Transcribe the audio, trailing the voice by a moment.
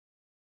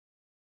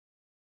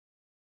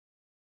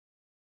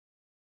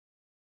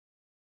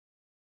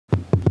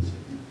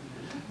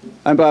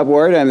I'm Bob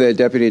Ward. I'm the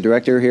Deputy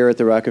Director here at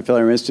the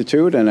Rockefeller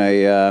Institute, and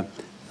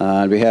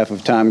on behalf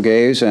of Tom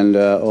Gaze and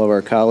all of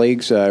our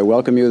colleagues, I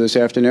welcome you this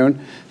afternoon.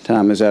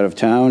 Tom is out of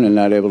town and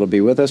not able to be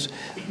with us,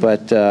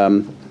 but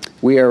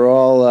we are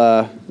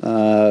all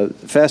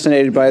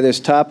fascinated by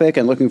this topic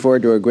and looking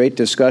forward to a great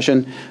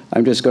discussion.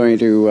 I'm just going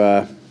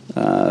to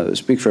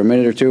speak for a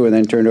minute or two and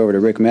then turn it over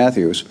to Rick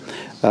Matthews.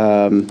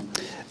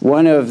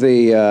 One of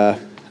the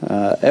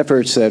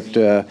efforts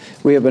that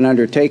we have been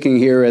undertaking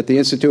here at the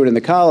Institute and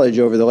the college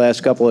over the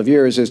last couple of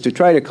years is to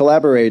try to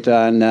collaborate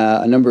on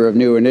a number of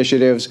new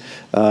initiatives,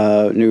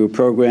 new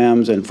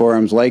programs and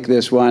forums like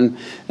this one,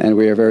 and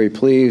we are very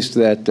pleased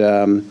that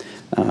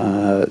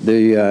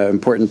the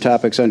important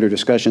topics under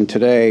discussion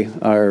today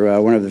are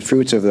one of the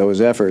fruits of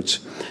those efforts.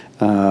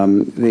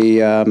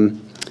 The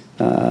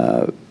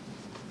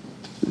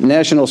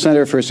National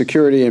Center for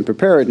Security and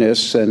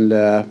Preparedness, and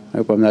I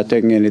hope I'm not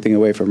taking anything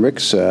away from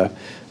Rick's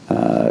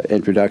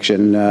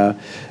introduction,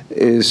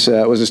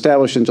 was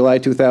established in July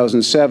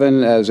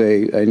 2007 as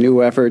a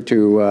new effort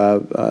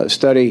to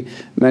study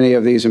many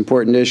of these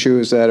important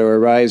issues that are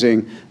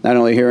arising not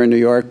only here in New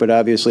York but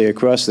obviously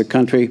across the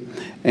country.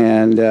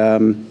 And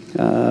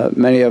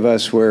many of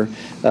us were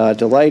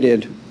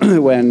delighted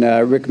when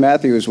Rick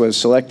Matthews was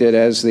selected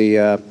as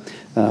the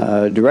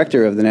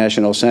director of the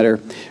National Center.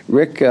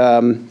 Rick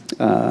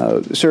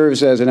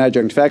serves as an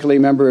adjunct faculty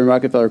member in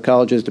Rockefeller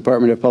College's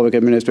Department of Public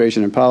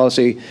Administration and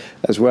Policy,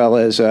 as well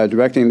as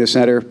directing the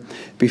center.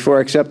 Before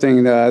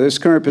accepting this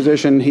current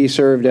position, he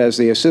served as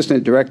the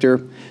assistant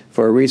director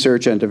for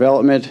research and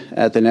development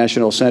at the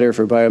National Center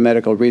for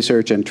Biomedical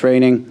Research and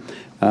Training,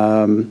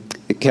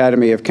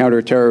 Academy of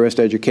Counterterrorist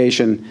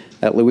Education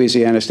at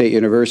Louisiana State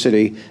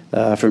University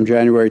from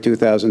January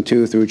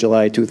 2002 through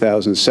July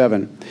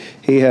 2007.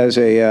 He has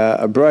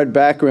a broad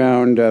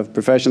background of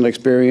professional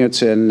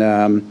experience in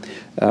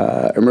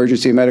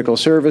emergency medical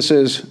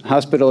services,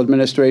 hospital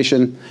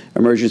administration,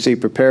 emergency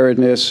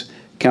preparedness,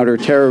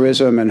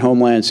 counterterrorism, and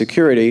homeland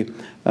security,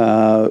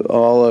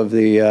 all of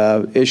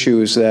the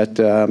issues that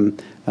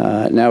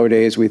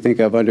nowadays we think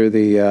of under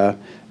the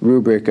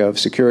rubric of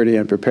security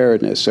and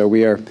preparedness. So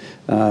we are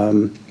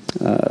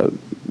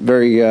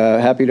very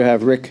happy to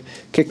have Rick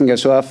kicking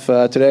us off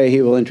today.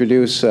 He will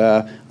introduce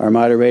our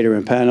moderator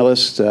and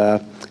panelists.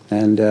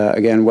 And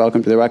again,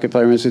 welcome to the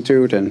Rockefeller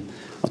Institute, and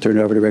I'll turn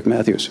it over to Rick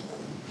Matthews.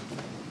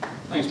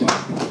 Thanks, Bob.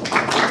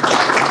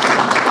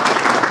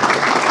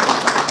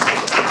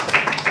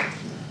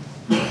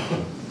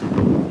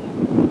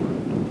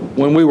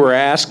 When we were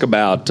asked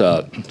about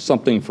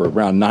something for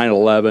around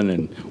 9/11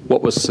 and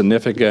what was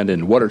significant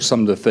and what are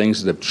some of the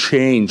things that have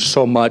changed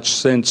so much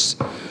since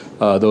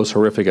those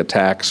horrific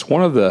attacks,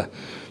 one of the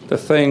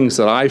things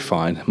that I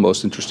find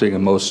most interesting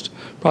and most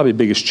probably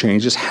biggest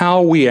change is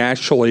how we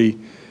actually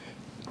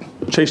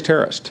chase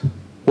terrorists.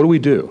 What do we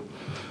do?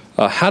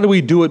 How do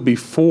we do it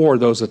before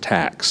those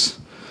attacks?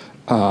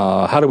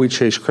 How do we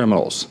chase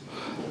criminals?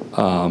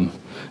 I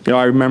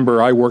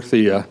remember I worked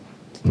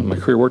my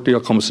career worked the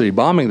Oklahoma City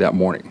bombing that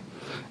morning.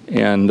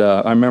 And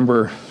I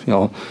remember,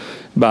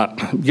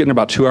 getting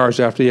about 2 hours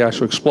after the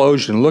actual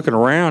explosion, looking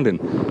around and,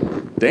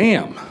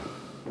 damn,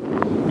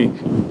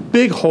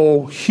 big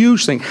hole,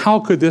 huge thing. How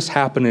could this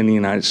happen in the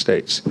United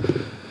States?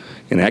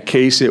 In that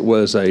case, it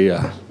was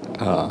a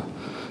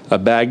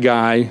bad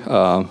guy,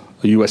 a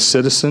U.S.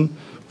 citizen,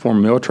 former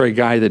military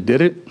guy that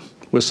did it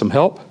with some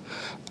help.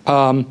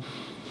 But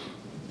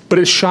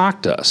it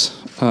shocked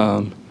us.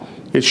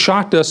 It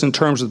shocked us in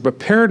terms of the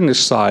preparedness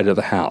side of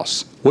the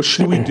house. What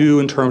should we do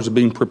in terms of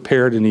being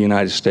prepared in the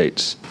United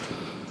States?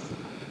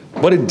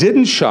 But it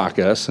didn't shock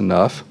us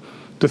enough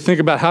to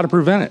think about how to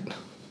prevent it,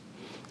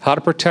 how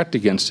to protect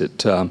against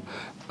it.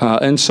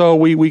 And so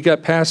we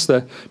got past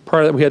the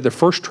part that we had the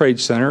first trade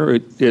center.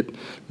 It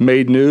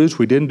made news.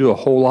 We didn't do a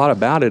whole lot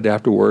about it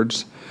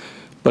afterwards.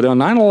 But on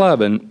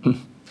 9/11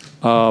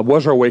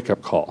 was our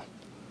wake-up call.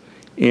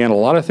 And a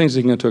lot of things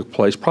that took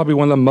place. Probably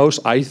one of the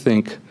most, I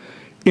think,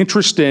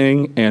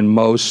 interesting and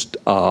most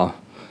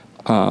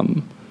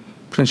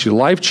potentially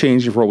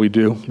life-changing for what we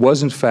do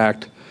was, in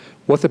fact,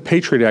 what the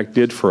Patriot Act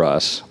did for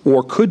us,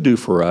 or could do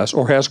for us,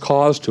 or has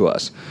caused to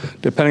us,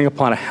 depending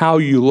upon how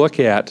you look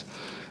at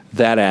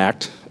that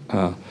act,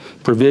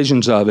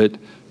 provisions of it,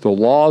 the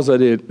laws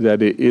that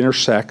it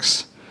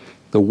intersects,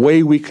 the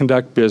way we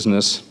conduct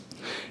business.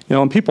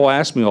 And people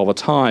ask me all the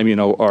time,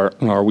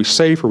 are we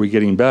safe? Are we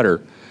getting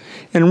better?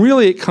 And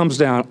really, it comes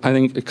down, I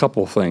think, a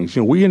couple of things.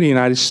 We in the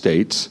United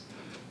States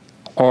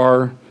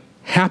are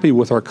happy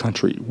with our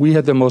country. We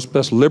have the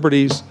best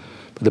liberties,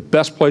 the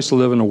best place to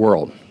live in the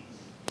world.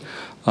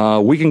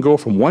 We can go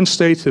from one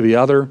state to the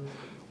other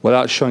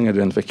without showing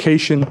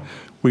identification.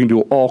 We can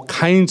do all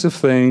kinds of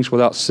things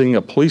without seeing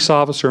a police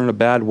officer in a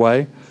bad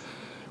way.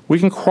 We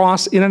can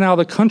cross in and out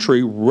of the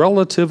country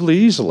relatively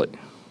easily.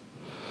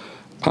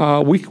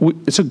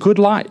 It's a good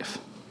life.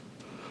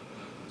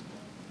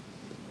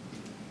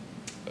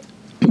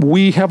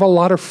 We have a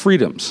lot of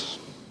freedoms.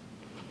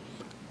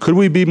 Could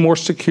we be more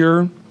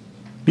secure?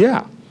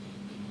 Yeah.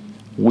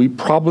 We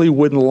probably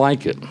wouldn't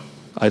like it,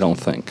 I don't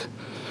think.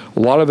 A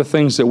lot of the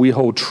things that we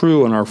hold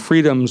true in our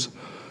freedoms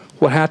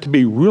will have to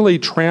be really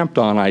tramped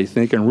on, I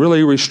think, and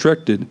really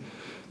restricted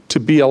to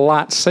be a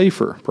lot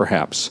safer,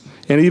 perhaps.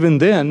 And even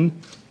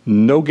then,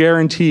 no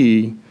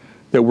guarantee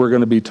that we're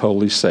going to be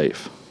totally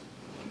safe.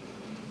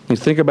 You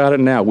think about it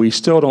now, we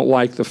still don't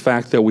like the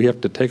fact that we have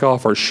to take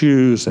off our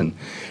shoes and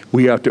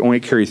we have to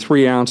only carry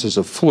 3 ounces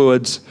of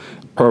fluids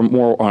or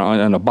more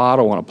in a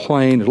bottle on a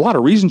plane. There's a lot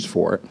of reasons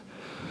for it.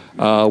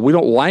 We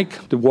don't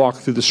like to walk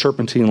through the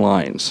serpentine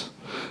lines.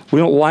 We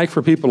don't like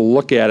for people to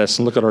look at us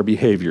and look at our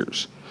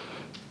behaviors.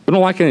 We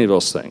don't like any of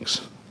those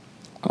things.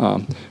 A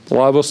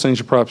lot of those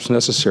things are perhaps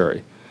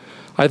necessary.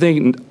 I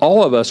think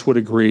all of us would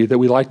agree that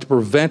we like to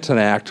prevent an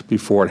act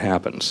before it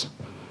happens.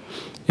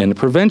 And the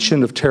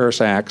prevention of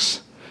terrorist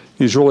acts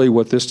is really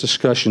what this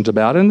discussion is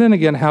about, and then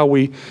again how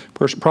we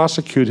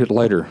prosecute it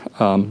later,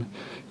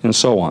 and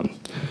so on.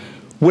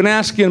 When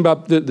asking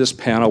about this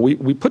panel,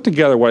 we put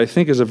together what I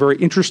think is a very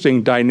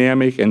interesting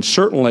dynamic and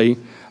certainly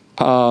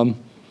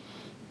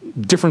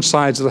different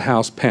sides of the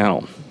House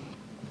panel.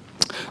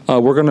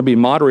 We're going to be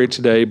moderated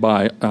today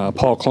by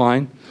Paul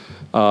Klein.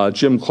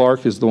 Jim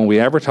Clark is the one we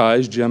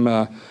advertised. Jim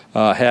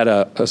had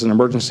as an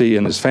emergency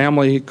in his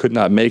family, could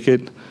not make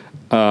it.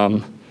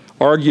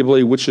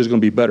 Arguably, which is going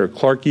to be better,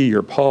 Clarky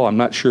or Paul? I'm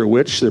not sure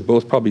which. They're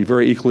both probably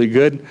very equally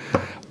good,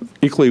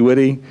 equally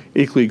witty,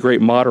 equally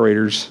great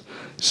moderators.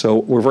 So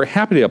we're very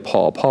happy to have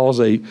Paul. Paul is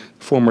a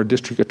former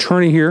district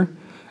attorney here,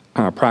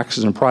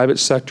 practices in the private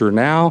sector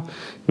now,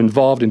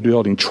 involved in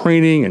building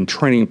training and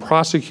training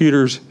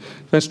prosecutors,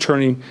 defense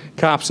attorney,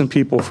 cops and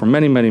people for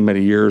many, many,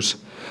 many years.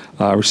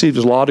 Received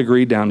his law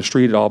degree down the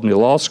street at Albany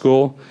Law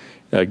School.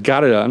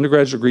 Got an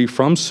undergraduate degree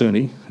from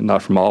SUNY,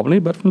 not from Albany,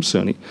 but from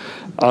SUNY.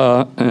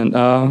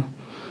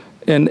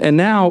 And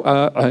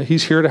now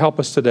he's here to help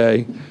us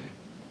today,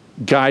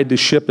 guide the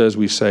ship, as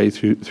we say,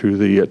 through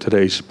the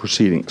today's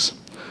proceedings.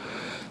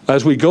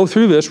 As we go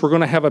through this, we're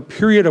going to have a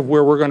period of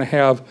where we're going to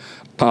have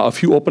a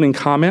few opening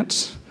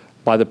comments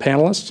by the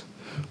panelists.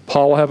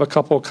 Paul will have a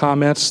couple of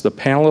comments. The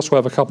panelists will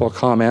have a couple of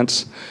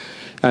comments.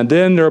 And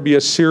then there will be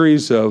a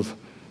series of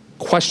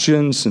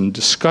questions and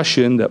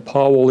discussion that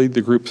Paul will lead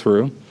the group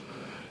through.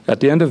 At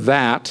the end of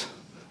that,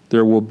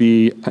 there will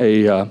be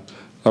a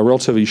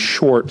relatively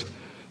short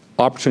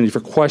opportunity for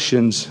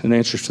questions and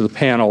answers to the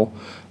panel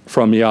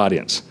from the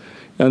audience.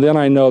 And then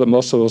I know that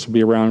most of us will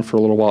be around for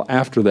a little while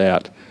after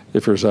that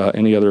if there's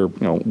any other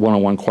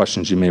one-on-one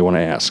questions you may want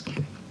to ask.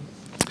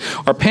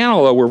 Our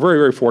panel, though, we're very,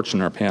 very fortunate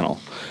in our panel.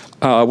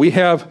 We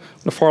have, on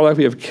the far left,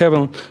 we have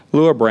Kevin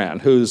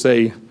Lewebrand, who's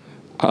a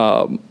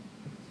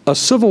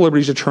civil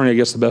liberties attorney, I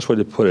guess the best way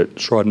to put it,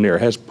 extraordinaire,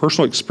 has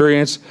personal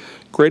experience,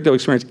 great deal of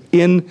experience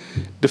in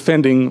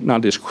defending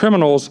not just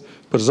criminals,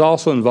 but is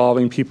also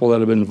involving people that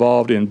have been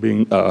involved in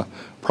being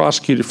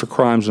prosecuted for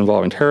crimes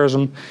involving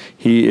terrorism.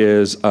 He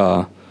is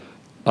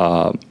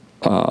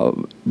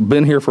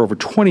been here for over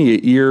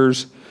 28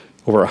 years,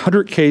 over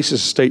 100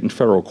 cases, state and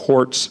federal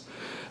courts,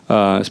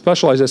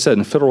 specialized, as I said,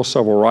 in federal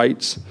civil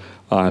rights,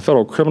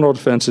 federal criminal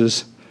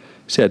defenses.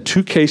 He's had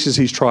 2 cases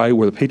he's tried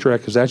where the Patriot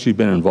Act has actually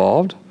been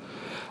involved.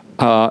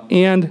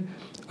 And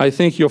I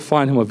think you'll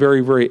find him a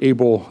very, very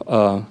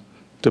able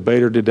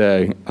debater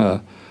today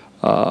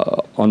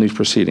on these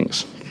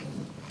proceedings.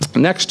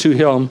 Next to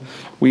him,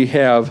 we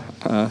have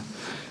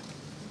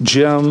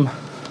Jim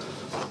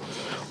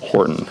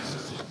Horton.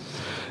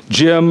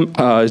 Jim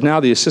is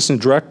now the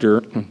Assistant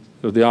Director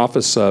of the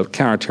Office of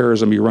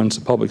Counterterrorism. He runs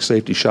the public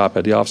safety shop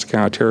at the Office of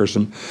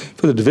Counterterrorism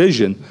for the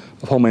Division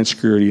of Homeland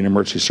Security and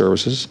Emergency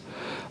Services.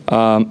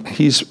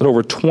 He's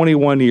over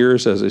 21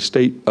 years as a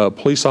state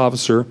police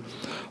officer,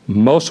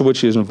 most of which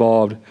he is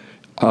involved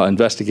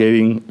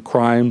investigating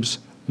crimes,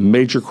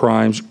 major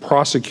crimes,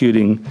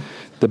 prosecuting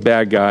the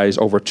bad guys,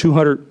 over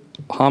 200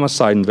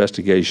 homicide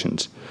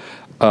investigations.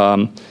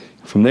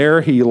 From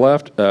there, he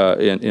left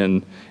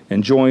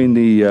and joined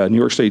the New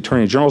York State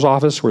Attorney General's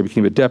office, where he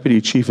became a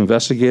deputy chief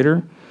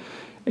investigator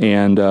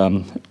and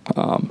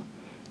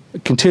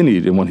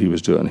continued in what he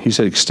was doing. He's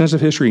had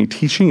extensive history in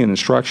teaching and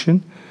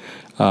instruction.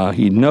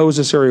 He knows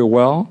this area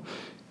well.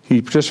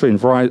 He participated in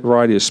a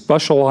variety of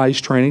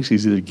specialized trainings.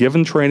 He's either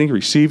given training,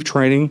 received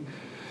training,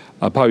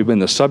 probably been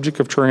the subject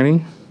of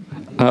training.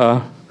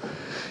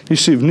 He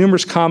received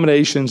numerous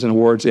commendations and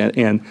awards,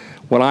 and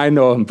what I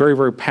know, I'm very,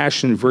 very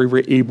passionate, very,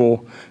 very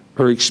able,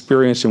 very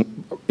experienced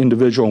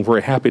individual. I'm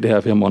very happy to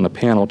have him on the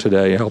panel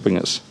today helping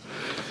us.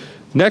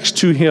 Next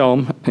to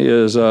him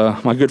is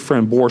my good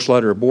friend Boris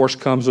Leder. Boris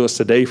comes to us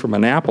today from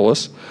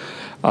Annapolis.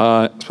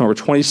 Spent over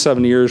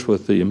 27 years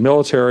with the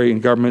military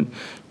and government,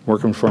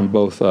 working from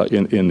both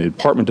in the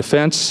Department of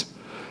Defense,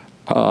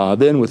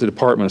 then with the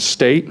Department of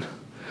State.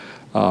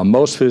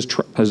 Most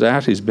of his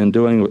act he's been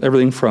doing with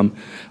everything from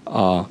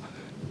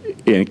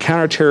in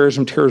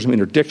counterterrorism, terrorism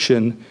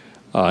interdiction,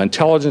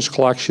 intelligence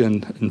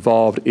collection,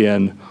 involved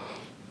in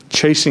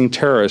chasing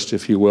terrorists,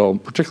 if you will,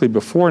 particularly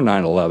before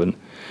 9/11,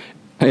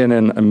 and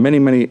in many,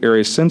 many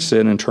areas since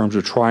then in terms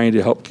of trying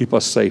to help keep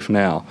us safe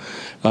now.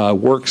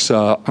 Works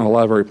on a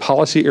lot of very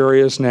policy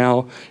areas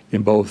now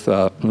in both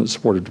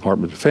support of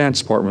Department of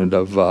Defense, Department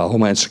of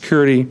Homeland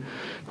Security,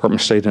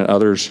 Department of State and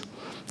others.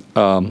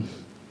 And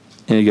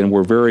again,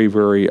 we're very,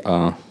 very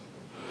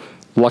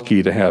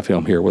lucky to have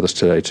him here with us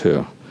today,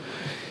 too.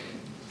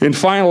 And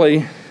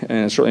finally,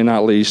 and certainly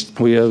not least,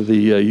 we have the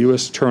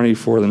U.S. Attorney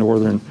for the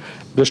Northern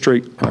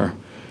District,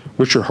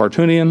 Richard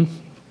Hartunian.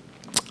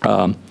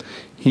 We're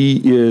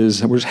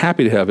just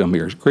happy to have him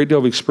here. He's a great deal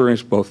of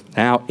experience both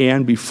now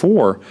and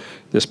before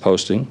this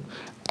posting.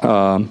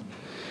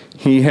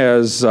 He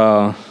has, he's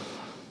done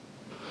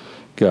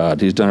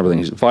everything.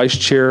 He's Vice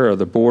Chair of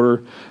the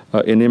Border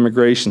and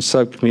Immigration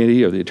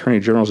Subcommittee of the Attorney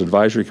General's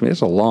Advisory Committee.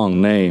 It's a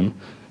long name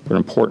for an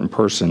important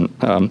person.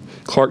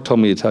 Clark told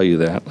me to tell you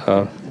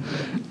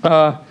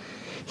that.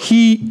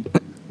 He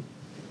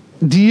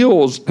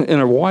deals in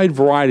a wide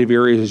variety of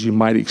areas, as you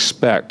might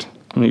expect,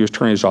 in the U.S.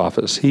 Attorney's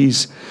Office.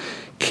 He's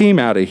came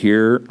out of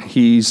here.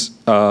 He's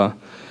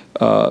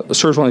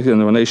serves one of the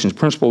nation's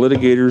principal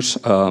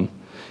litigators.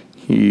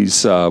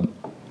 He's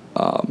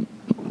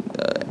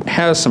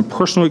has some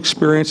personal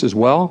experience as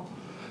well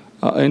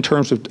in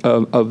terms of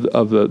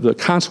the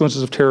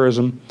consequences of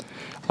terrorism.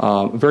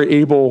 Very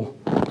able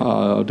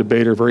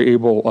debater, very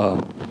able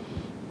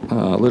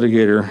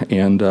litigator,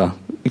 and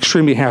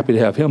extremely happy to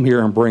have him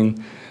here and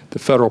bring the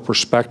federal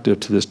perspective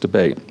to this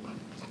debate.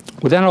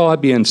 With that all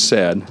being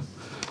said,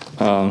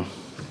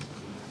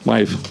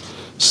 my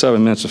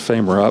 7 minutes of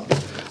fame are up.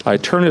 I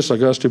turn this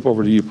Augusta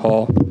over to you,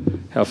 Paul.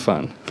 Have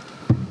fun.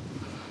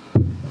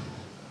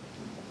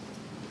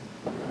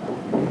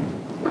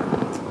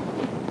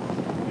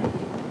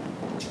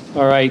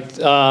 All right.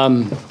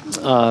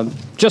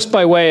 Just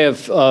by way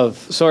of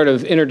sort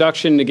of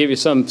introduction to give you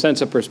some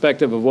sense of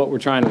perspective of what we're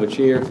trying to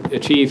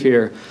achieve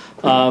here,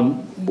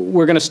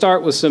 we're going to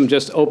start with some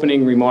just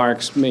opening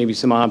remarks, maybe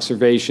some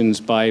observations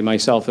by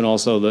myself and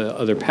also the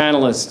other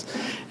panelists.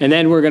 And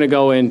then we're going to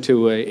go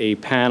into a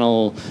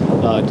panel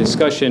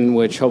discussion,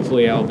 which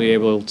hopefully I'll be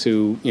able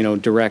to,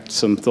 direct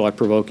some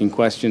thought-provoking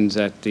questions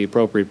at the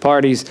appropriate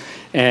parties,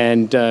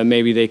 and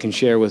maybe they can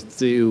share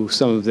with you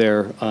some of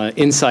their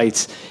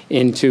insights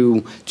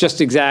into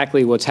just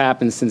exactly what's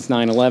happened since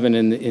 9/11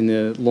 in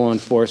the law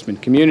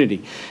enforcement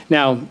community.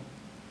 Now,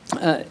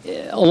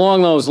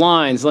 along those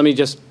lines, let me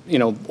just,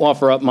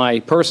 offer up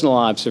my personal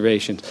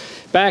observations.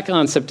 Back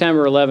on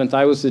September 11th,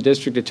 I was the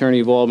district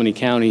attorney of Albany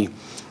County.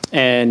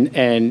 And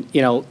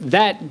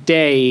that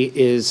day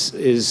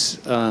is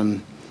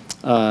one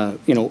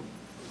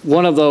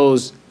of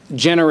those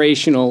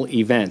generational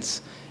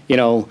events.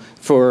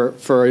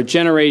 For a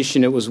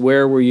generation, it was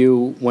where were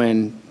you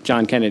when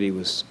John Kennedy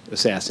was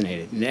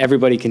assassinated? And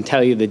everybody can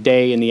tell you the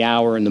day and the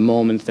hour and the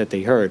moment that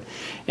they heard.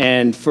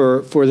 And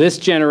for this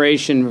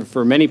generation,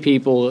 for many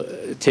people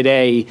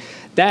today,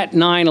 that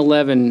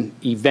 9/11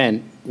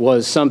 event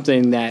was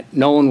something that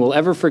no one will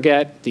ever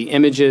forget. The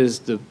images,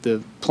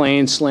 the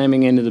plane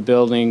slamming into the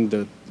building,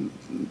 the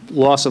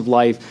loss of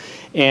life,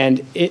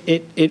 and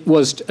it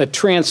was a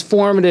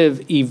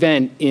transformative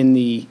event in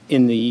the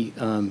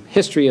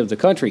history of the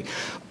country.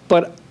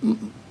 But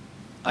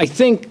I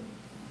think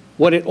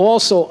what it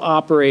also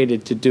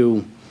operated to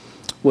do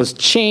was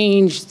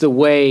change the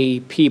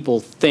way people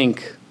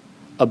think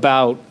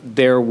about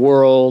their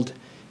world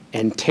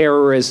and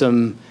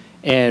terrorism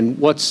and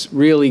what's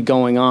really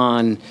going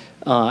on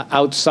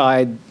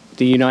outside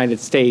the United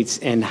States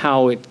and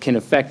how it can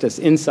affect us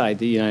inside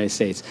the United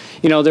States.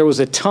 There was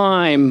a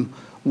time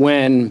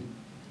when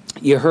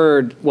you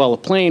heard, well, a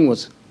plane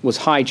was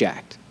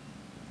hijacked.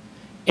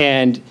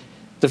 And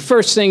the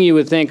first thing you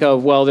would think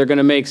of, well, they're going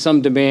to make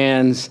some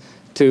demands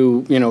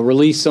to,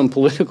 release some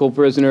political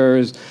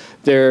prisoners.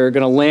 They're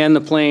going to land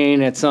the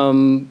plane at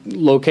some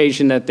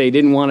location that they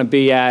didn't want to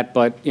be at,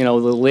 but, they'll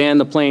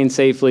land the plane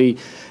safely.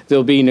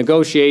 There'll be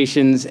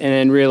negotiations, and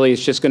then really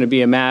it's just going to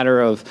be a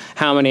matter of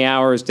how many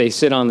hours they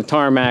sit on the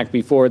tarmac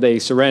before they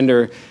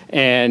surrender,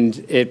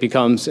 and it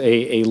becomes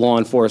a law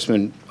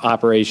enforcement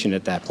operation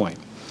at that point.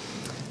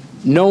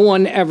 No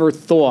one ever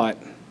thought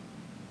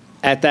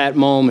at that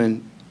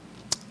moment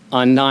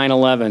on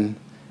 9/11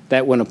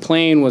 that when a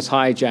plane was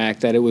hijacked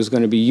that it was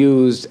going to be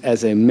used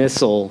as a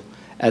missile,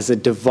 as a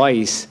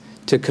device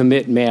to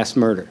commit mass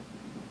murder.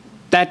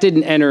 That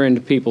didn't enter into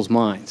people's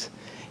minds.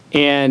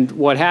 And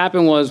what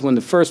happened was when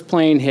the first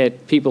plane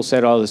hit, people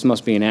said, oh, this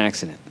must be an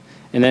accident.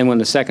 And then when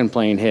the second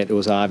plane hit, it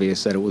was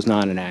obvious that it was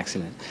not an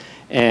accident.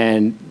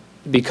 And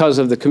because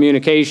of the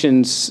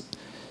communications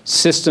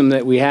system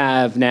that we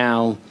have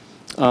now,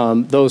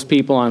 those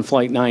people on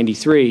Flight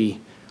 93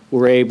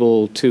 were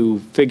able to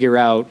figure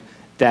out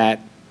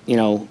that,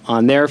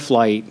 on their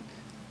flight,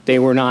 they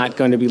were not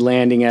going to be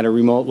landing at a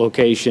remote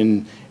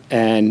location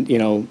and,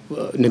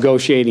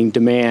 negotiating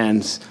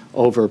demands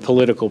over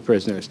political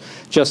prisoners.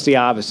 Just the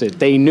opposite.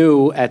 They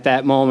knew at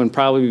that moment,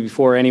 probably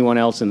before anyone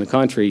else in the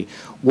country,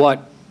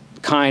 what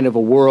kind of a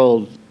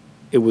world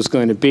it was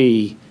going to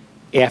be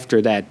after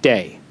that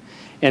day.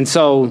 And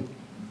so,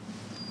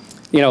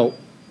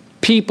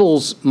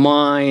 people's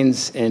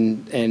minds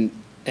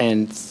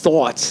and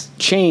thoughts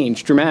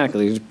changed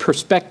dramatically.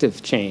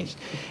 Perspective changed.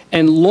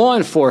 And law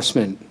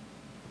enforcement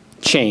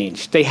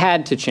changed. They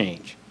had to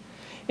change.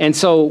 And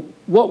so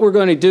what we're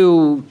going to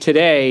do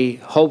today,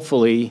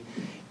 hopefully,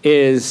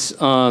 is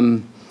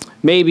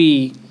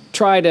maybe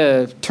try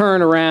to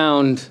turn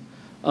around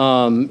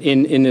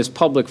in this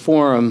public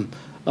forum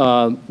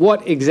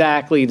what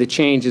exactly the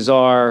changes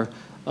are.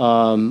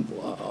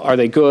 Are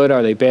they good?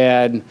 Are they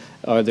bad?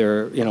 Are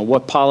there,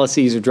 what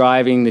policies are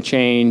driving the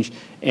change?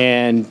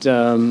 And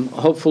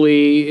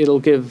hopefully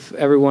it'll give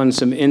everyone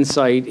some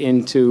insight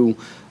into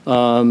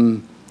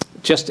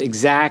just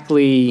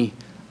exactly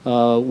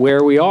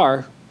where we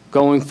are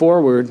going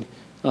forward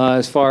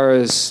as far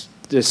as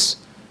this,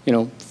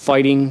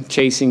 fighting,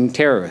 chasing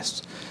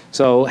terrorists.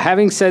 So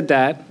having said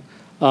that,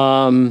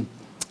 I'm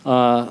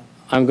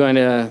going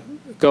to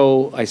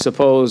go, I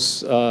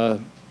suppose,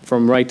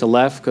 from right to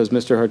left, because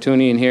Mr.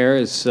 Hartunian here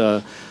is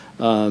the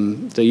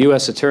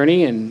U.S.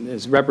 Attorney and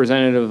is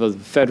representative of the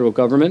federal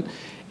government.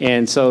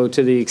 And so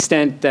to the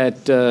extent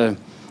that the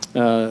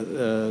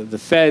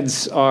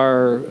feds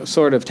are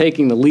sort of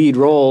taking the lead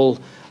role,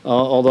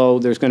 although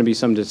there's going to be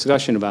some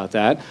discussion about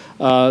that,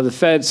 the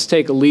feds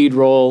take a lead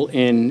role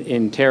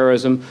in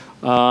terrorism.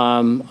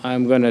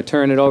 I'm going to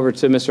turn it over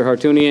to Mr.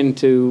 Hartunian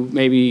to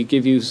maybe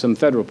give you some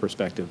federal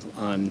perspective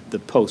on the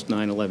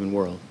post-9/11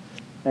 world.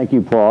 Thank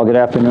you, Paul. Good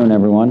afternoon,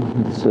 everyone.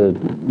 It's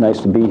nice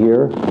to be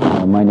here.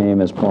 My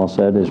name, as Paul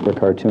said, is Rick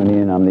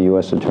Hartunian. I'm the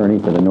U.S. Attorney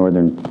for the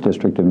Northern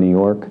District of New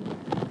York.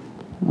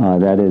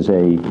 That is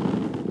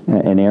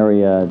an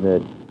area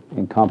that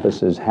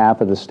encompasses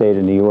half of the state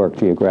of New York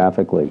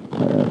geographically,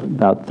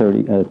 about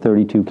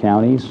 32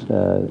 counties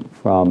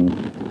from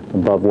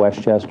above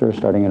Westchester,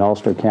 starting in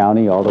Ulster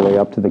County, all the way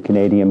up to the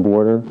Canadian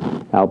border,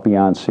 out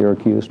beyond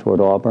Syracuse toward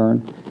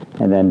Auburn,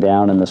 and then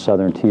down in the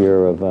southern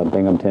tier of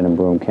Binghamton and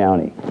Broome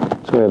County.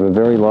 So we have a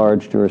very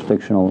large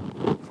jurisdictional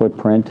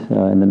footprint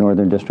in the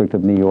Northern District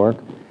of New York.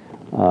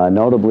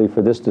 Notably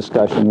for this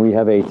discussion, we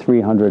have a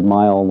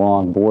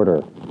 300-mile-long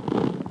border.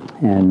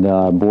 And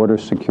border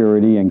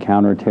security and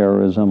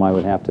counterterrorism, I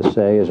would have to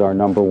say, is our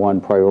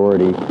 #1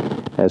 priority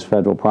as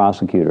federal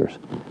prosecutors.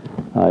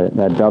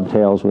 That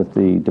dovetails with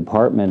the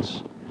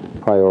department's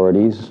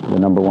priorities, the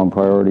 #1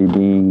 priority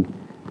being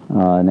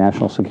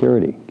national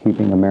security,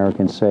 keeping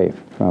Americans safe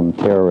from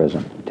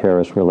terrorism,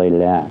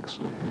 terrorist-related acts.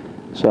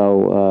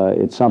 So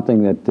it's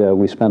something that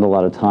we spend a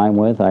lot of time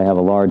with. I have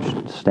a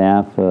large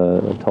staff,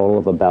 a total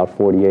of about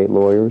 48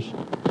 lawyers.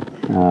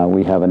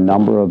 We have a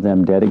number of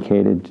them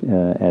dedicated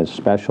as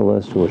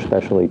specialists who are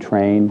specially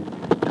trained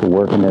to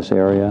work in this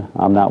area.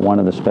 I'm not one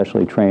of the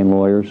specially trained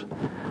lawyers.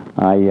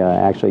 I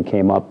actually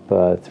came up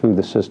through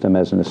the system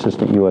as an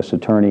assistant U.S.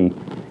 attorney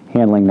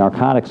handling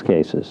narcotics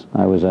cases.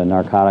 I was a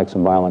narcotics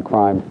and violent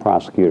crime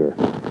prosecutor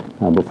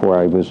before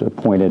I was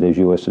appointed as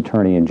U.S.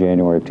 attorney in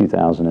January of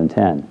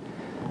 2010.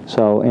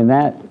 So in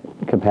that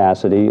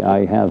capacity,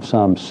 I have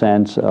some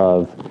sense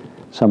of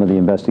some of the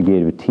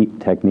investigative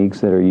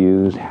techniques that are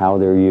used, how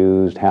they're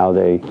used,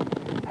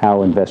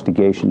 how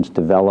investigations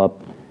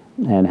develop,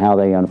 and how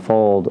they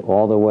unfold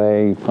all the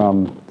way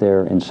from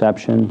their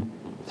inception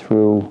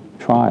through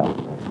trial.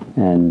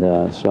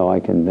 And so I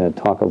can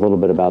talk a little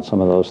bit about some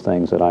of those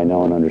things that I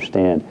know and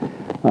understand.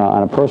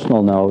 On a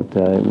personal note,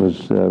 it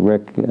was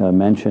Rick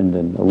mentioned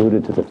and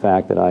alluded to the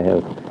fact that I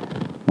have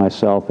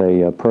myself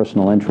a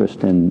personal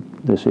interest in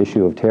this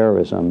issue of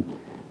terrorism.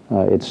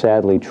 It's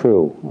sadly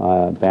true.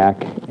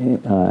 Back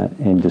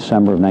in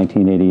December of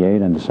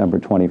 1988, on December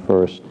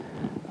 21st,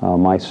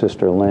 my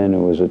sister Lynn,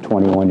 who was a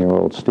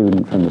 21-year-old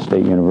student from the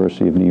State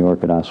University of New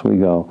York at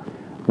Oswego,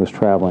 was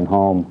traveling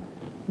home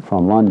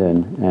from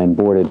London and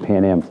boarded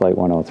Pan Am Flight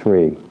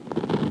 103.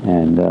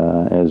 And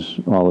as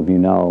all of you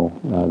know,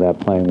 that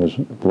plane was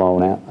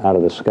blown out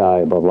of the sky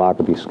above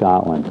Lockerbie,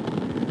 Scotland.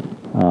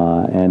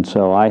 And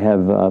so I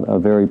have a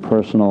very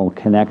personal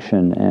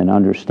connection and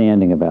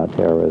understanding about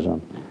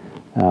terrorism.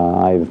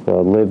 I've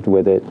lived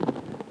with it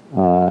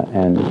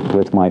and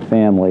with my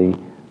family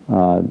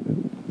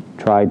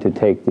tried to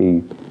take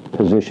the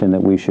position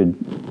that we should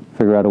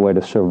figure out a way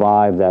to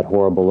survive that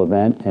horrible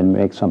event and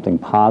make something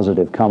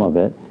positive come of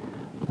it.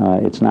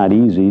 It's not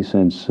easy,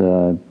 since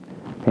Pan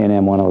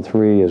Am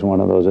 103 is one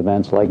of those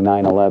events like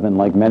 9/11,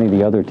 like many of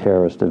the other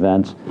terrorist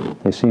events.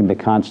 They seem to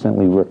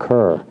constantly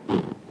recur.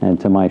 And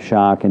to my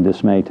shock and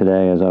dismay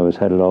today, as I was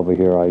headed over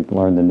here, I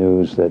learned the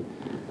news that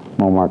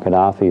Muammar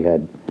Gaddafi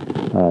had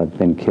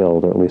been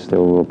killed, or at least there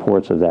were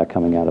reports of that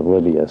coming out of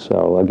Libya.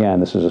 So again,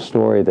 this is a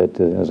story that,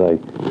 as I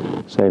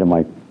say to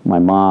my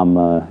mom,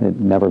 it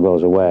never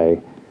goes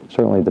away.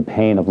 Certainly the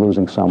pain of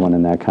losing someone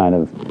in that kind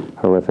of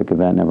horrific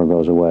event never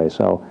goes away.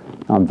 So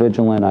I'm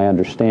vigilant, I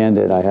understand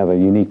it, I have a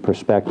unique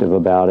perspective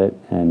about it,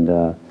 and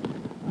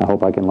I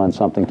hope I can lend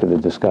something to the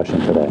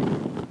discussion today.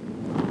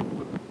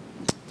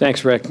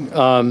 Thanks, Rick.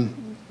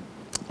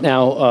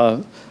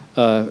 Now,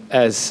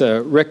 as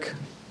Rick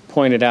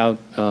pointed out,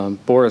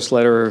 Boris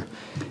Lederer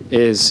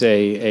is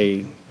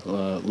a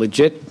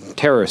legit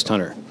terrorist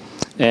hunter.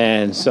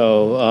 And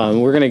so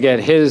we're going to get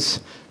his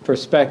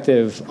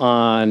perspective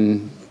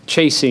on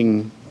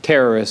chasing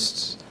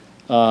terrorists,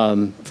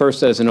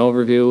 first as an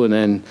overview and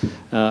then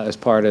as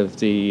part of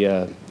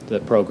the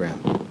program.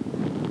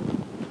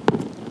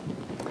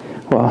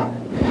 Well,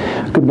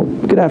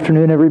 Good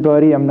afternoon,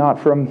 everybody. I'm not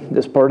from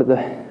this part of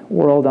the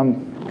world.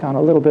 I'm kind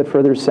of a little bit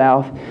further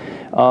south.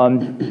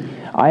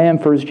 I am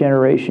first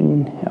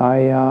generation.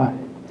 I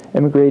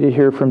immigrated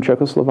here from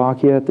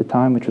Czechoslovakia at the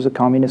time, which was a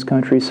communist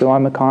country, so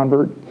I'm a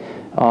convert.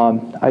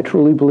 I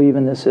truly believe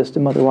in this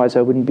system, otherwise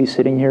I wouldn't be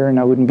sitting here and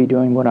I wouldn't be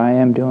doing what I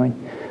am doing.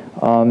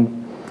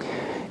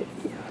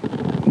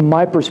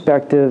 My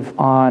perspective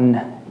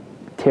on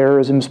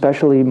terrorism,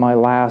 especially my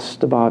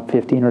last about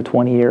 15 or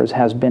 20 years,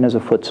 has been as a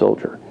foot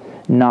soldier.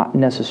 Not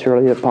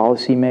necessarily a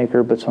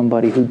policymaker, but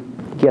somebody who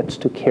gets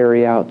to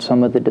carry out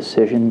some of the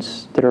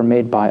decisions that are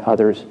made by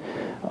others.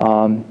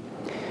 A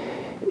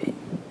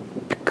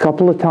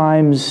couple of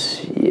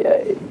times,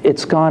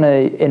 it's gone,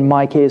 in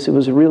my case, it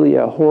was really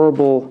a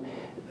horrible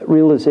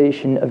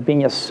realization of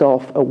being a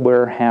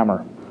self-aware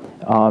hammer.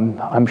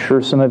 I'm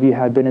sure some of you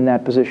had been in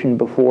that position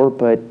before,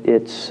 but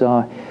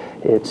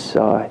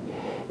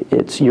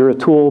you're a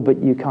tool,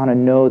 but you kind of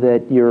know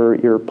that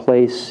your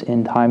place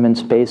in time and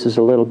space is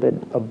a little bit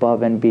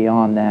above and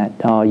beyond that.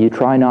 You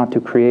try not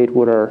to create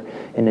what are,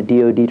 in a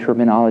DoD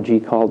terminology,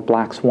 called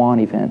black swan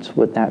events.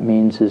 What that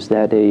means is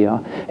that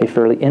a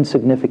fairly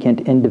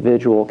insignificant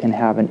individual can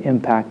have an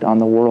impact on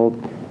the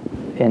world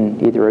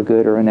in either a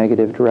good or a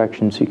negative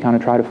direction. So you kind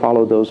of try to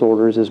follow those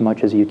orders as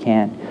much as you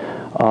can.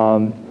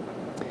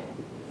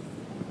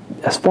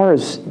 As far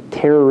as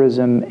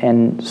terrorism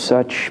and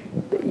such,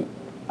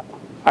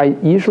 I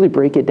usually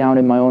break it down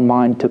in my own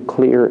mind to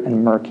clear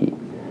and murky.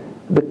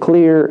 The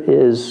clear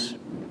is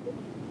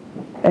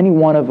any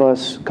one of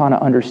us kind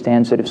of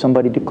understands that if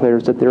somebody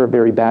declares that they're a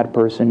very bad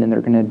person and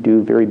they're going to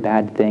do very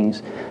bad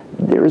things,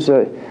 there's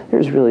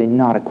really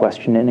not a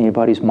question in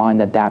anybody's mind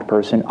that that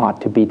person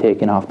ought to be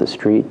taken off the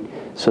street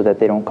so that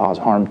they don't cause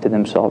harm to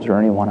themselves or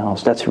anyone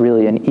else. That's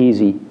really an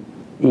easy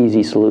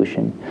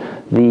solution.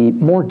 The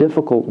more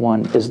difficult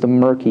one is the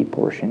murky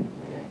portion.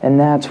 And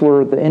that's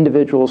where the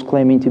individual is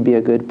claiming to be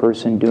a good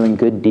person doing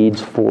good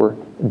deeds for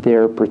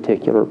their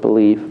particular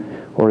belief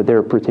or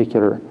their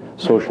particular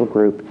social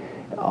group.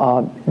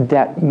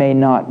 That may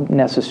not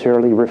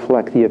necessarily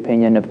reflect the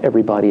opinion of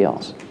everybody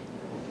else.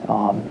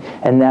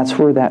 And that's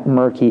where that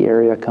murky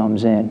area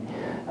comes in.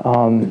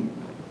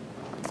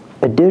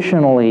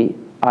 Additionally,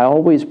 I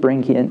always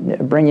bring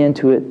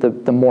into it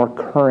the more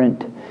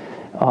current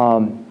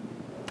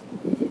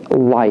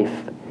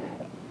life.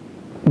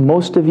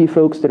 Most of you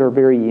folks that are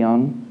very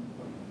young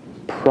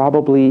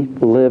probably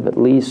live at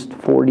least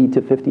 40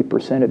 to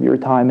 50% of your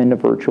time in the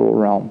virtual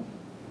realm.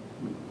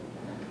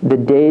 The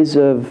days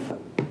of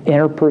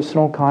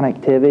interpersonal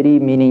connectivity,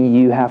 meaning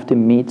you have to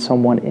meet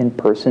someone in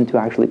person to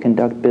actually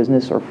conduct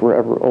business, are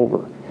forever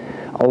over.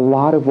 A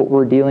lot of what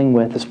we're dealing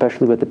with,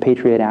 especially with the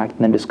Patriot Act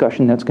and the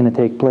discussion that's going to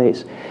take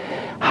place,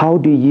 how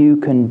do you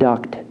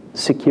conduct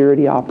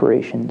security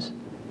operations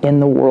in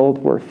the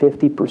world where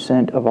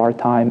 50% of our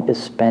time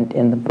is spent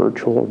in the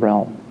virtual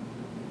realm?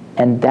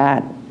 And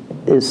that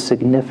is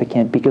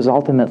significant because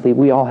ultimately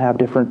we all have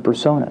different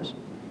personas.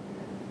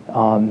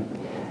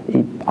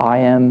 I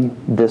am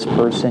this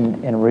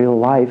person in real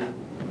life.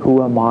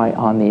 Who am I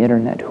on the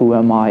internet? Who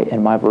am I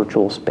in my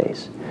virtual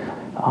space?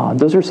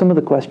 Those are some of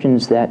the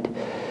questions that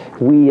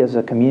we as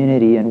a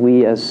community and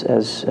we as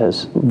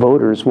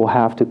voters will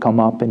have to come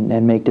up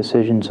and make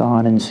decisions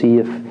on and see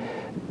if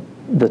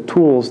the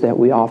tools that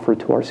we offer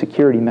to our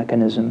security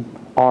mechanism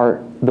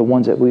are the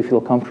ones that we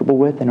feel comfortable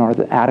with and are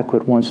the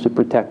adequate ones to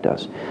protect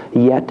us,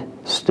 yet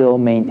still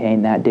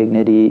maintain that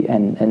dignity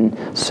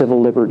and civil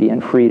liberty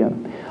and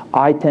freedom.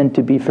 I tend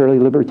to be fairly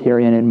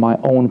libertarian in my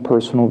own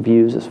personal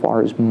views as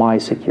far as my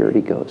security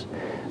goes.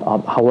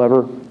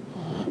 However,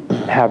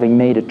 having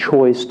made a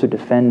choice to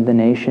defend the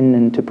nation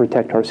and to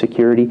protect our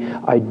security,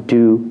 I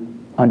do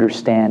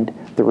understand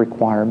the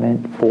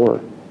requirement for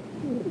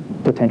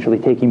potentially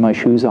taking my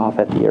shoes off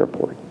at the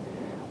airport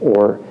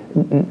or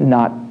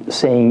not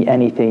saying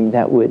anything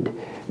that would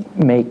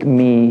make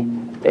me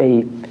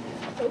a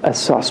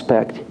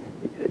suspect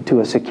to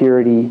a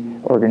security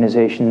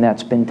organization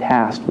that's been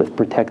tasked with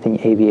protecting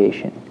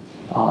aviation.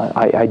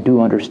 I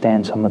do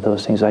understand some of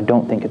those things. I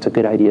don't think it's a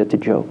good idea to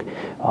joke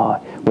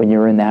when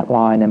you're in that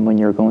line and when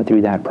you're going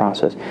through that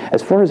process.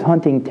 As far as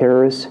hunting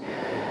terrorists,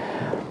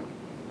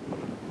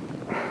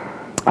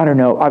 I don't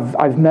know.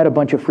 I've met a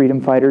bunch of freedom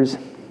fighters.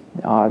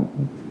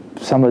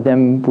 Some of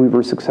them we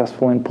were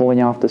successful in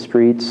pulling off the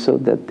streets so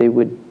that they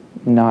would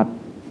not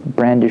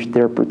brandish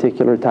their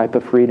particular type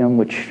of freedom,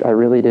 which I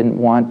really didn't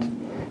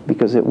want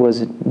because it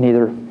was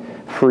neither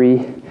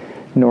free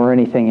nor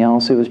anything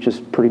else. It was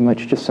just pretty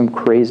much just some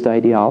crazed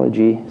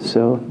ideology.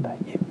 So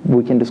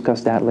we can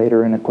discuss that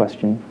later in a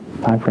question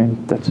time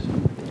frame. That's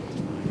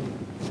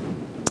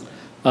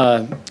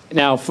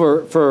now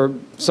for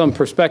some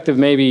perspective,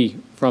 maybe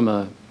from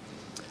a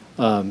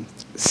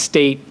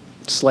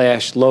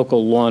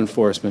state/local law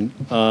enforcement,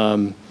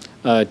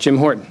 Jim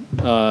Horton,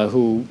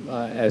 who,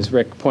 as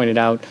Rick pointed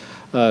out,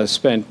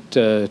 spent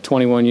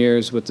 21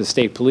 years with the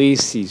state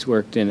police. He's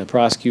worked in a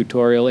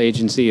prosecutorial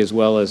agency as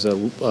well as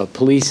a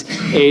police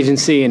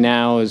agency, and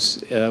now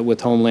is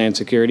with Homeland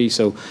Security.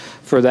 So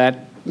for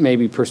that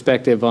maybe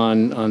perspective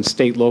on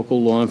state,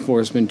 local law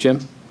enforcement.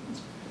 Jim?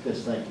 Yes,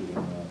 thank you.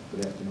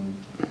 Good afternoon.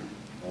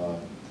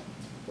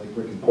 Like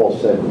Rick and Paul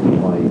said,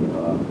 my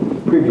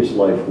previous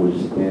life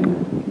was in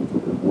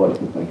what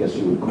I guess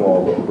you would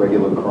call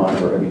regular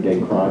crime or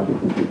everyday crime.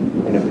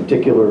 And in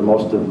particular,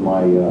 most of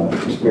my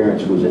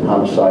experience was in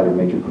homicide or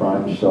major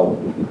crimes. So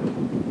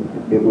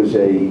it was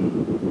a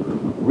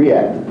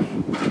reactive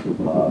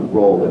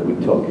role that we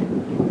took.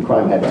 The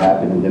crime had to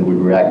happen, and then we'd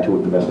react to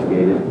it,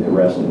 investigate it,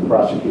 arrest, and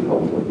prosecute,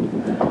 hopefully.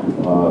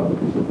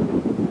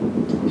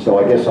 So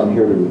I guess I'm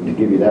here to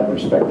give you that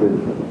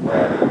perspective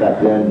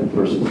back then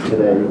versus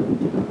today.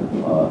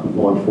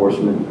 Law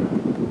enforcement,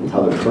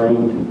 how they're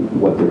trained,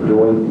 what they're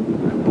doing,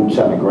 boots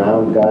on the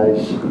ground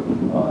guys.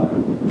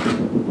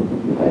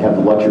 I have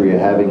the luxury of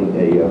having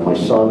my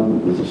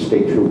son is a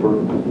state trooper,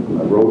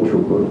 a road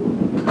trooper,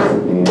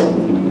 and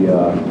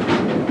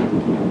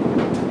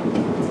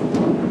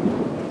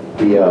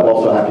he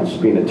also happens to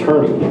be an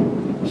attorney,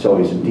 so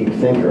he's a deep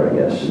thinker, I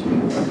guess.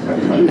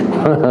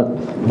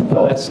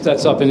 Well,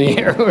 that's up in the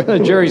air. The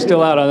jury's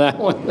still out on that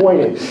one.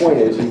 Point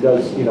is, he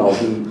does, you know,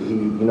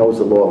 he knows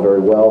the law very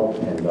well,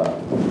 and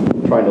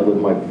I'm trying to live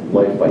my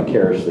life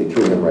vicariously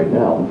through him right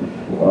now.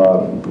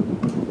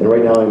 And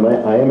right now,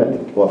 I am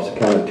at the Office of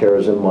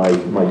Counterterrorism. My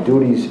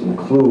duties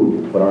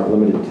include, but aren't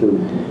limited to,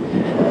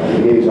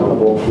 liaison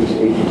of all police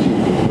agencies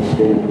in the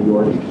state of New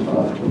York. I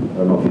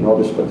don't know if you know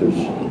this, but there's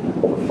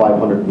over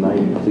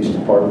 590 police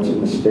departments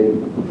in the state,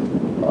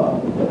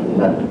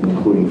 not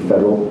including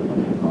federal.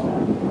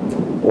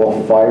 All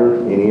fire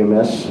and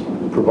EMS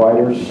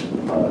providers,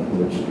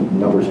 there's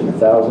numbers in the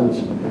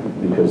thousands,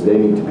 because they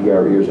need to be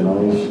our ears and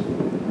eyes.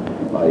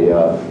 I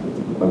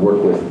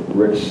work with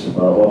Rick's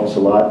office a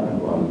lot.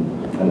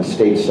 On the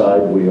state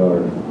side, we are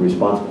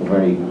responsible for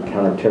any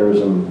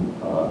counterterrorism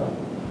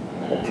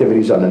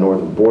activities on the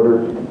northern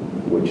border,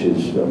 which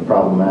is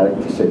problematic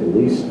to say the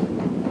least.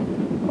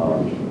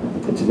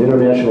 It's an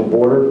international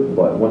border,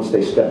 but once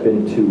they step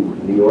into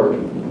New York,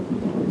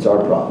 it's our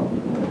problem.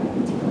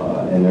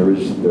 And there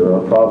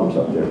are problems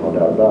up there, no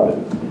doubt about it.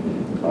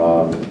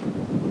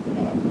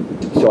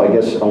 So I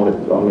guess I'm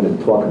going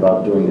to talk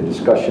about during the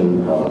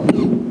discussion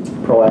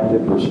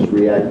proactive versus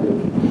reactive,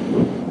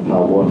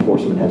 how law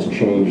enforcement has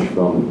changed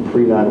from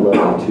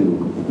pre-9/11 to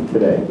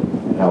today,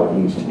 and how it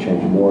needs to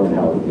change more and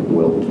how it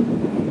will.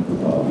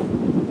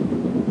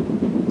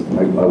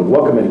 I would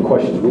welcome any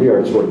questions. We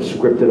are sort of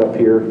scripted up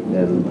here,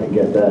 and I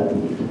get that.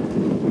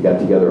 We got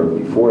together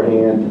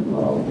beforehand.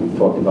 We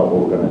talked about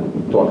what we're going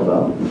to talk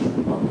about.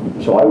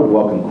 So I would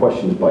welcome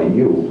questions by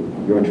you.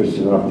 You're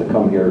interested enough to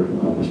come here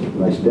on this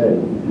nice day.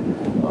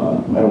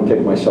 I don't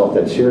take myself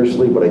that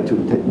seriously, but I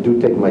do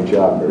take my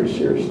job very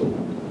seriously.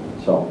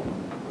 So,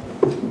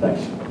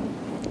 thanks.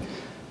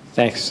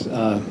 Thanks,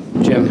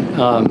 Jim.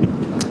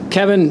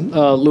 Kevin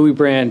Louis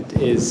Brandt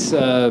is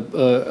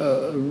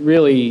a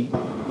really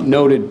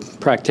noted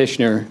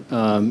practitioner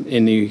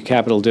in the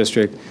Capital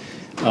District.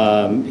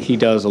 He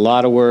does a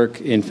lot of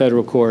work in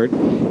federal court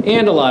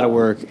and a lot of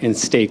work in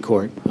state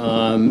court.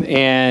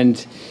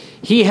 And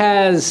he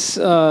has,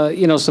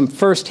 some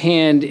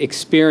firsthand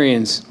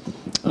experience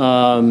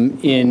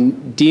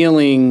in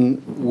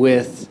dealing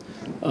with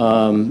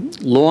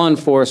law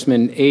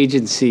enforcement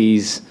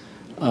agencies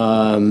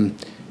as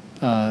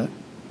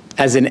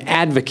an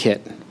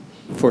advocate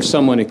for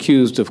someone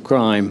accused of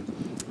crime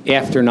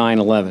after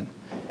 9/11.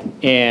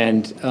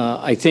 And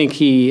I think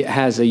he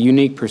has a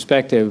unique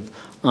perspective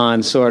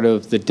on sort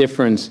of the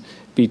difference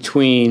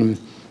between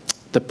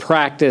the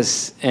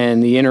practice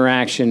and the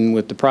interaction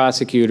with the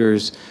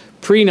prosecutors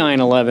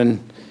pre-9/11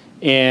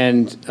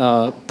 and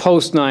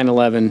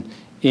post-9/11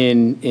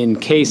 in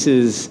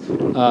cases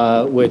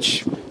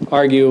which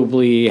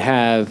arguably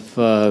have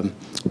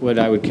what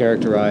I would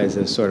characterize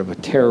as sort of a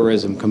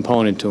terrorism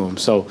component to them.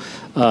 So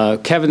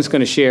Kevin's going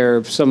to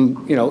share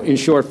some, in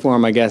short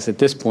form, I guess, at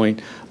this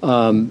point,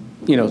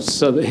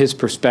 so his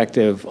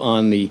perspective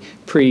on the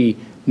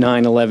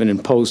pre-9/11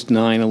 and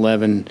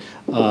post-9/11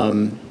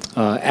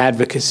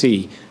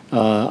 advocacy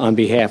on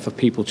behalf of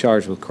people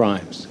charged with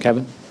crimes.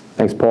 Kevin?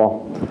 Thanks,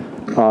 Paul.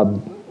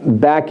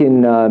 Back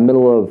in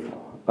middle of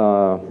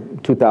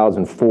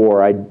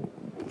 2004, I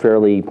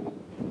fairly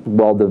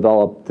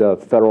well-developed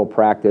federal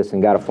practice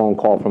and got a phone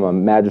call from a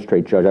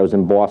magistrate judge. I was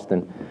in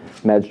Boston.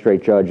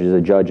 Magistrate judge is a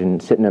judge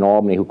sitting in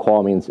Albany who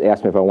called me and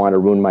asked me if I wanted to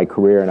ruin my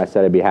career, and I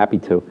said I'd be happy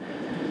to.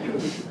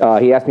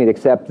 He asked me to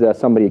accept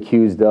somebody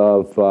accused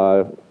of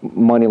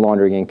money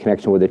laundering in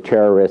connection with a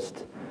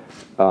terrorist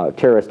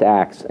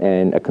acts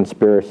and a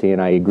conspiracy,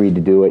 and I agreed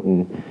to do it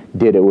and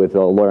did it with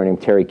a lawyer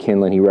named Terry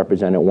Kinlan. He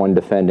represented one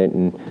defendant,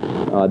 and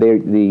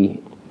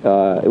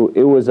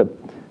it was a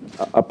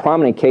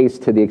prominent case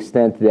to the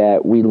extent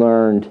that we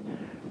learned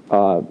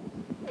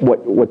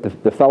what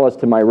the fellows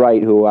to my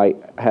right, who I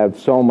have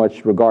so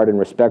much regard and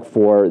respect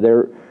for,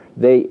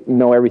 they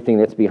know everything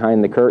that's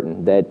behind the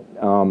curtain that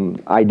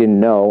I didn't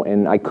know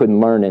and I couldn't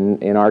learn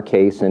in our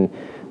case, and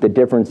the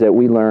difference that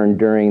we learned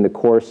during the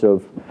course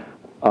of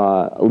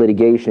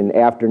litigation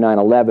after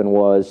 9/11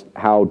 was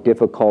how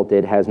difficult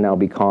it has now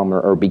become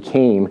or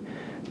became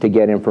to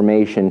get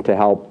information to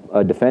help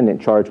a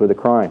defendant charged with a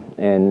crime.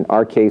 And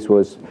our case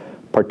was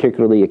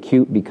particularly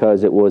acute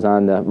because it was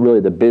on really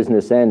the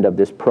business end of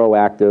this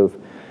proactive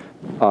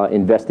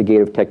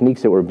investigative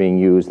techniques that were being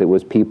used. It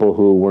was people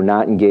who were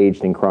not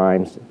engaged in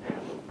crimes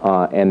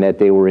and that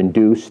they were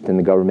induced, and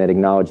the government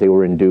acknowledged they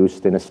were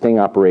induced in a sting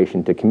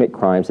operation to commit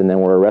crimes and then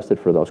were arrested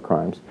for those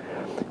crimes.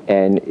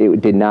 And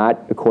it did not,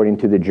 according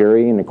to the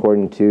jury and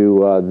according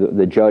to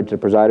the judge that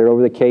presided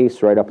over the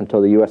case, right up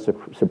until the U.S.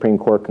 Supreme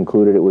Court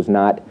concluded it was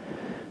not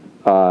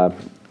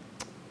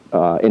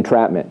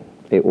entrapment.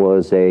 It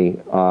was a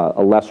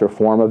lesser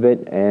form of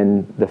it,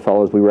 and the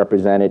fellows we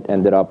represented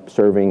ended up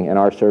serving and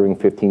are serving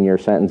 15-year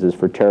sentences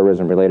for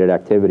terrorism-related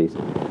activities.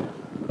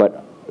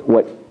 But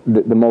what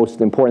the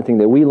most important thing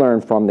that we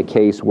learned from the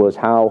case was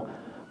how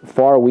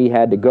far we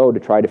had to go to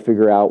try to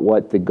figure out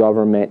what the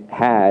government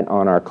had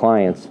on our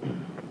clients,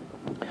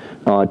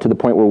 to the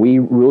point where we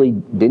really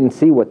didn't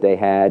see what they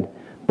had,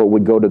 but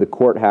would go to the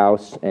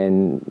courthouse,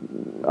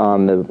 and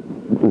on the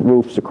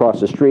roofs across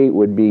the street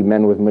would be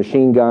men with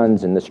machine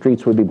guns, and the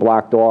streets would be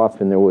blocked off,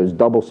 and there was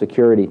double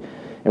security.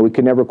 And we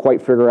could never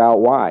quite figure out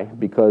why,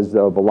 because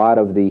of a lot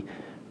of the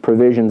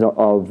provisions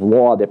of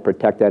law that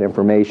protect that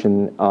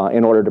information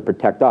in order to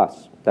protect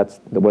us. That's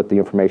what the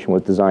information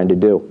was designed to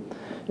do.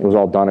 It was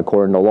all done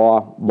according to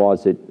law,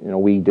 laws that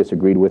we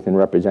disagreed with in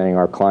representing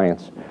our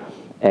clients.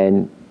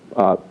 And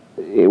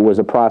it was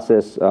a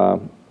process, a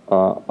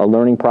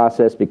learning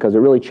process, because it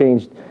really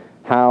changed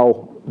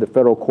how the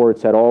federal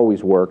courts had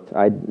always worked.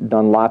 I'd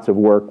done lots of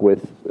work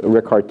with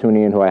Rick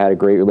Hartunian, who I had a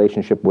great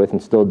relationship with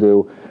and still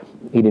do.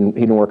 He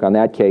didn't work on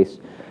that case.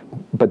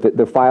 But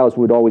the files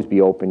would always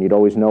be open. You'd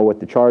always know what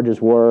the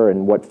charges were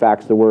and what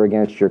facts there were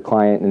against your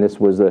client. And this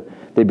was the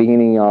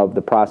beginning of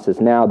the process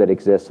now that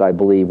exists, I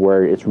believe,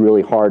 where it's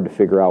really hard to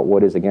figure out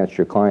what is against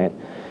your client,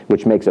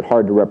 which makes it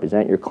hard to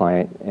represent your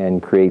client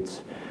and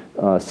creates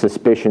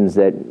suspicions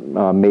that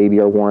maybe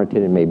are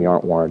warranted and maybe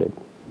aren't warranted.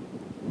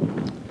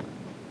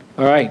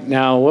 All right.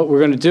 Now, what we're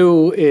going to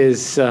do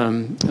is,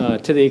 to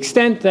the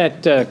extent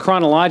that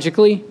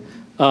chronologically,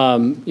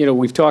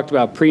 we've talked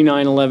about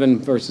pre-9/11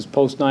 versus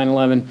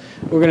post-9/11.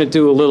 We're going to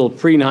do a little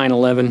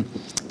pre-9/11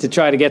 to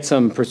try to get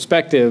some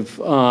perspective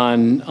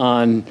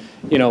on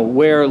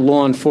where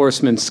law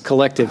enforcement's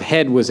collective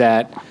head was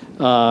at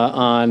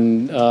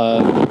on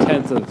the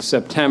 10th of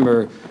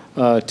September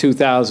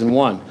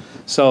 2001.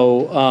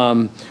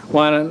 So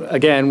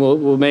again,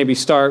 we'll maybe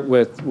start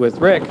with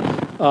Rick.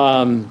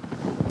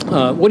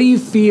 What do you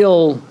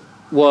feel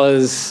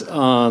was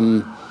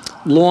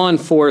law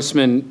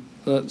enforcement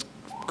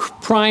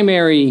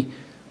primary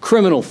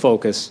criminal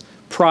focus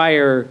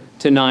prior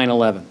to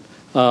 9/11?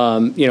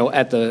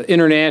 At the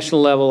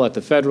international level, at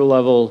the federal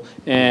level,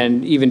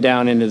 and even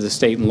down into the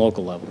state and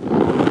local level.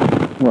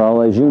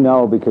 Well, as you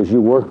know, because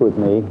you worked with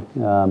me,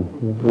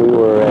 we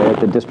were at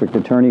the district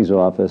attorney's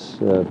office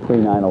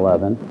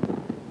pre-9/11.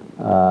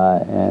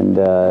 And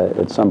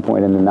at some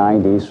point in the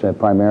 90s,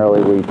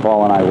 primarily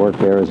Paul and I worked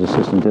there as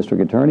assistant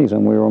district attorneys,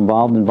 and we were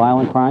involved in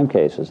violent crime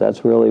cases.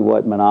 That's really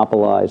what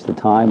monopolized the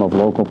time of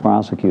local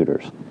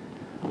prosecutors.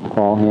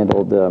 Paul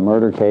handled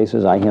murder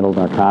cases, I handled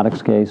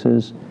narcotics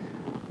cases,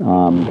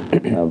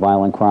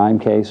 violent crime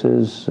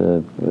cases,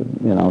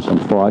 some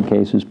fraud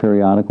cases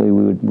periodically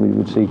we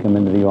would see come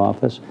into the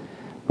office.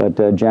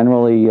 But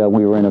generally,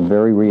 we were in a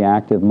very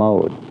reactive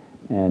mode.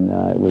 And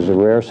it was a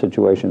rare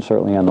situation,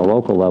 certainly on the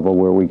local level,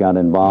 where we got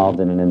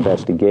involved in an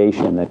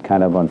investigation that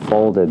kind of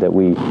unfolded that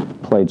we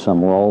played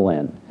some role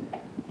in.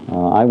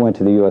 I went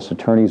to the U.S.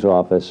 Attorney's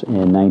Office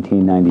in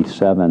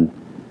 1997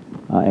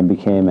 and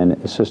became an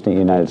assistant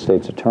United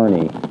States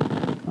attorney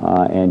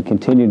and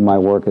continued my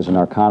work as a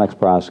narcotics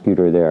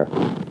prosecutor there.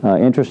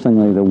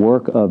 Interestingly, the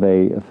work of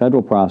a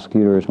federal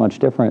prosecutor is much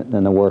different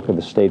than the work of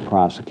a state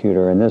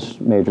prosecutor in this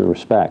major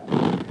respect.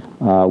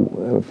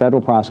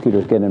 Federal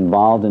prosecutors get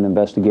involved in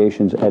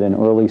investigations at an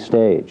early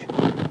stage.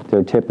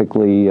 They're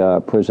typically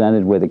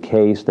presented with a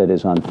case that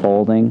is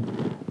unfolding.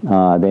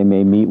 They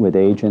may meet with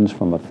agents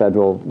from a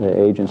federal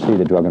agency,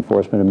 the Drug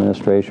Enforcement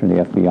Administration,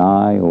 the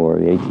FBI, or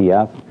the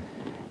ATF,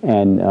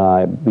 and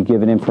be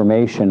given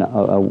information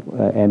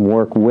and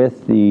work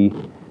with the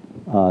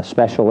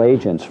special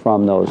agents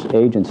from those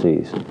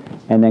agencies,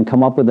 and then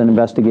come up with an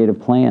investigative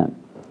plan.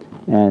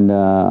 And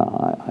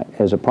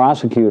as a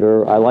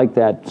prosecutor, I like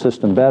that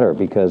system better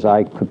because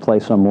I could play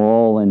some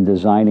role in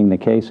designing the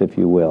case, if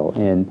you will,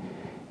 and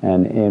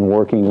in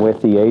working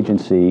with the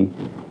agency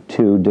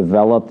to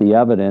develop the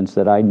evidence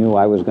that I knew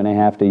I was going to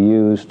have to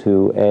use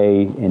to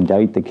A,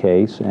 indict the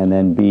case, and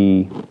then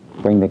B,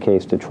 bring the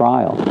case to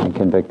trial and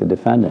convict the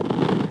defendant.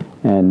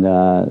 And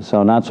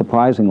so not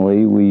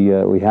surprisingly,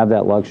 we have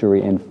that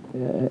luxury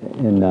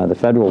in the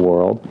federal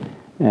world.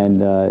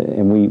 And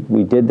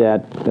we did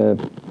that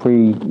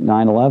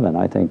pre-9/11,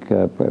 I think,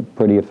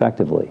 pretty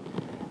effectively.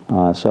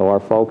 So our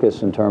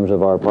focus in terms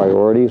of our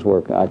priorities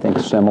were, I think,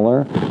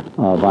 similar: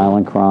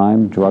 violent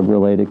crime,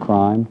 drug-related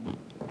crime,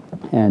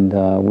 and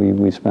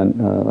we spent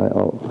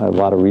a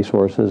lot of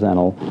resources and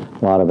a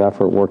lot of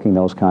effort working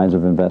those kinds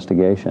of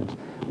investigations.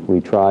 we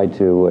tried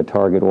to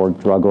target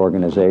drug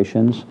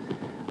organizations,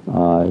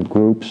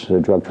 groups,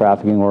 drug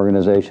trafficking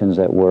organizations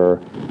that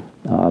were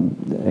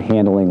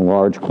handling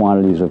large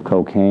quantities of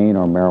cocaine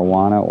or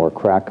marijuana or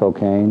crack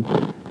cocaine.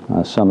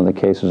 Some of the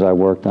cases I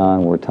worked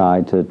on were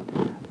tied to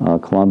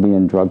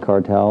Colombian drug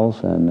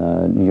cartels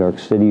and New York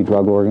City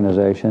drug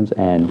organizations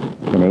and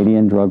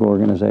Canadian drug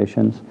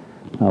organizations.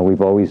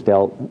 We've always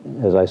dealt,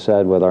 as I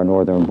said, with our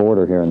northern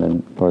border here in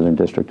the Northern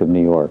District of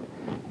New York.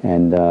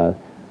 And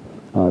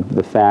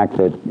the fact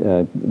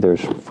that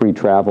there's free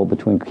travel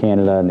between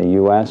Canada and the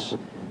U.S.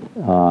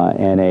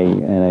 And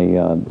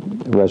a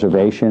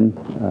reservation,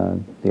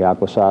 the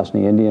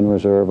Akwesasne Indian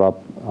Reserve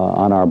up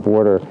on our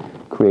border,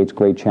 creates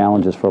great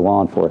challenges for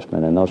law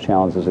enforcement, and those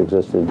challenges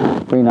existed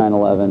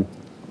pre-9/11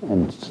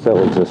 and still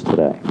exist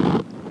today.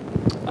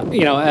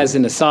 You know, as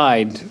an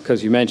aside,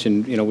 because you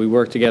mentioned, you know, we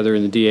worked together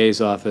in the DA's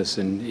office,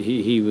 and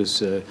he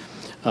was a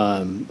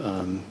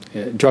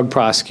drug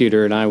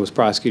prosecutor, and I was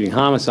prosecuting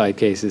homicide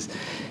cases.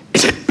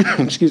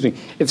 Excuse me.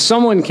 If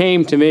someone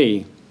came to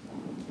me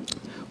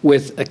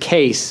with a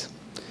case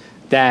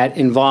that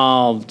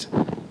involved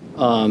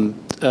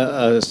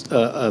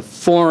a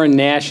foreign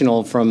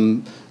national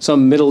from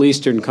some Middle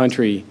Eastern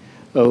country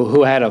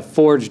who had a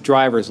forged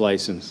driver's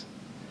license,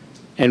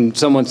 and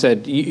someone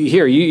said,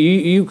 here,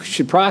 you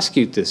should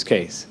prosecute this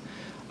case,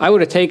 I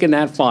would have taken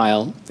that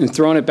file and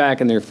thrown it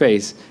back in their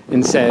face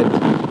and said,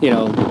 you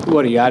know,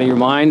 what, are you out of your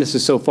mind? This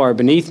is so far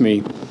beneath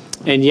me.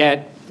 And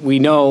yet we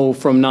know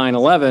from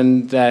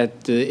 9/11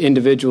 that the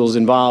individuals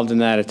involved in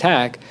that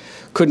attack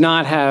could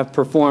not have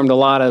performed a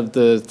lot of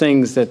the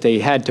things that they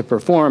had to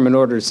perform in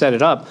order to set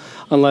it up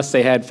unless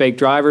they had fake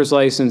driver's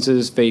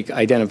licenses, fake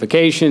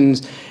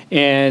identifications.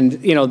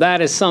 And, you know,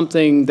 that is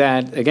something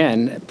that,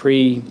 again,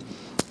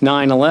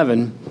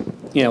 pre-9/11,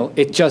 you know,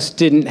 it just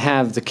didn't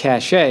have the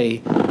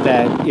cachet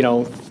that, you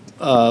know,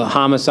 a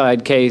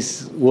homicide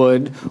case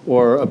would,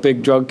 or a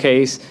big drug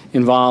case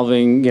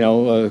involving, you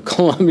know, a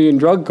Colombian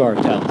drug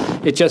cartel.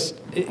 It just,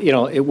 you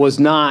know, it was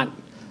not,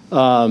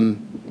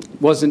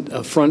 wasn't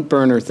a front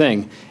burner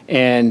thing.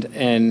 And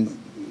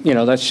you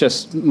know, that's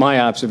just my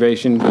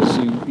observation, because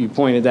you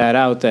pointed that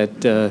out,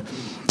 that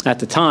at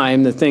the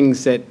time, the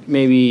things that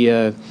maybe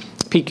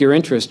pique your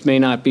interest may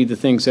not be the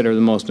things that are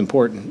the most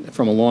important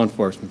from a law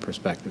enforcement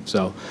perspective.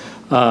 So,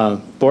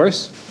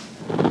 Boris?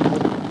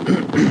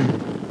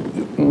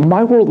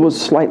 My world was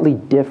slightly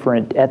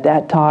different. At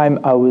that time,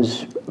 I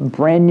was a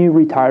brand new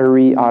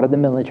retiree out of the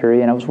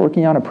military, and I was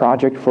working on a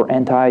project for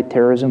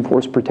anti-terrorism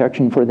force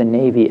protection for the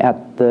Navy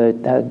at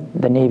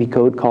the Navy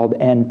code called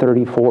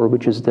N34,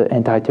 which is the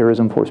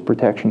Anti-Terrorism Force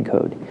Protection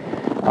Code.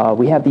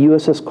 We had the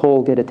USS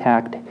Cole get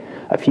attacked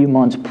a few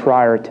months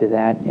prior to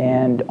that,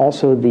 and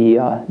also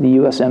the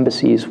U.S.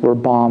 embassies were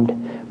bombed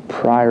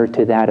prior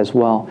to that as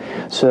well.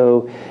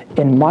 So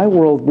in my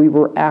world, we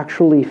were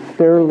actually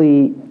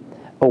fairly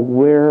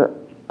aware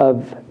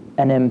of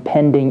an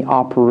impending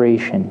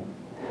operation.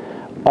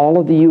 All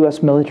of the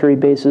U.S. military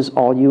bases,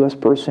 all U.S.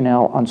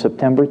 personnel on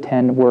September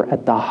 10 were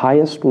at the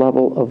highest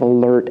level of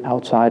alert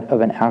outside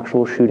of an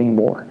actual shooting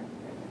war.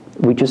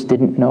 We just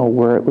didn't know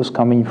where it was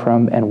coming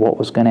from and what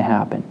was going to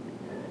happen.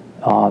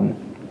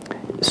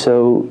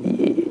 So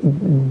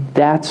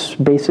that's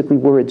basically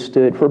where it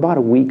stood. For about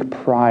a week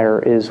prior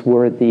is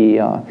where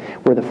the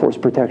force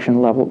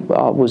protection level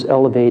was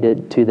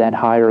elevated to that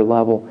higher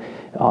level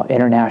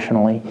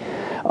internationally.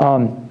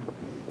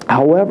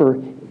 However,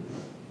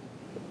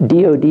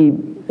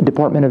 DoD,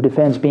 Department of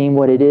Defense, being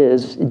what it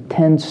is, it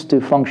tends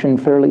to function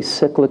fairly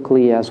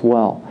cyclically as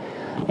well.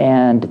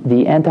 And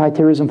the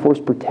Anti-Terrorism Force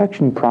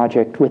Protection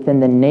Project within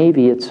the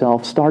Navy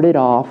itself started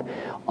off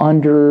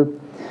under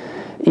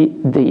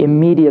the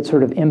immediate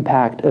sort of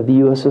impact of the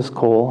USS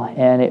Cole,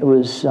 and it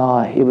was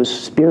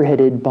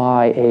spearheaded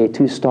by a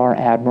two-star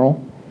admiral.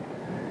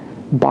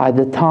 By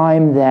the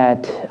time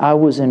that I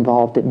was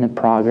involved in the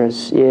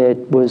progress,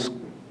 it was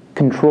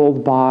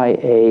controlled by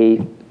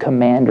a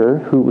commander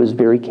who was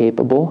very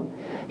capable.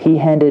 He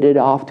handed it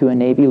off to a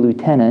Navy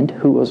lieutenant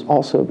who was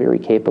also very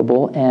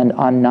capable, and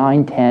on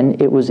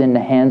 9/10, it was in the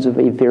hands of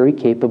a very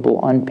capable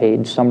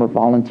unpaid summer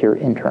volunteer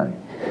intern.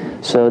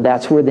 So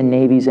that's where the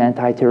Navy's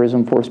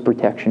anti-terrorism force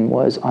protection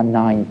was on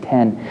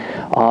 9/10.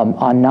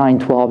 On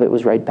 9/12, it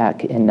was right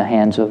back in the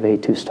hands of a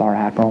two-star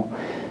admiral,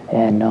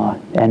 and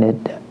it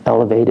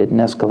elevated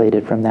and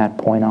escalated from that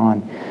point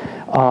on.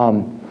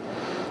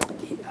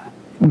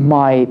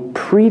 My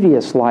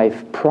previous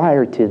life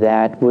prior to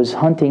that was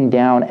hunting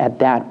down at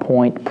that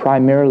point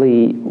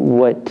primarily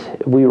what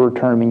we were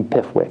terming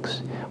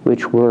PIFWICs,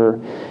 which were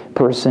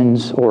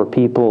persons or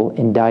people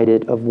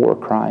indicted of war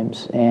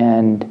crimes.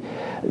 And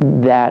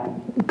that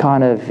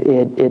kind of,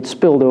 it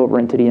spilled over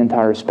into the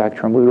entire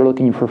spectrum. We were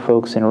looking for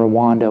folks in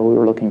Rwanda, we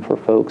were looking for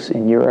folks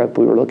in Europe,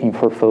 we were looking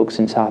for folks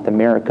in South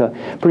America,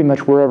 pretty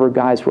much wherever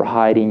guys were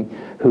hiding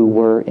who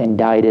were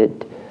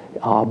indicted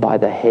by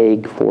The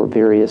Hague for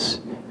various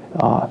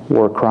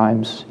war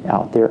crimes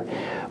out there.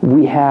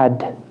 We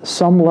had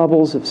some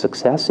levels of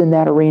success in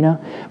that arena,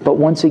 but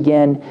once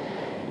again,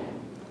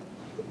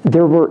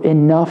 there were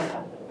enough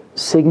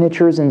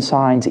signatures and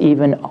signs,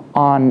 even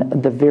on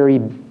the very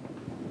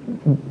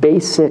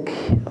basic,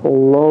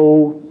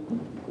 low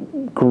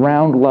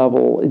ground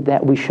level,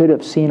 that we should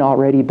have seen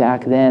already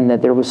back then that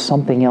there was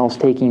something else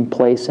taking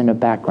place in the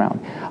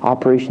background.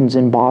 Operations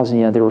in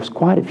Bosnia, there was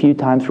quite a few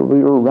times where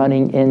we were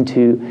running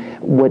into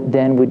what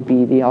then would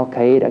be the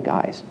Al-Qaeda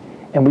guys.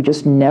 And we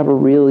just never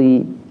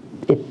really,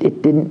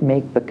 it didn't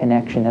make the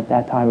connection at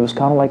that time. It was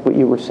kind of like what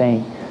you were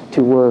saying,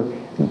 to where,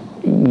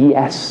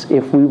 yes,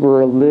 if we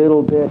were a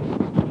little bit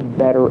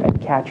better at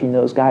catching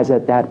those guys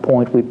at that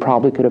point, we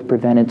probably could have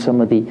prevented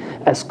some of the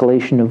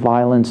escalation of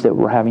violence that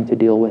we're having to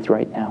deal with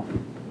right now.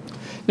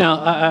 Now,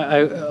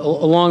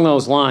 along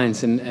those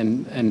lines,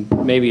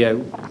 and maybe I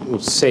will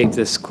save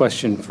this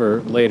question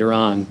for later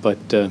on, but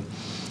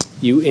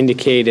you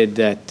indicated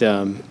that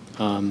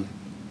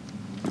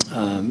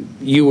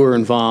you were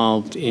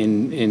involved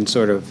in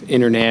sort of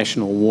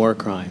international war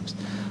crimes.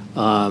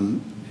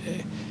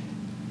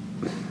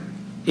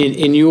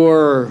 In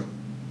your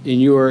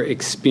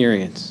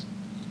experience,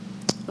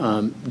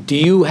 do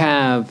you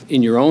have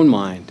in your own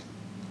mind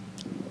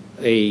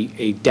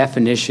a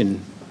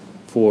definition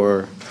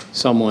for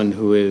someone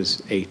who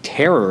is a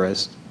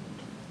terrorist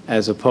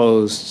as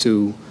opposed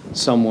to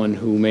someone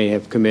who may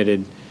have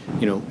committed,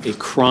 a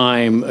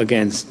crime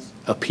against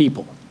a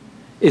people?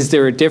 Is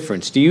there a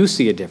difference? Do you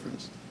see a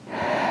difference?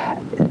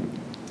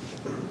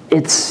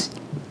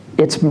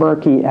 It's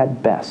murky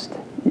at best,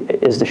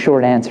 is the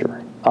short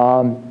answer.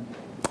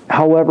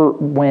 However,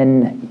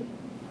 when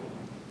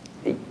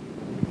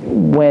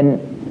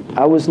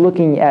I was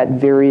looking at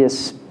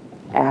various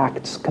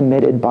acts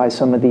committed by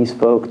some of these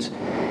folks,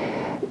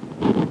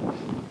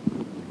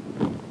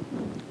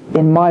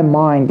 in my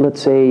mind,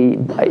 let's say,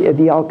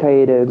 the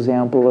Al-Qaeda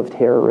example of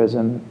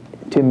terrorism,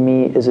 to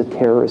me, is a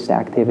terrorist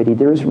activity.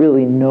 There's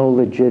really no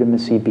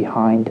legitimacy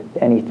behind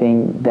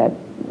anything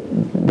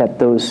that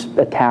those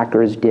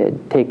attackers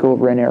did. Take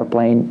over an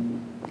airplane,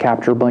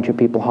 capture a bunch of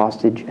people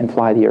hostage, and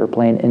fly the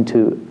airplane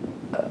into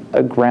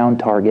a ground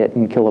target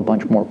and kill a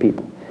bunch more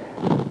people.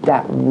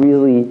 That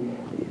really,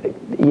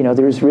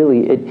 there's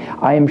really,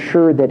 I am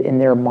sure that in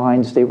their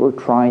minds they were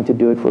trying to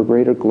do it for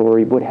greater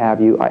glory, what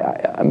have you.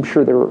 I'm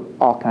sure there were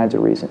all kinds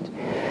of reasons.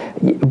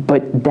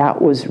 But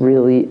that was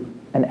really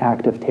an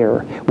act of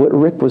terror. What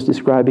Rick was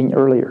describing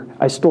earlier,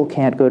 I still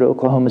can't go to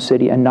Oklahoma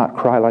City and not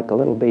cry like a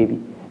little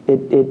baby.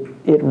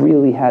 It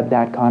really had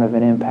that kind of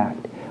an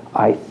impact.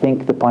 I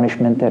think the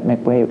punishment that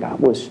McVeigh got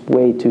was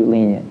way too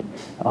lenient.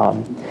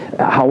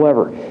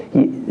 However,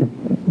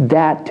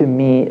 that to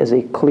me is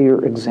a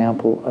clear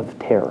example of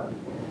terror.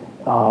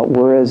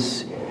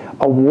 Whereas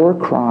a war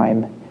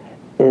crime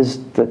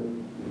is the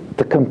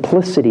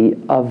complicity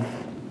of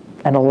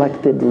an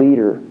elected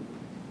leader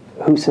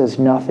who says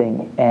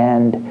nothing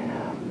and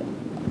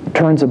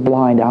turns a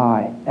blind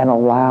eye and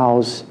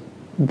allows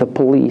the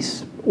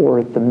police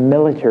or the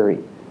military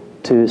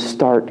to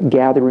start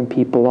gathering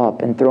people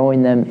up and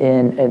throwing them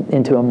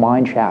into a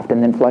mine shaft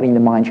and then flooding the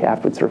mine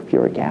shaft with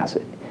sulfuric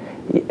acid.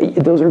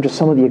 Those are just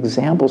some of the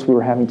examples we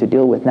were having to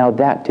deal with. Now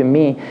that, to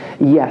me,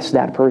 yes,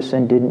 that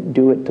person didn't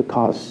do it to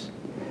cause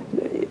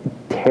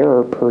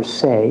terror per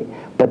se,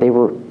 but they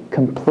were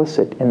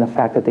complicit in the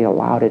fact that they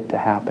allowed it to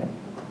happen.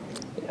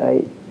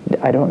 I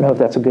don't know if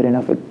that's a good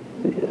enough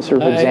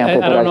sort of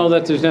example. I don't know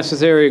that there's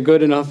necessarily a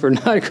good enough or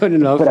not good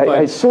enough. But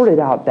I sort it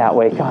out that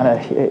way, kind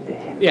of.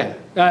 Yeah.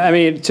 I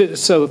mean,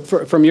 so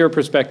from your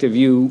perspective,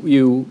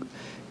 you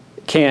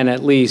can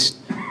at least,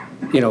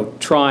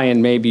 try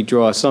and maybe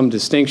draw some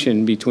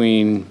distinction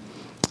between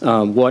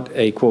what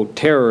a, quote,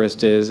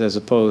 terrorist is as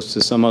opposed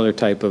to some other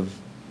type of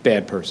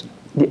bad person.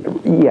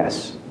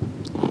 Yes.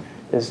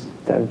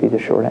 That would be the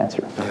short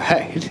answer. All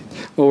right.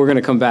 Well, we're going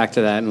to come back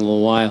to that in a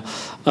little while.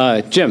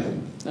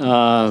 Jim,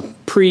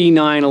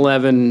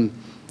 pre-9/11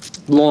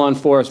 law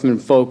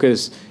enforcement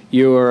focus,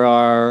 you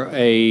are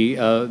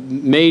a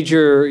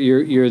major,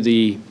 you're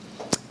the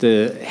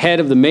head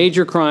of the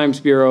Major Crimes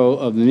Bureau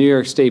of the New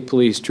York State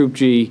Police, Troop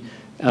G,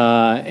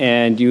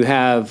 and you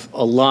have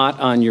a lot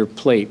on your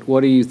plate.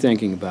 What are you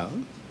thinking about?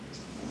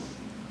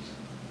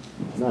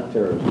 Not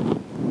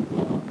terrorism.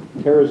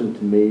 Terrorism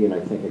to me, and I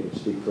think I can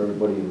speak for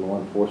everybody in law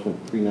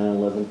enforcement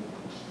pre-9/11,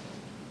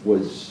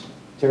 was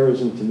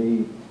terrorism to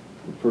me,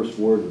 the first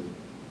word that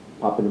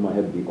popped into my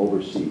head would be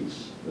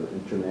overseas, or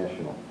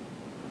international.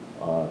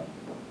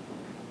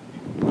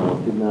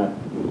 Did not,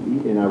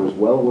 and I was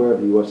well aware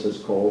of the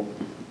USS Cole,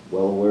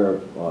 well aware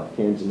of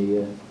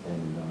Tanzania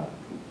and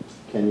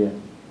Kenya,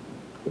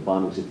 the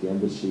bombings at the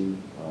embassy,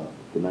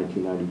 the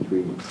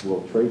 1993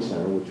 World Trade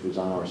Center, which was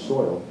on our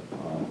soil.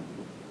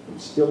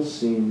 It still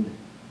seemed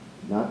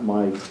not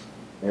my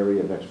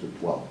area of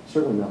expertise, well,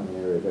 certainly not my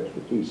area of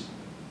expertise,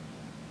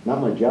 not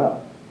my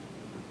job.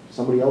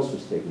 Somebody else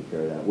was taking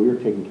care of that. We were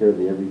taking care of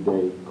the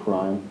everyday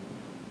crime.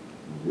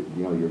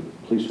 Your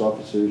police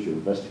officers, your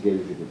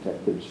investigators, your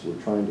detectives were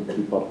trying to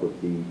keep up with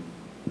the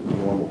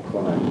normal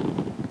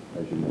crime,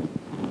 as you know.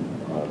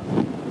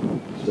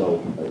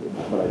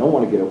 But I don't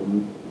want to get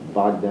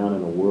bogged down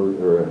in a word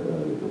or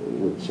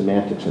with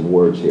semantics and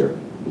words here.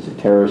 Is a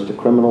terrorist a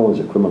criminal? Is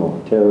a criminal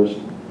a terrorist?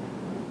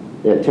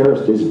 Yeah,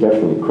 terrorist is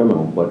definitely a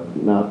criminal, but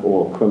not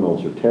all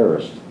criminals are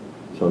terrorists.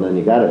 So then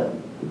you got to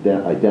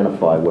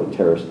identify what a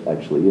terrorist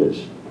actually is.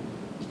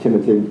 Is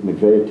Timothy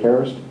McVeigh a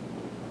terrorist?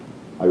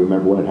 I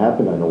remember when it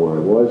happened. I know where I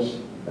was.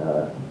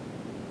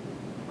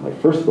 My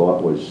first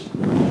thought was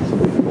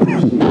somebody from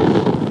overseas.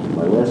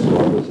 My last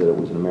thought was that it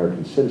was an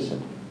American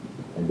citizen.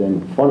 And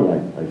then, funny,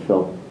 I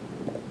felt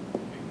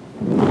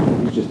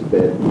he's just he's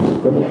a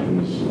criminal.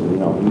 He's, he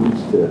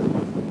needs to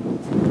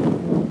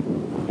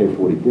pay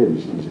for what he did.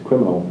 He's a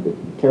criminal. The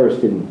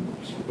terrorist didn't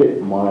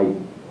fit my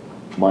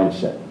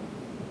mindset.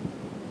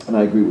 And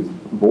I agree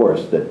with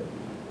Boris that,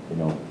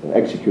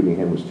 executing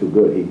him was too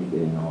good.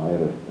 I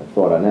had a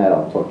thought on that.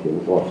 I'll talk to you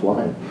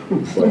offline.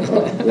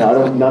 But,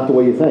 not the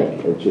way you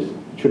think. It just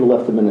should have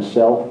left him in a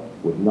cell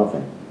with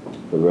nothing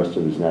for the rest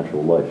of his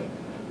natural life.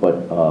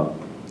 But,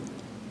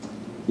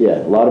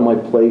 yeah, a lot of my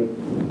plate,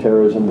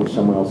 terrorism was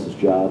someone else's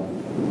job.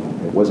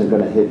 It wasn't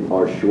going to hit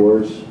our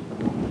shores,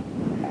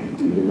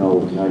 even though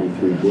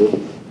 93 did,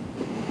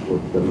 or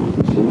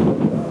WTC.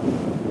 But,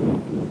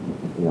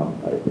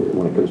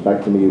 when it comes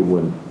back to me,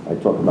 when I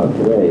talk about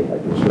today, I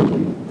can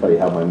certainly tell you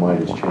how my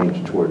mind has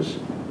changed towards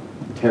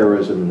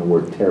terrorism and the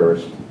word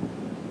terrorist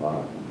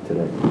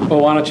today.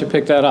 Well, why don't you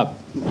pick that up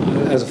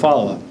as a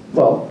follow-up?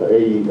 Well,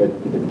 a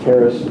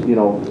terrorist,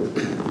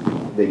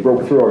 they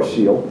broke through our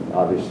seal,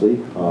 obviously.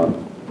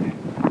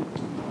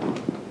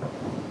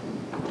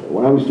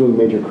 When I was doing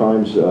major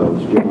crimes, it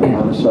was generally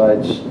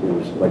homicides. It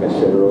was, like I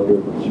said earlier,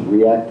 it was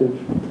reactive.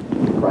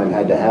 Crime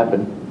had to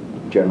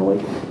happen,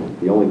 generally.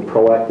 The only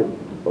proactive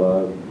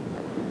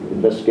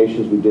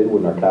investigations we did were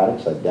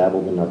narcotics. I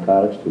dabbled in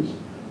narcotics because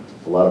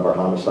a lot of our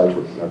homicides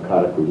were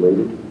narcotic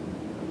related.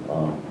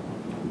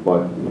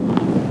 But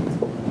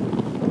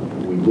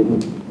we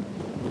didn't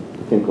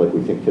think like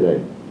we think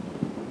today.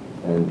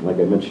 And like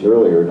I mentioned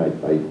earlier, and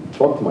I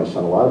talked to my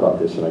son a lot about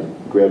this, and I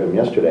grabbed him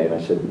yesterday, and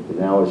I said,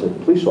 now as a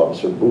police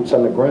officer, boots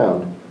on the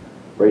ground,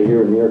 right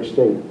here in New York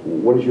State,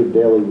 what is your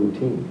daily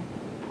routine?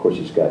 Of course,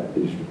 he's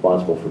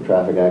responsible for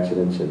traffic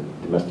accidents and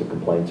domestic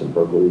complaints and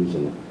burglaries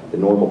and the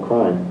normal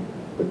crime,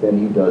 but then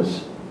he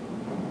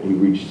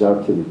reaches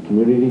out to the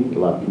community, a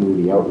lot of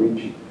community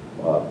outreach,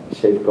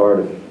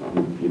 Safeguard,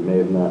 if you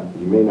may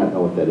not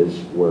know what that is,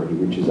 where he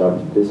reaches out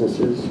to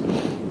businesses.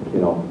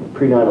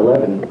 Pre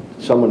 9/11,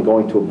 someone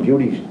going to a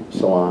beauty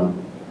salon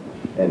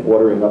and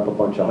ordering up a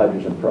bunch of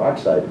hydrogen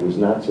peroxide was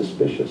not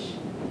suspicious.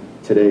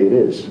 Today it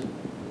is.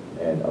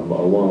 And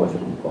along with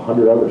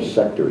 100 other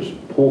sectors,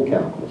 pool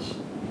chemicals,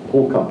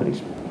 pool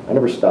companies. I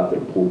never stopped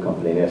at a pool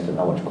company and asked them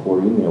how much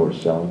chlorine they were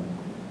selling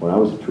when I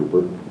was a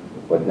trooper.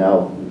 But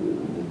now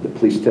the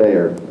police today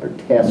are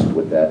tasked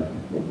with that,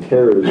 and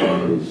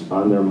terrorism is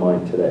on their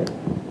mind today.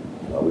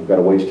 We've got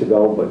a ways to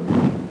go, but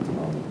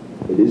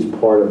it is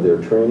part of their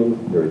training,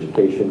 their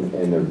education,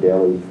 and their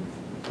daily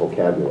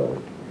vocabulary,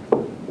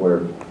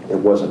 where it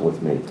wasn't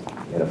with me.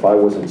 And if I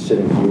wasn't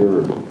sitting here,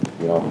 or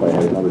if I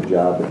had another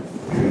job, or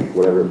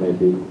whatever it may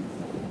be,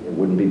 it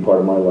wouldn't be part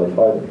of my life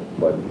either.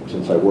 But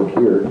since I work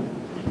here,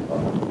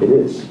 it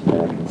is.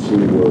 And I can see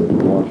where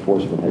law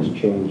enforcement has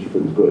changed for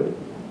the good.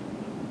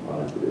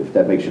 If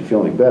that makes you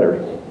feel any better,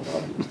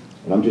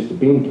 and I'm just a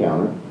bean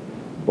counter,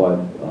 but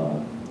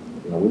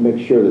we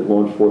make sure that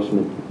law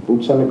enforcement,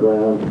 boots on the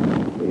ground,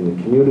 in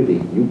the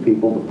community, you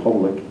people, the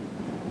public,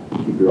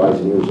 keep your eyes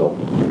and ears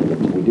open.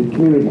 We did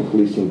community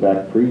policing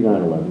back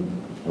pre-9/11,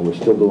 and we're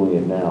still doing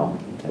it now.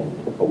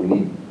 But we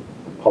need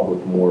the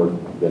public more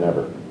than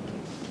ever.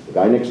 The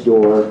guy next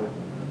door,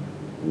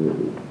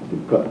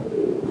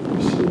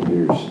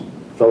 your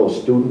fellow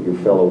student, your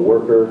fellow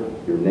worker,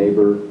 your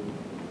neighbor.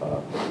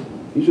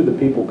 These are the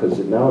people, because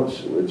now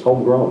it's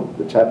homegrown.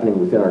 It's happening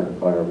within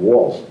our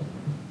walls.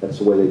 That's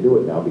the way they do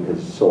it now, because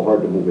it's so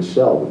hard to move a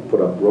cell. We put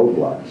up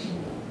roadblocks.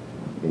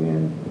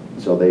 And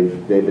so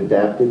they've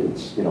adapted.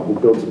 It's, who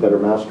builds a better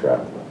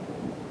mousetrap,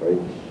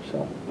 right?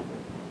 So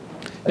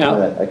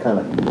I kind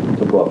of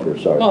took off here,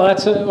 sorry. Well,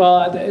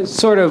 that's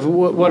sort of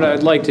what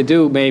I'd like to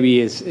do maybe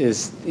is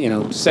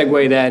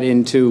segue that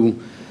into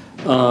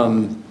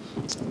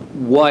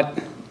what,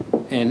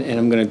 and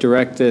I'm going to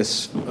direct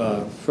this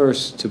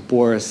first to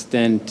Boris,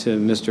 then to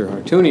Mr.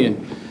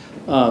 Hartunian.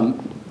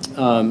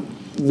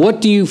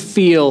 What do you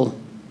feel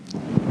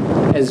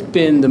has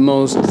been the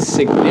most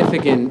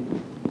significant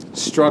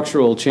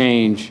structural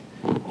change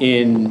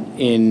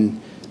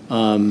in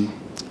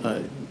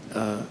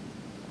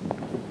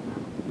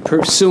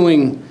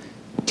pursuing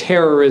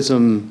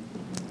terrorism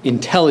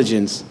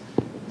intelligence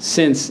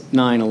since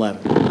 9/11?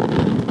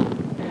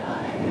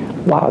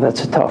 Wow,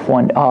 that's a tough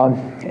one,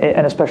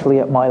 and especially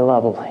at my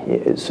level.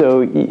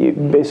 So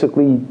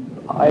basically,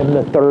 I'm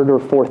the third or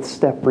fourth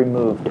step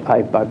removed.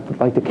 I'd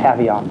like to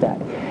caveat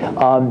that.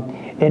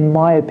 In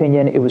my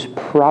opinion, it was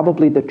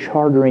probably the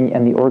chartering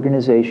and the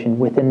organization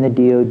within the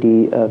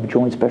DoD of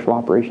Joint Special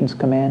Operations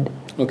Command.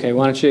 Okay,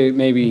 why don't you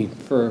maybe,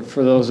 for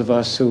those of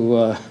us who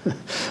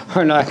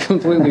are not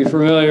completely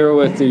familiar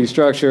with the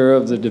structure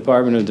of the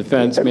Department of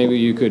Defense, maybe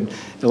you could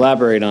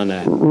elaborate on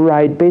that.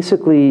 Right,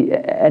 basically,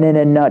 and in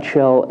a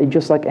nutshell,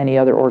 just like any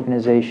other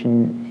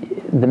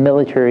organization, the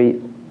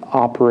military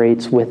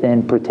operates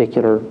within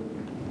particular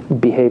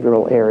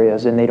behavioral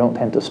areas, and they don't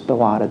tend to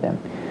spill out of them.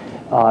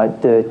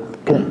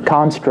 The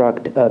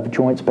construct of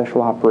Joint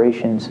Special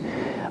Operations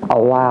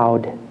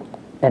allowed,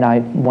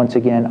 and once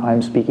again,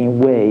 I'm speaking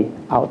way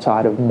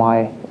outside of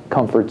my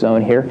comfort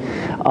zone here,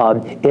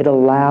 it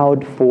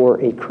allowed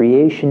for a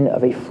creation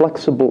of a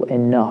flexible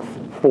enough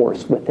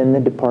force within the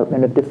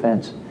Department of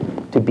Defense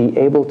to be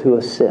able to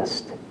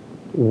assist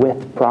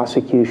with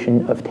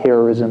prosecution of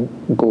terrorism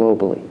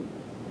globally.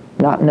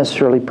 Not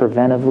necessarily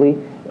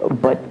preventively,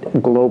 but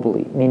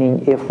globally,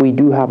 meaning if we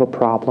do have a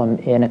problem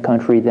in a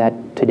country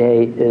that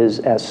today is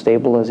as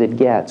stable as it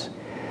gets,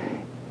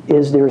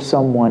 is there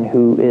someone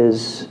who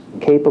is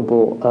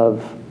capable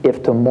of,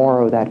 if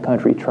tomorrow that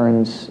country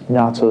turns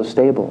not so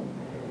stable,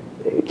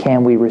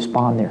 can we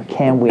respond there?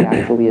 Can we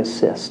actually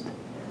assist?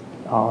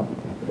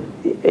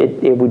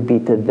 It would be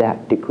to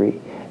that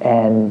degree.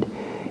 And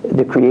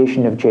the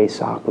creation of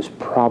JSOC was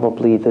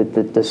probably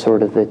the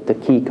sort of the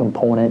key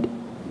component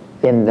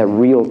in the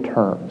real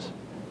terms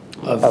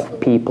of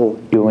people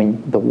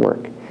doing the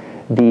work.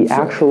 The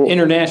actual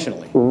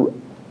internationally.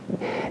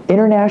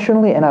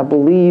 Internationally, and I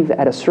believe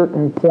at a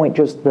certain point,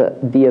 just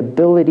the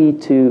ability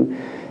to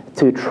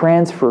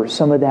transfer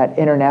some of that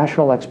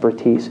international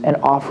expertise and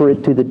offer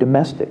it to the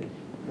domestic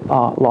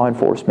law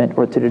enforcement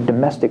or to the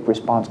domestic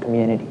response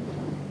community,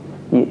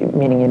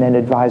 meaning in an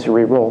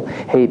advisory role.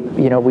 Hey,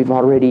 we've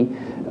already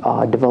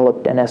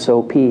developed an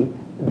SOP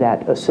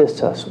that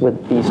assists us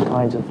with these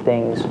kinds of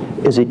things.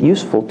 Is it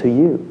useful to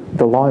you,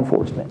 the law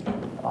enforcement?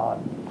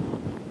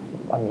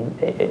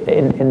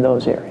 In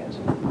those areas.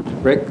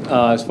 Rick,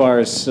 as far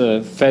as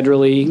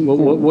federally,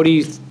 what do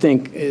you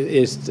think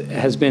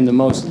has been the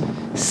most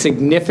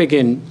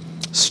significant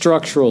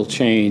structural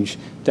change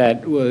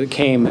that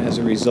came as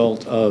a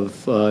result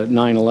of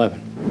 9/11?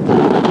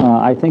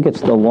 I think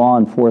it's the law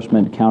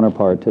enforcement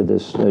counterpart to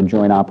this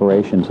joint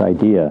operations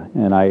idea,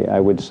 and I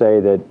would say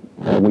that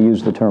we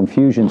use the term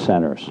fusion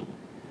centers.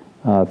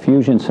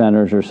 Fusion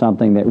centers are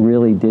something that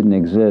really didn't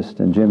exist,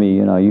 and Jimmy,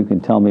 you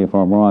can tell me if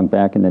I'm wrong.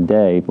 Back in the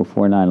day,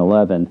 before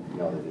 9/11,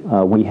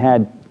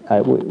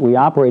 we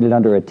operated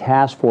under a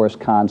task force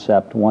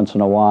concept once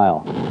in a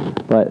while,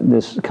 but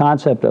this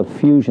concept of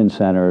fusion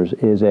centers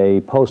is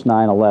a post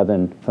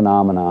 9/11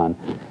 phenomenon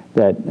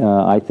that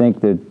I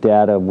think the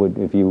data would,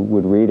 if you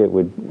would read it,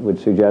 would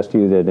suggest to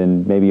you that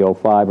in maybe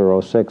 05 or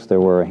 06 there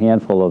were a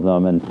handful of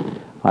them, and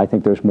I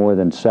think there's more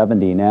than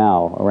 70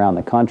 now around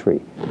the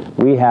country.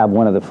 We have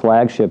one of the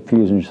flagship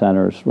fusion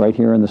centers right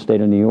here in the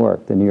state of New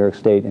York, the New York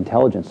State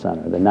Intelligence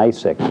Center, the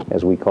NYSIC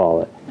as we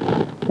call it.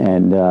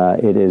 And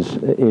it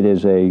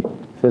is a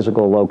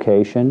physical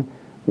location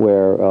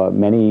where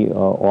many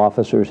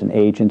officers and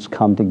agents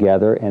come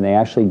together and they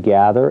actually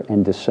gather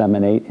and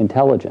disseminate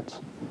intelligence.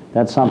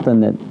 That's something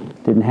that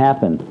didn't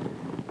happen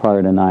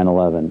prior to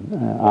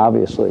 9/11,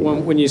 obviously.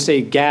 When you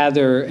say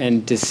gather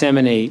and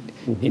disseminate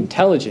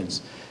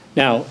intelligence,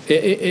 now,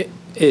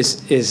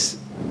 is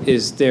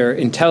there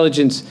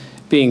intelligence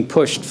being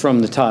pushed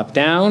from the top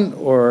down,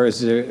 or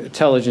is there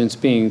intelligence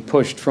being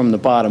pushed from the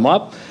bottom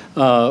up?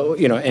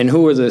 And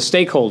who are the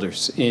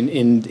stakeholders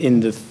in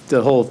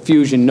the whole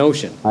fusion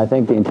notion? I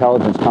think the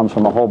intelligence comes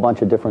from a whole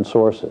bunch of different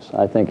sources.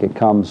 I think it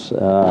comes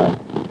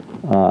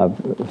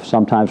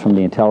sometimes from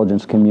the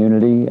intelligence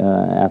community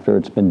after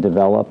it's been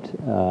developed.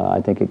 I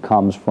think it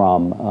comes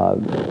from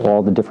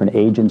all the different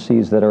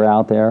agencies that are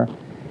out there.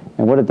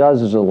 And what it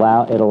does is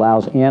it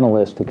allows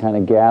analysts to kind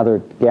of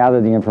gather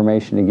the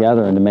information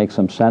together and to make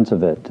some sense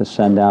of it, to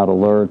send out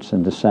alerts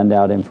and to send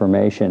out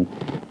information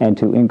and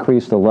to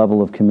increase the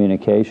level of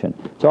communication.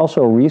 It's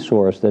also a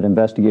resource that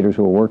investigators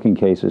who are working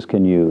cases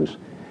can use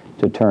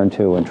to turn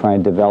to and try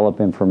and develop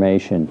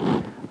information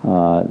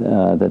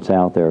that's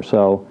out there.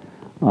 So,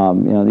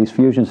 these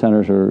fusion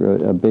centers are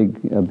a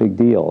big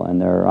deal, and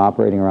they're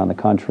operating around the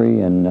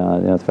country, and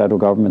the federal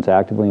government's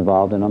actively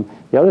involved in them.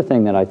 The other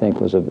thing that I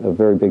think was a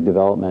very big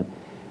development,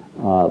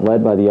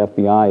 led by the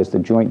FBI, is the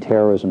Joint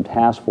Terrorism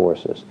Task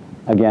Forces.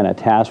 Again, a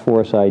task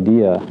force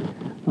idea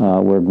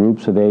where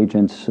groups of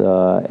agents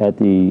at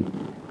the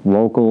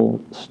local,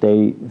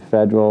 state,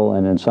 federal,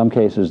 and in some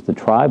cases the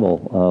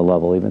tribal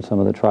level, even some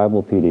of the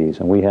tribal PDs.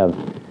 And we have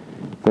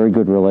very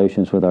good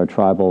relations with our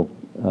tribal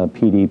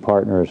PD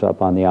partners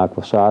up on the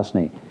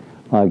Akwesasne,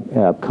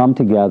 come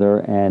together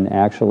and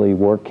actually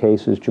work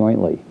cases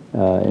jointly,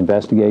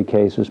 investigate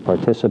cases,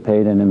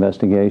 participate in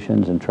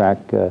investigations, and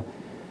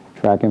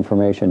track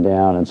information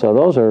down. And so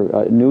those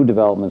are new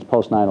developments,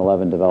 post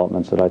 9/11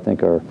 developments that I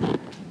think are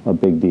a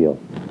big deal.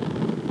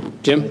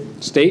 Jim,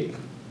 state?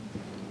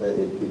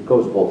 It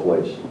goes both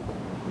ways.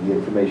 The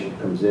information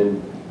comes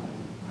in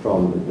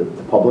from the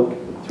public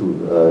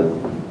through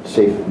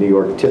Safe New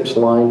York Tips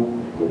line,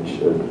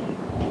 which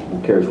who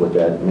cares what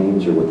that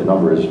means or what the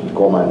number is?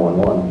 Call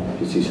 911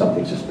 if you see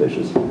something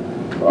suspicious.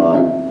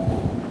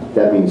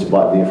 That means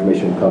the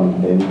information will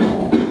come in,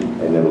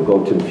 and it'll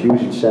go to the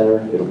fusion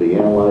center. It'll be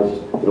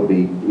analyzed. It'll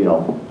be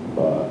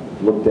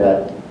looked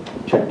at,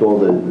 checked all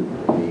the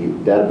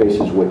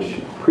databases.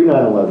 Which pre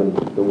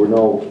 9/11 there were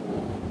no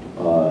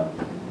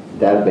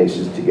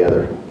databases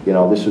together. You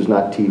know, this was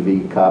not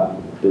TV cop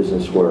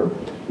business where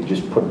you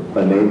just put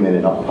a name in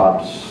and up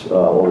pops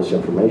all this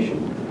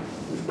information.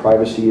 There's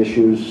privacy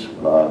issues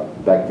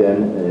back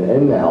then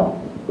and now,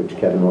 which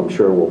Kevin, I'm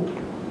sure, will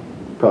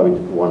probably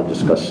want to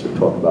discuss or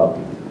talk about.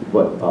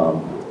 But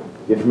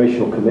the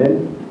information will come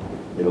in,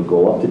 it'll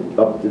go up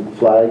the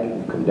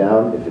flag, come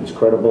down. If it's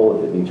credible,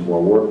 if it needs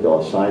more work,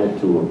 they'll assign it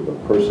to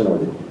a person, or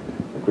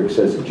like Rick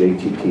says, the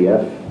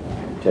JTTF,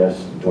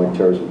 Joint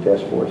Terrorism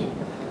Task Force.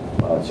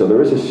 So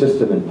there is a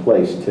system in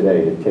place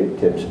today to take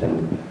tips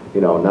and,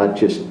 you know, not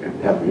just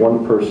have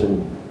one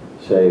person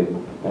say,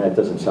 it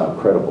doesn't sound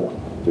credible.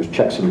 There's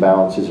checks and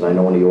balances, and I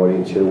know in the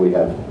audience here we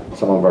have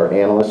some of our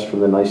analysts from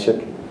the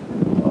NICIC,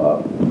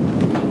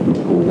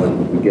 who,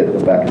 when we get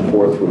the back and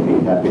forth, would be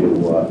happy to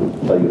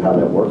tell you how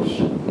that works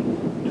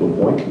to a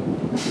point.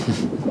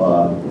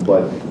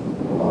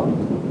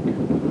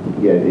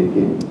 Yeah,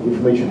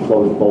 information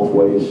flows both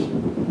ways.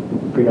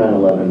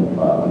 Pre-9/11,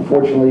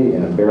 unfortunately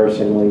and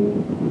embarrassingly,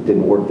 it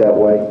didn't work that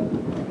way.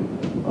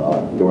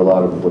 There were a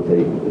lot of what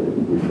they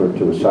referred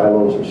to as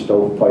silos or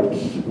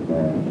stovepipes,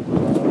 and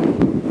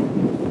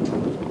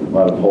a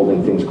lot of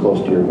holding things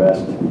close to your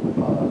vest.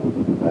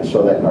 I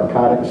saw that in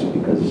narcotics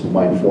because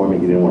my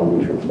informant, you didn't want to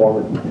lose your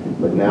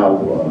informant. But now,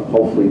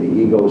 hopefully, the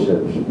egos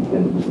have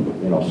been,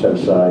 you know, set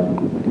aside,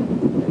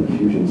 and the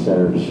fusion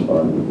centers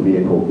are the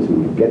vehicle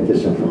to get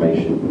this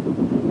information,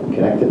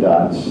 connect the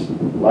dots.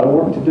 A lot of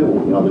work to do.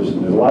 You know, there's a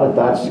lot of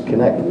dots to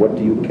connect. What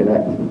do you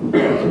connect?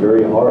 It's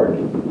very hard.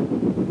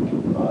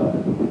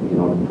 You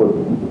know, to put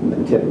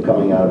a tip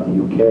coming out of the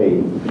UK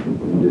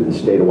into the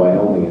state of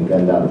Wyoming and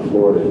then down to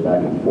Florida and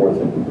back and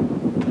forth. And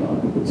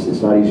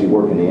it's not easy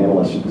work, and the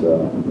analysts,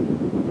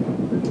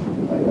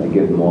 I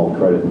give them all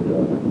credit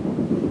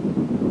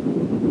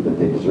that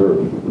they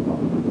deserve.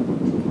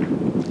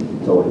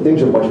 So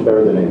things are much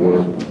better than they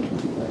were. I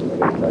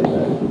got to tell you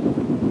that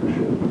for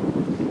sure.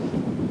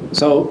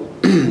 So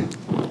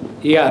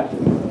you got,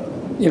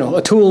 you know,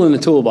 a tool in the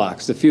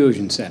toolbox, the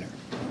Fusion Center,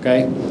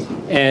 okay?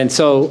 And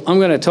so I'm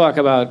going to talk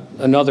about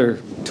another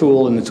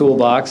tool in the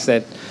toolbox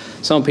that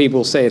some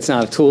people say it's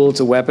not a tool,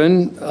 it's a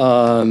weapon.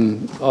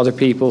 Other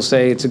people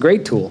say it's a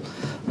great tool,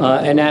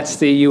 and that's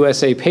the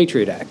USA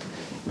Patriot Act.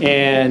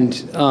 And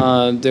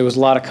there was a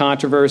lot of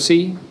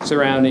controversy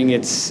surrounding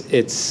its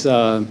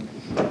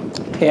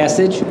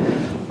passage.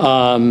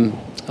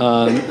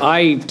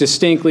 I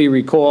distinctly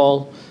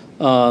recall,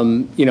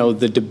 you know,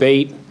 the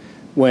debate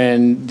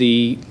when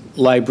the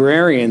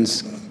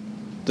librarians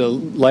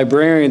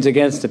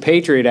against the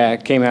Patriot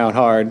Act came out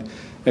hard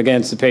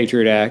against the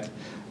Patriot Act.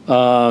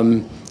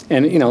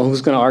 And, you know,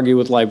 who's going to argue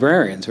with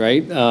librarians,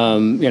 right?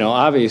 You know,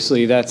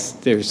 obviously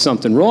there's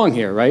something wrong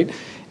here, right?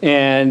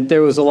 And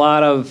there was a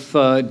lot of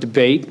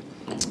debate,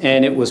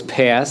 and it was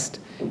passed.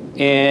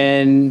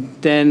 And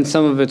then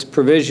some of its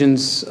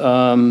provisions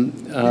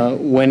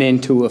went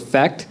into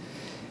effect.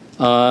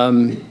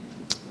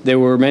 There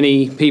were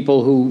many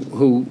people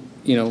who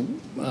you know,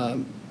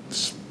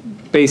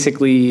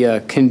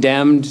 basically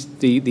condemned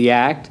the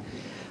act.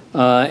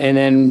 And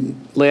then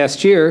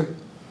last year,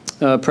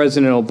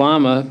 President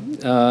Obama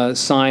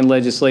signed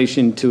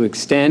legislation to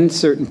extend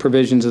certain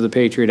provisions of the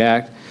Patriot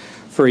Act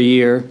for a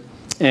year.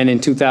 And in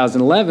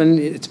 2011,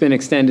 it's been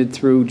extended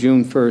through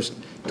June 1st,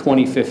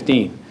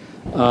 2015.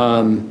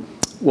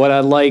 What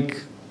I'd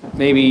like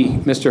maybe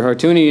Mr.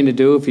 Hartunian to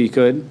do, if he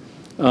could,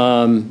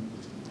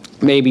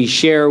 maybe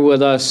share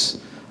with us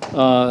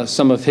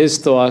some of his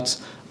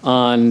thoughts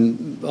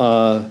on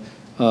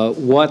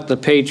what the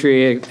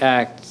Patriot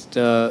Act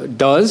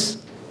does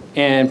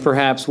and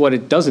perhaps what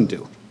it doesn't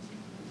do.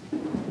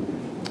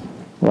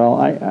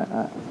 Well,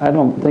 I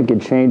don't think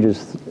it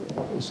changes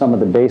some of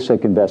the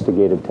basic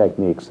investigative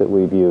techniques that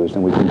we've used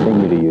and we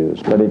continue to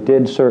use, but it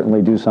did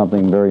certainly do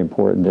something very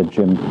important that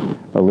Jim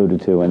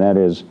alluded to, and that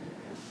is,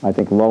 I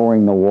think,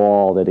 lowering the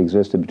wall that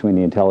existed between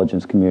the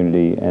intelligence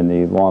community and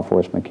the law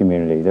enforcement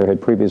community. There had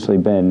previously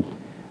been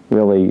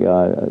really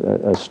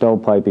a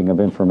stovepiping of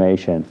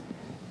information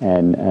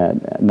and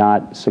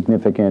not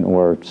significant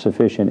or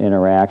sufficient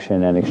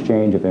interaction and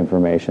exchange of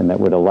information that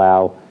would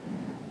allow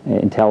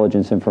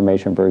intelligence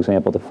information, for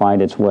example, to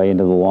find its way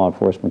into the law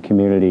enforcement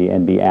community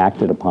and be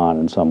acted upon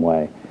in some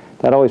way.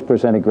 That always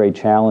presented great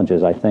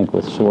challenges, I think,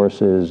 with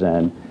sources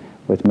and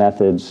with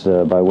methods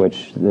by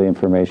which the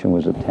information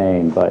was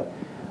obtained. But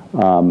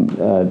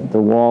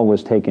the wall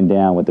was taken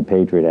down with the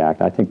Patriot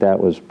Act. I think that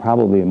was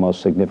probably the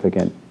most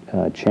significant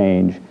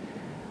change.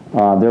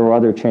 There were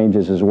other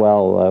changes as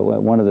well.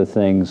 One of the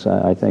things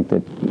I think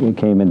that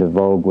came into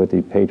vogue with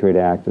the Patriot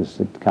Act is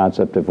the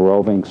concept of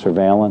roving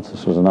surveillance.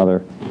 This was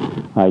another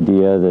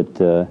idea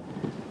that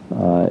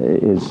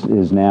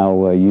is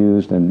now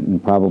used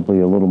and probably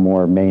a little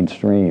more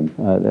mainstream.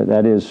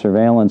 That is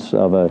surveillance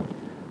of a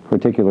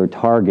particular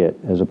target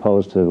as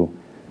opposed to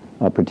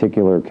a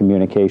particular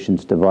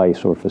communications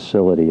device or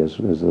facility, as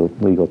the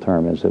legal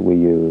term is that we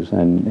use.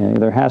 And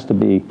there has to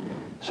be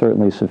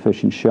certainly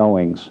sufficient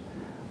showings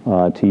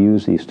to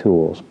use these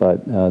tools,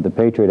 but the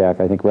Patriot Act,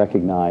 I think,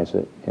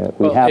 recognizes that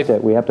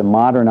we have to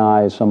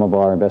modernize some of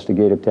our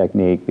investigative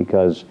technique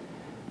because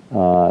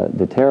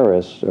the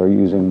terrorists are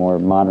using more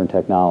modern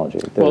technology.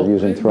 They're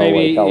using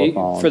throwaway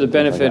telephones. For the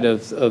benefit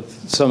of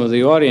some of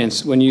the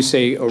audience, when you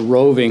say a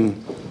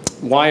roving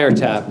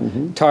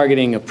wiretap,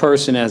 targeting a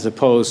person as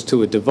opposed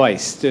to a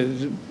device,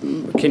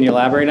 can you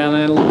elaborate on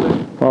that a little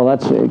bit? Well,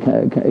 that's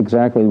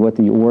exactly what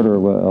the order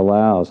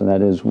allows, and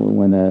that is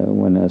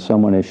when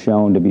someone is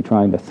shown to be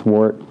trying to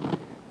thwart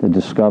the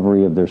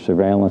discovery of their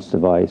surveillance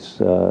device,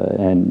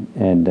 and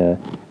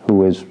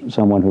who is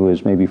someone who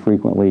is maybe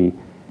frequently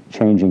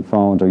changing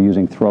phones or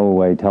using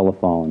throwaway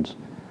telephones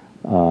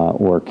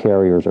or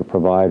carriers or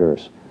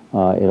providers.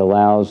 It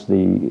allows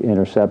the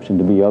interception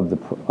to be of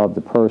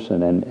the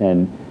person,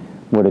 and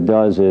what it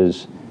does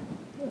is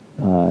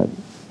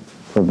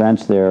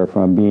prevents there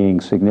from being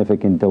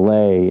significant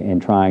delay in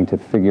trying to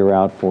figure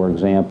out, for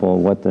example,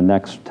 what the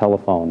next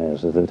telephone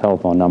is, or the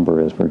telephone number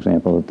is, for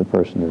example, that the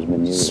person has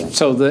been using.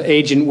 So the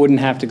agent wouldn't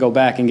have to go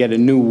back and get a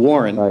new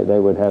warrant, right, they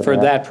would have, for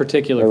that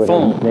particular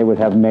phone. They would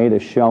have made a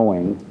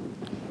showing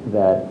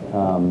that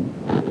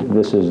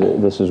this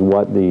is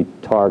what the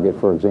target,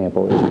 for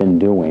example, has been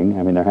doing.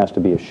 I mean, there has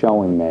to be a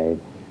showing made,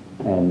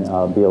 and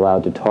be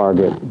allowed to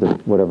target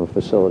whatever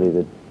facility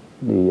that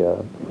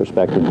the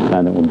prospective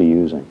defendant will be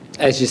using.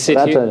 As you sit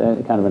That's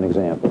here, kind of an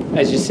example.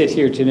 As you sit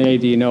here today,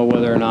 do you know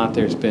whether or not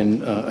there's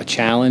been a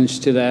challenge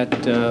to that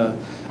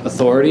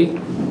authority?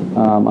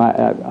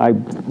 I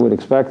would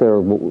expect there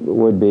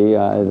would be.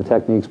 The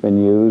technique's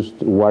been used.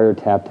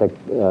 Wiretap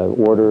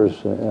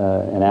orders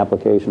and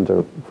applications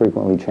are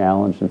frequently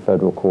challenged in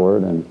federal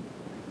court, and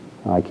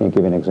I can't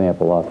give you an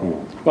example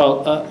offhand.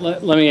 Well,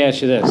 let me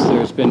ask you this.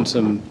 There's been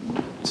some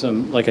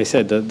like I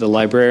said, the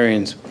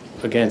librarians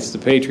against the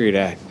Patriot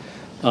Act,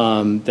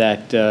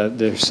 that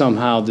there's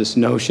somehow this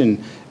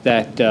notion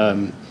that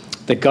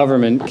the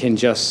government can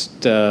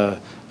just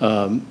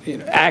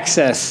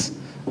access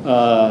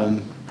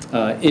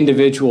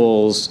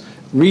individuals'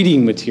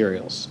 reading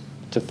materials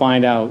to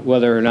find out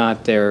whether or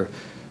not they're,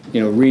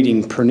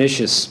 reading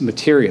pernicious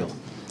material.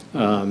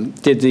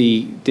 Did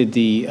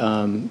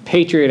the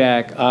Patriot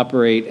Act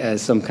operate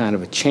as some kind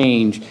of a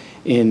change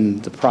in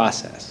the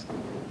process?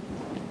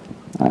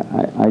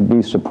 I'd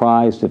be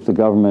surprised if the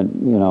government,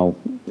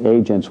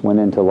 agents went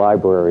into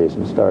libraries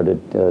and started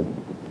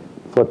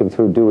flipping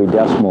through Dewey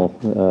Decimal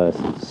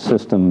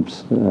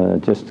systems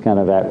just kind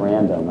of at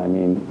random. I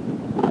mean,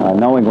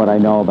 knowing what I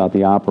know about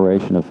the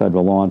operation of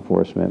federal law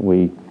enforcement,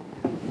 we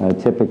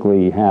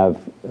typically have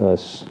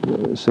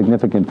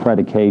significant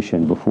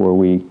predication before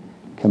we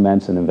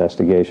commence an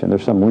investigation.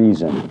 There's some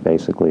reason,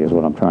 basically, is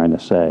what I'm trying to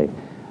say.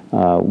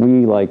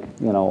 We, like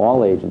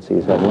all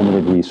agencies, have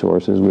limited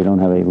resources. We don't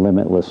have a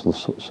limitless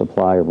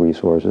supply of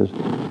resources.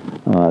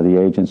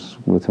 The agents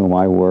with whom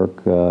I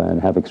work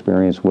and have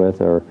experience with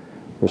are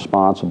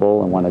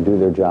responsible and want to do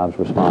their jobs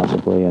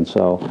responsibly. And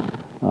so,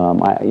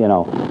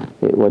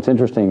 what's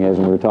interesting is,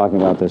 and we were talking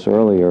about this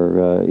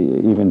earlier,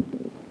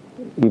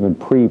 even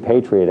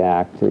pre-Patriot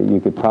Act, you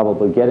could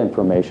probably get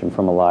information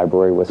from a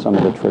library with some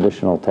of the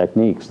traditional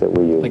techniques that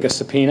we use. Like a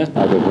subpoena?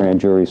 Like a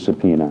grand jury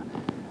subpoena.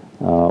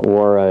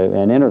 Or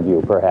an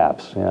interview,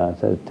 perhaps.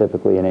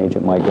 Typically, an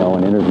agent might go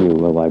and interview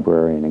a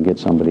librarian and get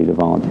somebody to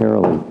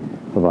voluntarily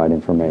provide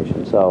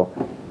information. So,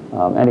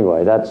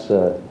 anyway, that's.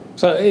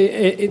 So,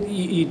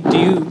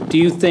 do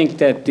you think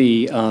that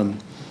the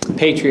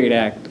Patriot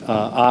Act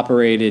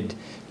operated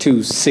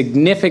to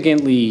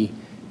significantly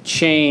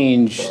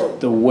change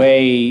the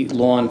way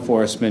law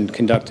enforcement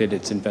conducted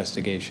its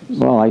investigations?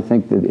 Well, I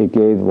think that it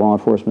gave law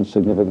enforcement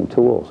significant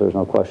tools. There's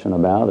no question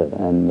about it.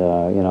 And,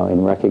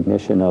 in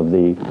recognition of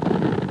the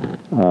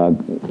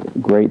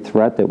great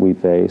threat that we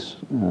face,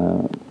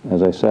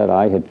 as I said,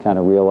 I had kind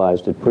of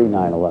realized it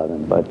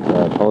pre-9/11, but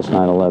post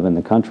 9/11,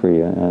 the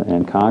country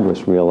and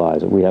Congress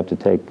realized that we have to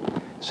take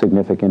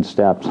significant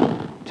steps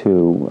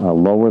to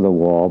lower the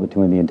wall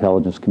between the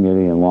intelligence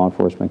community and law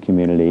enforcement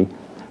community,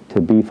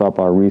 to beef up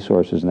our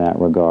resources in that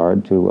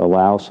regard, to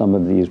allow some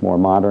of these more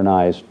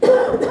modernized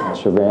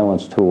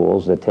surveillance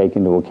tools that take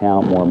into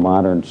account more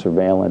modern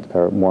surveillance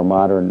or more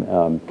modern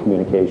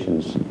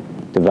communications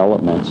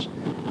developments.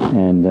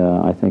 And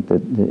I think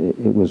that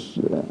it was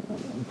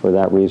for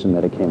that reason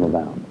that it came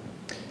about.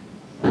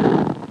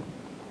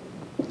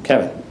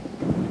 Kevin,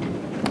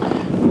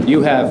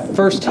 you have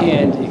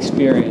firsthand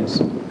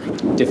experience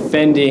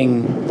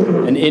defending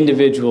an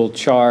individual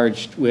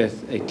charged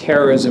with a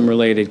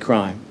terrorism-related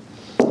crime.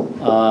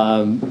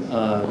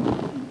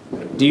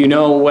 Do you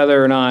know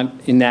whether or not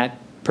in that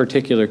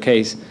particular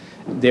case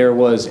there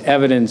was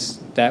evidence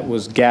that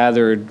was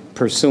gathered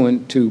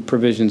pursuant to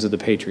provisions of the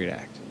Patriot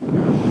Act?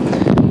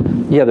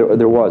 Yeah,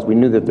 there was. We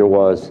knew that there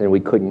was, and we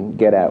couldn't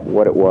get at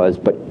what it was.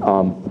 But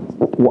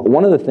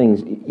one of the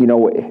things,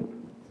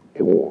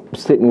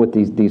 sitting with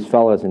these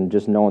fellas and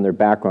just knowing their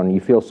background,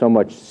 you feel so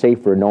much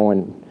safer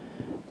knowing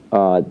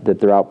that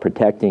they're out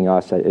protecting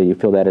us. You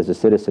feel that as a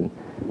citizen.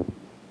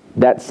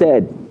 That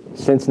said,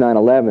 since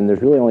 9/11,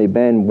 there's really only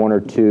been one or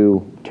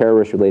two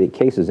terrorist-related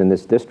cases in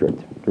this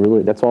district.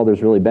 Really, that's all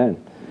there's really been.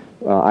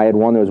 I had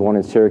one. There was one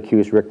in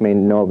Syracuse. Rick may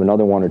know of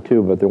another one or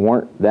two, but there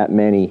weren't that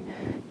many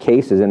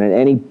cases. And at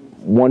any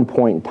one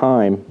point in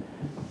time,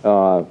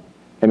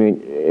 I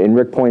mean, and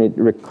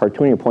Rick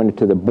Cartoonian pointed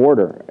to the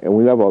border, and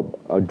we have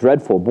a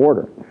dreadful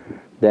border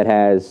that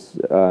has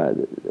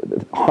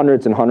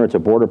hundreds and hundreds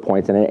of border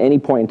points, and at any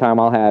point in time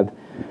I'll have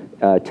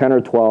 10 or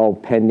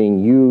 12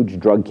 pending huge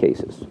drug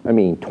cases. I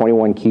mean,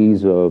 21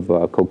 keys of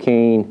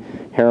cocaine,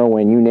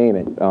 heroin, you name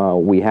it,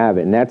 we have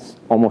it, and that's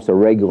almost a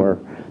regular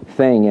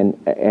thing.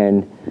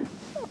 And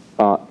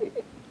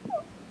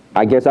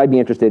I guess I'd be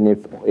interested in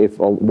if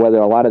whether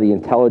a lot of the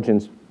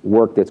intelligence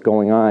work that's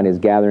going on is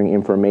gathering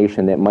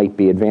information that might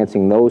be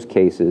advancing those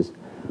cases,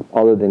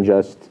 other than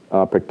just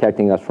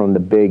protecting us from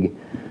the big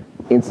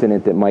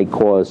incident that might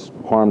cause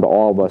harm to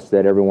all of us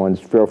that everyone's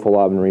fearful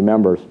of and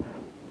remembers.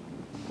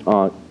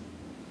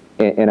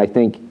 And I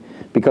think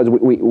because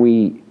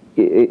we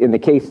in the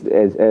case,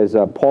 as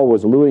Paul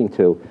was alluding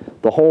to,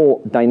 the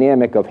whole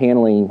dynamic of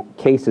handling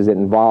cases that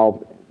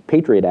involve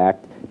Patriot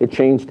Act, it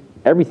changed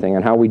everything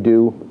on how we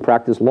do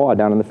practice law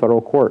down in the federal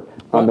court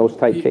on those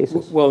type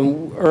cases.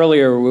 Well,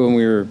 earlier when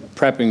we were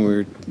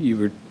prepping, you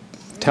were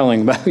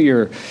telling about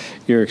your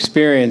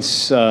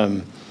experience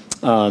and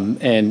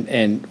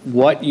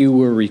what you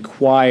were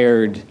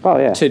required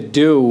to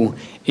do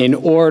in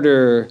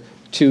order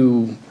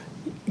to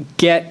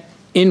get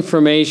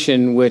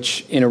information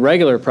which in a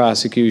regular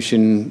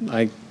prosecution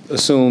I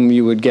assume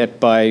you would get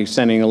by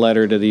sending a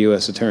letter to the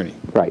U.S. Attorney.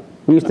 Right.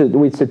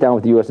 We'd sit down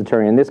with the U.S.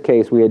 Attorney. In this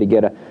case, we had to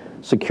get a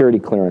security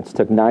clearance. It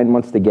took 9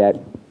 months to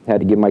get. Had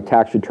to give my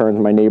tax returns.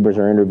 My neighbors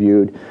are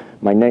interviewed.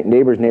 My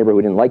neighbor's neighbor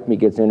who didn't like me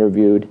gets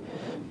interviewed.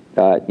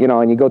 You know,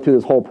 and you go through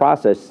this whole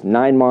process.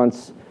 9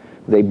 months.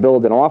 They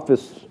build an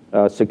office,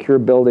 secure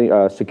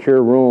building,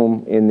 secure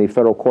room in the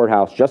federal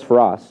courthouse just for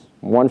us.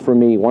 One for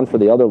me, one for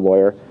the other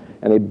lawyer.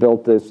 And they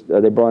built this.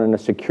 They brought in a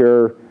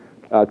secure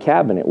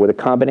cabinet with a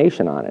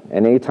combination on it.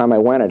 And anytime I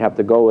went, I'd have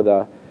to go with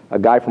a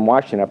guy from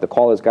Washington. I'd have to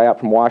call this guy up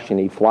from Washington.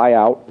 He'd fly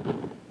out.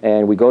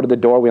 And we go to the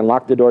door, we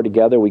unlock the door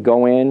together, we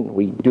go in,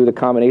 we do the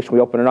combination, we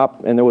open it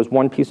up, and there was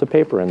one piece of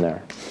paper in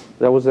there.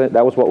 That was it.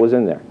 That was what was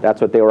in there. That's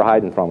what they were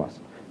hiding from us.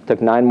 It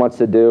took 9 months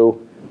to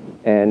do,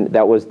 and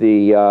that was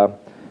the,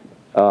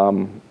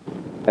 and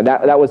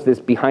that was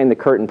this behind the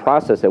curtain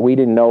process that we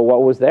didn't know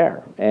what was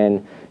there.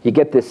 And you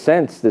get this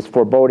sense, this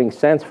foreboding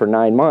sense for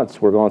 9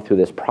 months, we're going through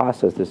this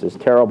process, this is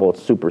terrible,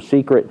 it's super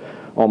secret,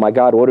 oh my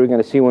God, what are we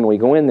going to see when we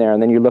go in there?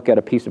 And then you look at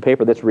a piece of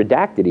paper that's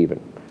redacted even.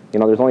 You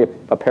know, there's only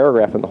a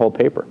paragraph in the whole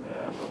paper.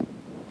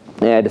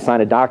 And I had to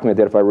sign a document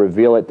that if I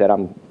reveal it, that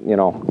I'm, you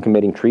know,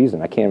 committing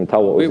treason. I can't even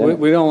tell what was in it.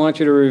 We don't want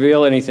you to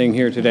reveal anything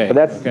here today. But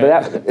that's,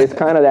 okay. It's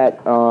kind of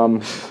that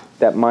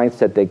that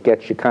mindset that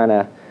gets you kind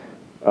of,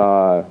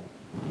 I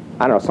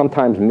don't know,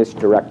 sometimes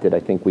misdirected.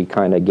 I think we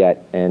kind of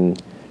get, and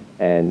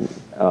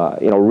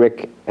you know,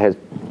 Rick has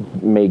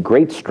made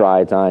great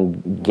strides on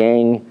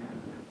gang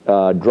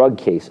drug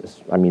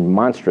cases. I mean,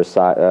 monstrous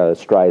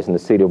strides in the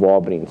city of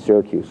Albany and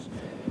Syracuse.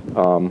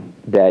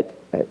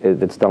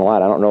 That's done a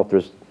lot. I don't know if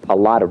there's a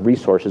lot of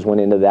resources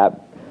went into that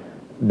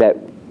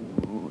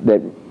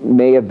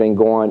may have been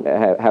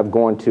have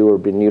gone to or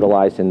been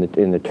utilized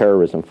in the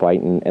terrorism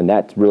fight, and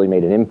that's really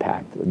made an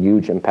impact, a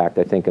huge impact,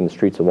 I think, in the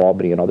streets of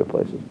Albany and other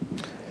places.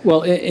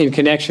 Well, in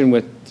connection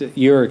with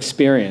your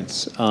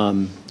experience,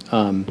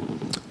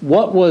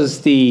 what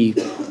was the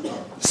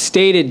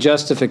stated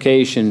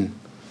justification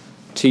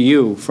to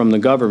you from the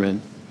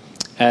government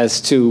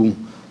as to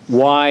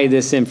why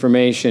this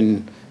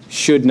information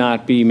should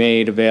not be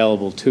made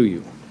available to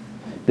you?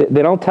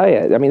 They don't tell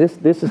you. I mean,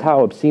 this is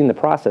how obscene the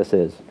process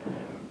is.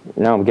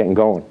 Now I'm getting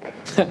going.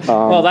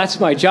 Well, that's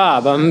my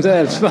job.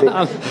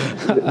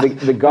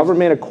 The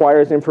government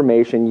acquires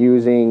information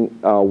using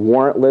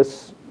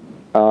warrantless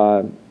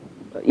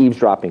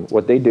eavesdropping.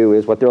 What they do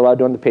is, what they're allowed to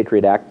do under the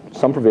Patriot Act,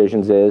 some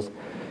provisions is,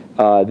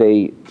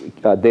 they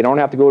don't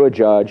have to go to a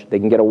judge. They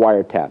can get a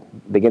wiretap.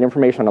 They get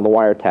information on the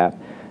wiretap.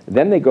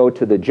 Then they go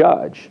to the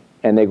judge,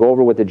 and they go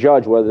over with the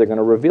judge whether they're going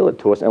to reveal it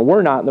to us, and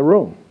we're not in the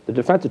room. The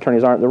defense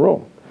attorneys aren't in the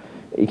room.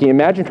 You can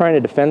imagine trying to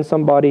defend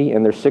somebody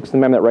and their Sixth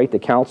Amendment right to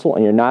counsel,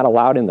 and you're not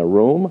allowed in the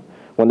room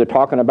when they're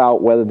talking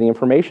about whether the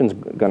information's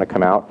going to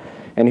come out.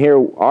 And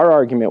here our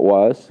argument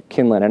was,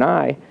 Kinlan and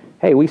I,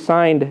 hey,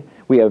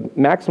 we have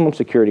maximum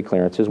security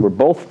clearances. We're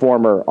both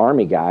former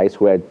Army guys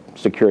who had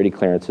security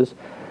clearances,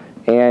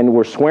 and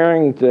we're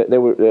swearing that they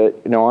were, you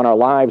know, on our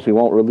lives we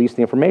won't release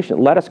the information.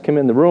 Let us come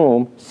in the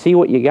room, see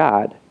what you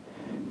got,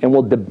 and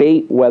we'll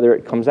debate whether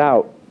it comes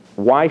out.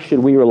 Why should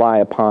we rely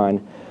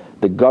upon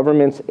the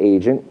government's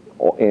agent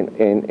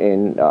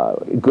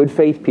and good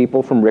faith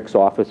people from Rick's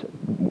office,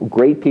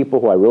 great people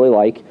who I really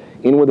like,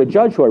 in with a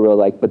judge who I really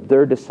like, but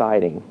they're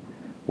deciding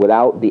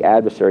without the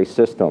adversary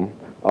system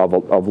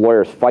of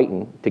lawyers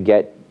fighting to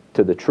get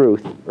to the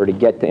truth or to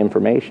get to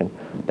information.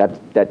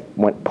 That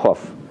went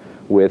poof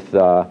with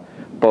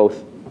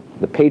both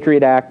the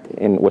Patriot Act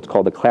and what's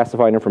called the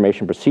Classified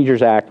Information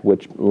Procedures Act,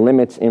 which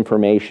limits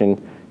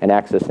information and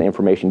access to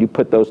information. You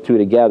put those two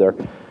together,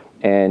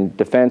 and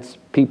defense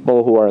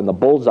people who are in the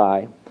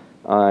bullseye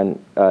on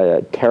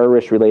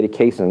terrorist-related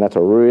cases, and that's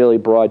a really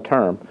broad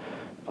term,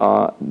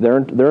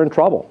 they're in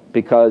trouble,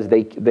 because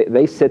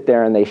they sit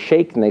there and they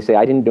shake and they say,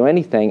 I didn't do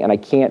anything, and I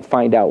can't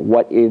find out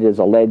what it is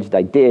alleged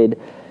I did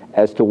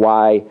as to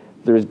why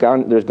there's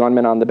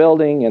gunmen on the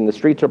building and the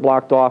streets are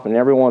blocked off and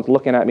everyone's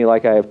looking at me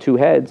like I have two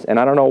heads, and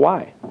I don't know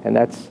why. And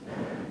that's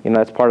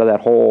part of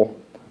that whole,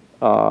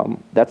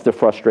 that's the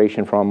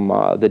frustration from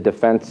the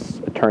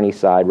defense attorney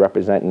side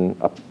representing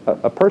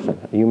a person,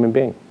 a human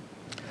being.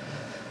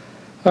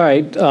 All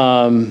right.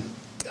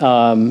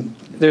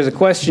 There's a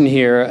question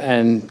here,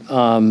 and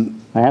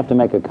I have to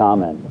make a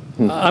comment.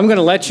 I'm going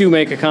to let you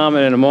make a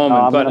comment in a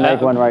moment. I'm going to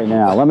make one right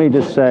now. Let me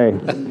just say,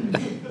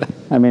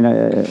 I mean,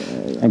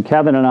 and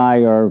Kevin and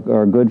I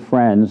are good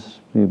friends,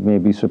 you may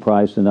be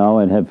surprised to know,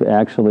 and have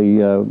actually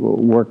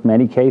worked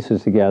many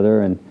cases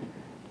together, and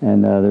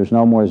there's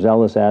no more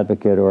zealous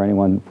advocate or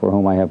anyone for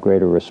whom I have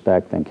greater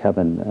respect than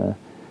Kevin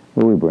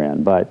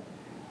Louisbrand. But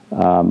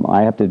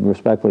I have to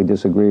respectfully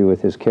disagree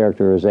with his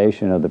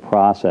characterization of the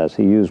process.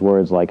 He used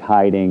words like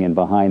hiding and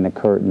behind the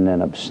curtain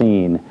and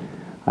obscene.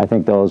 I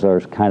think those are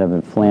kind of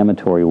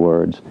inflammatory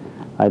words.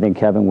 I think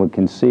Kevin would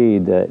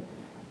concede that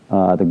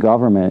the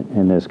government,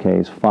 in this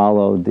case,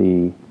 followed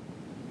the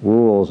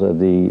rules of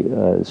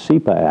the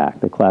CIPA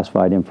Act, the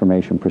Classified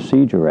Information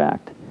Procedure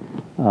Act,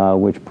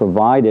 which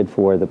provided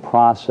for the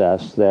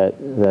process that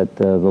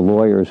the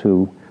lawyers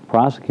who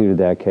prosecuted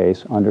that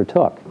case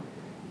undertook.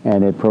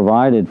 And it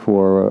provided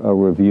for a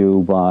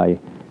review by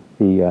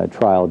the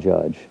trial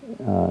judge,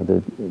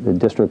 the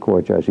district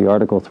court judge, the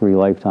Article III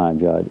lifetime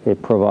judge. It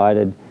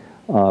provided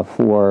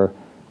for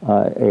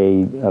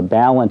a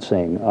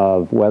balancing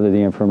of whether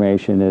the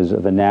information is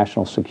of a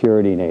national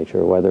security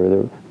nature, whether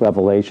the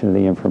revelation of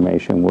the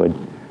information would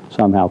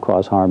somehow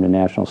cause harm to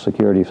national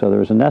security. So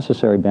there's a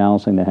necessary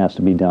balancing that has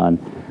to be done,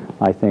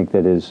 I think,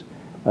 that is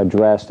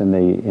addressed in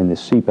the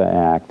CIPA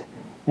Act.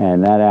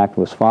 And that act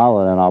was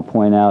followed, and I'll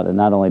point out that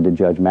not only did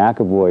Judge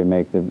McAvoy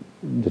make the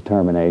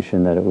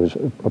determination that it was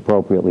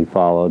appropriately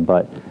followed,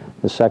 but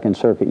the Second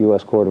Circuit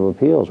U.S. Court of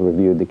Appeals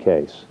reviewed the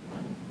case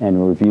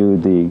and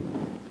reviewed the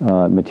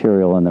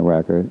material in the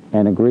record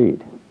and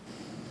agreed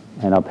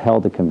and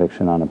upheld the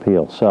conviction on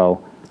appeal.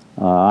 So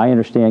I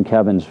understand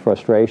Kevin's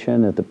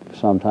frustration at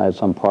sometimes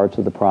some parts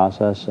of the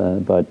process,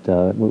 but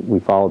we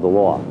followed the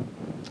law.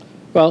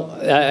 Well,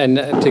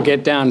 and to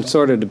get down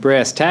sort of to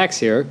brass tacks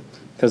here,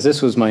 because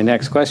this was my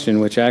next question,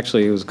 which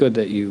actually it was good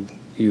that you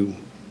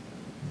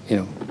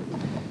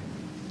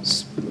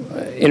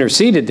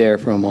interceded there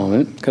for a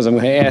moment, because I'm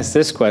going to ask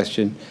this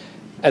question.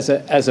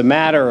 As a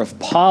matter of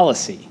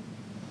policy,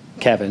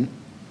 Kevin,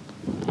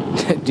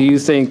 do you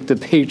think the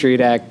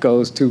Patriot Act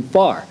goes too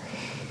far?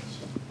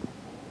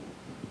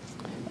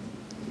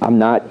 I'm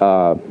not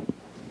an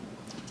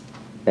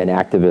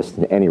activist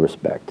in any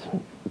respect,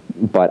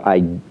 but I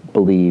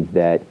believe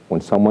that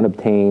when someone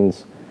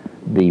obtains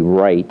the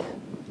right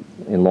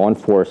in law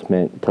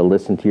enforcement to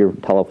listen to your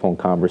telephone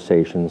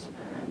conversations,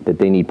 that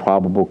they need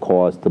probable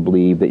cause to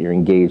believe that you're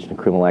engaged in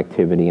criminal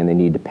activity, and they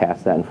need to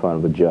pass that in front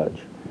of a judge.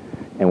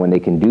 And when they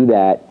can do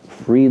that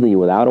freely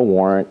without a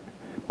warrant,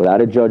 without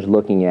a judge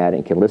looking at it,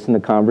 and can listen to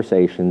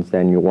conversations,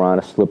 then you're on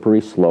a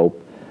slippery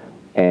slope,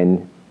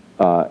 and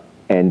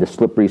the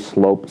slippery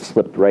slope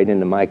slipped right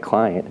into my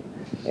client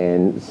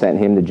and sent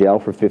him to jail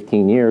for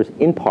 15 years,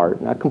 in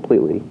part, not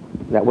completely.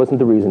 That wasn't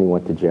the reason he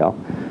went to jail.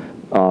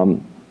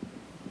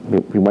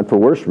 He went for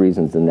worse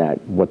reasons than that,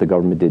 what the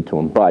government did to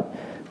him. But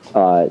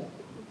the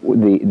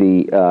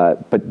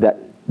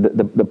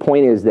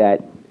point is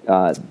that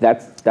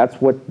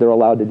that's what they're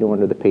allowed to do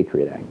under the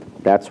Patriot Act.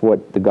 That's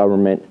what the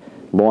government,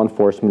 law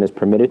enforcement, is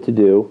permitted to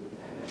do,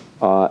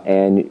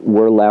 and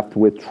we're left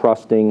with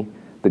trusting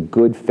the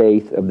good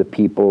faith of the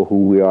people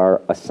who we are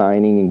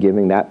assigning and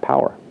giving that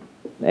power,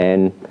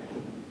 and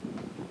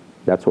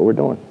that's what we're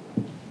doing.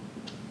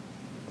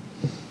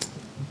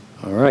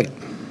 All right.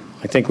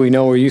 I think we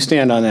know where you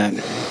stand on that.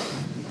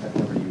 I've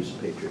never used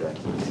the Patriot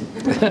Act.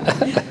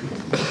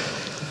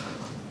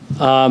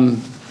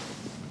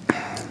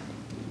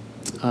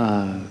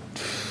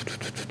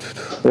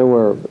 There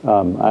were,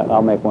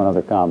 I'll make one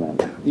other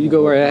comment. You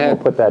go right ahead.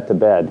 We'll put that to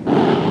bed.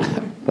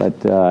 But,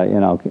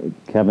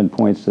 Kevin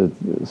points to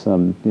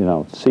some,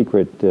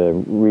 secret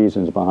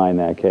reasons behind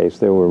that case.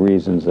 There were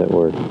reasons that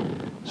were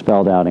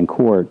spelled out in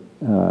court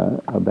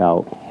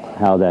about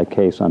how that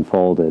case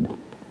unfolded.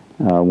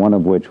 One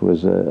of which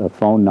was a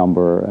phone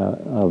number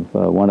of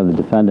one of the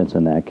defendants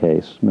in that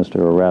case, Mr.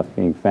 Aref,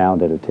 being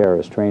found at a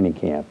terrorist training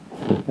camp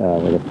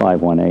with a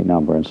 518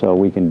 number. And so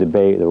we can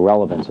debate the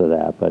relevance of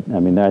that. But, I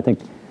mean, I think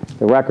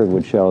the record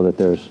would show that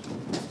there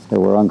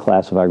were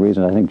unclassified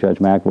reasons. I think Judge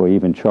McAvoy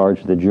even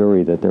charged the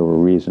jury that there were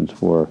reasons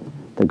for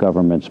the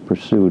government's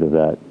pursuit of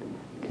that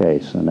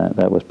case. And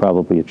that was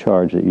probably a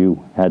charge that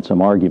you had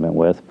some argument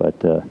with, but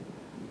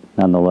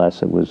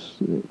nonetheless, it was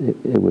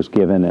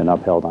given and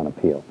upheld on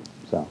appeal.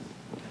 So.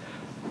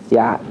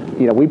 Yeah,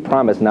 we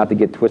promise not to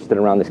get twisted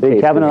around this case.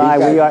 Kevin and I,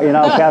 we are,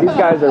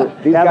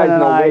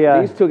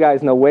 these two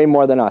guys know way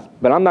more than us,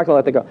 but I'm not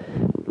going to let that go.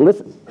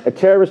 Listen, a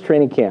terrorist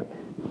training camp.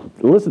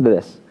 Listen to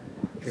this.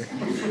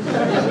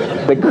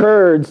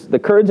 the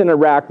Kurds in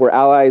Iraq were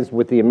allies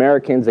with the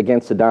Americans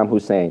against Saddam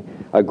Hussein.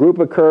 A group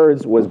of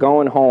Kurds was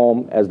going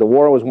home as the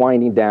war was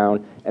winding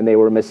down, and they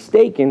were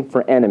mistaken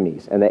for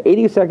enemies. And the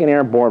 82nd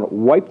Airborne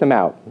wiped them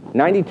out.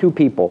 92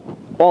 people,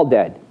 all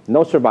dead,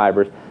 no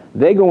survivors.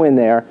 They go in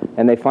there,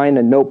 and they find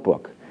a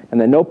notebook. And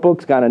the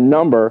notebook's got a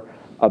number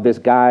of this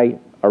guy,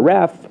 a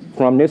ref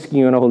from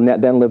Niskayuna, who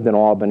then lived in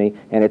Albany,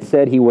 and it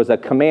said he was a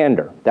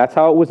commander. That's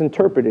how it was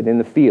interpreted in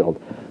the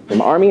field.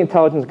 The Army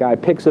intelligence guy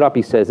picks it up.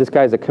 He says, this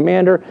guy's a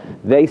commander.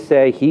 They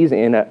say he's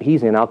in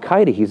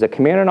Al-Qaeda. He's a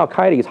commander in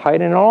Al-Qaeda. He's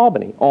hiding in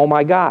Albany. Oh,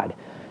 my God.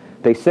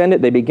 They send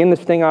it. They begin the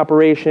sting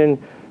operation.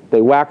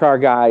 They whack our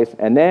guys.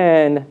 And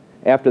then,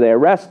 after they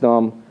arrest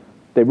them,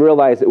 they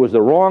realize it was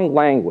the wrong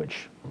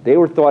language. They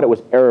thought it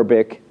was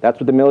Arabic. That's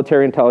what the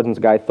military intelligence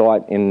guy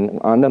thought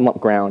on the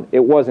ground.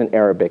 It wasn't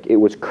Arabic. It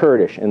was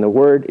Kurdish. And the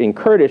word in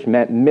Kurdish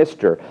meant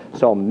Mr.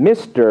 So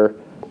Mr.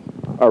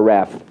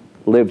 Aref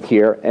lived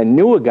here and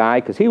knew a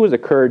guy, because he was a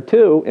Kurd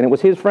too, and it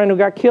was his friend who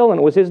got killed, and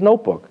it was his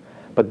notebook.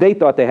 But they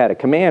thought they had a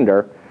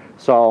commander,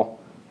 so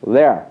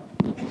there.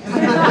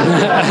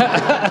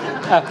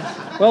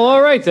 Well,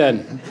 all right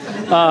then.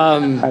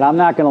 And I'm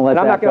not going to let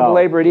that go. I'm not going to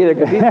belabor it either,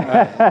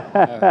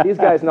 because these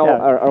guys know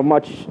are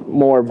much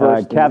more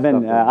versed.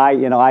 Kevin,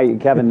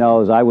 Kevin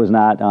knows I was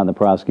not on the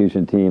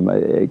prosecution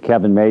team.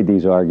 Kevin made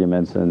these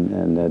arguments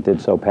and did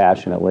so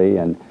passionately,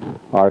 and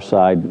our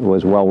side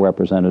was well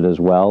represented as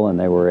well, and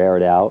they were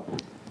aired out,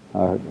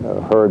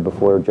 heard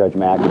before Judge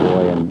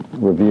McAvoy,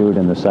 and reviewed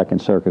in the Second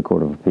Circuit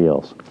Court of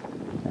Appeals.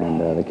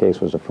 And the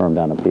case was affirmed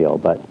on appeal.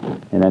 But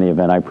in any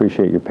event, I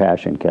appreciate your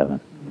passion, Kevin.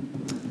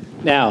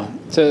 Now,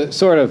 to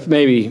sort of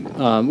maybe,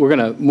 we're going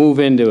to move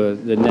into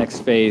the next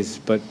phase,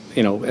 but,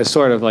 as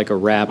sort of like a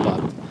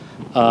wrap-up.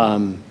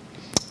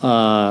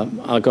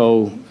 I'll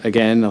go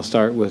again, I'll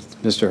start with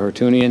Mr.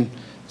 Hartunian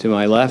to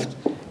my left,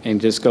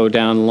 and just go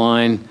down the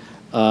line.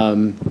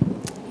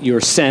 Your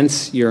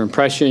sense, your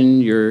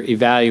impression, your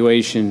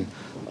evaluation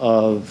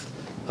of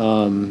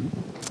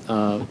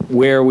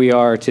where we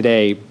are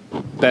today,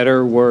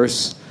 better,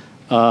 worse,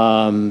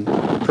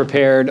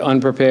 prepared,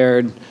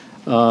 unprepared,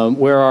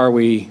 where are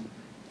we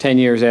 10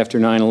 years after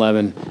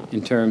 9/11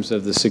 in terms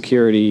of the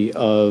security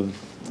of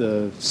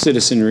the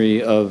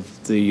citizenry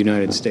of the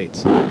United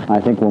States?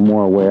 I think we're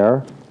more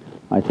aware.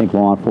 I think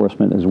law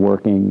enforcement is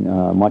working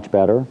much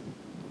better.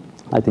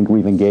 I think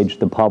we've engaged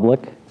the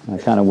public. I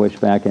kind of wish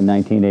back in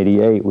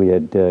 1988 we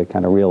had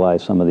kind of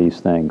realized some of these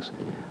things.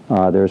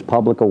 There's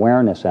public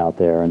awareness out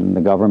there, and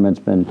the government's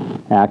been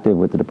active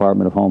with the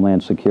Department of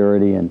Homeland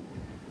Security and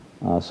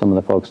some of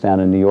the folks down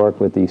in New York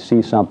with the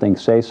See Something,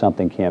 Say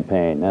Something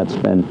campaign. That's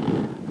been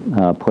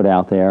put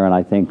out there, and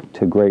I think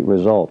to great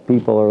result.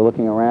 People are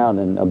looking around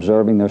and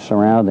observing their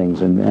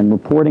surroundings and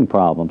reporting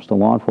problems to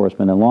law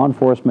enforcement, and law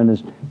enforcement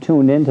is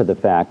tuned into the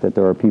fact that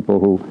there are people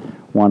who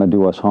want to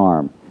do us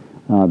harm.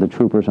 The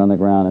troopers on the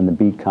ground and the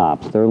beat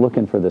cops, they're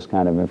looking for this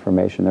kind of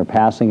information. They're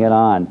passing it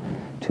on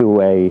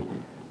to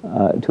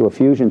a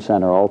fusion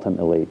center,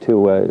 ultimately,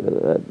 to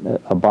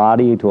a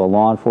body, to a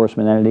law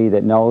enforcement entity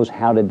that knows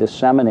how to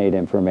disseminate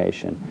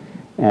information.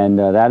 And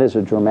that is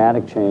a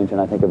dramatic change, and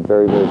I think a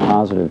very, very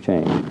positive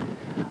change.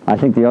 I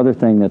think the other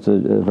thing that's a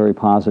very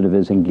positive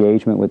is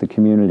engagement with the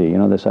community,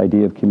 this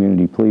idea of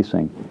community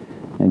policing.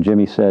 And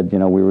Jimmy said,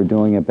 we were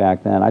doing it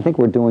back then. I think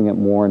we're doing it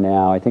more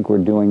now. I think we're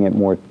doing it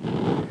more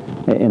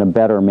in a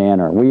better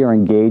manner. We are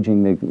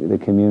engaging the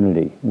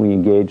community. We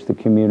engage the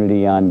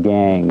community on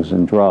gangs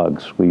and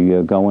drugs. We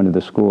go into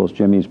the schools.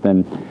 Jimmy's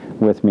been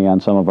with me on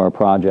some of our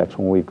projects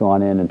when we've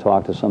gone in and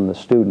talked to some of the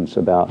students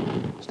about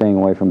staying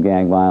away from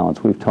gang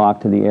violence. We've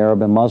talked to the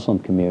Arab and Muslim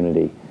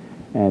community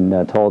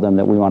and told them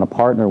that we want to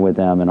partner with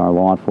them in our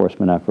law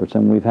enforcement efforts,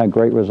 and we've had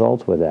great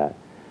results with that.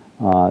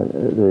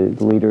 The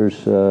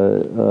leaders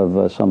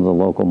of some of the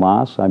local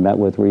mosques I met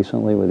with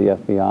recently with the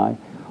FBI,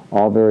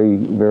 all very,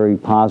 very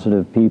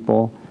positive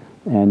people,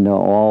 and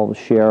all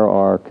share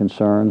our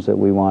concerns that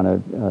we want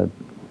to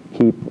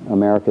keep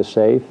America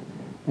safe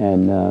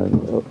and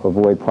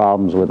avoid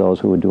problems with those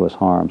who would do us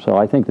harm. So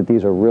I think that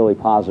these are really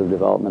positive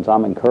developments.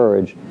 I'm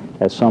encouraged,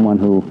 as someone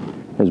who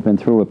has been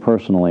through it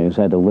personally, who's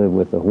had to live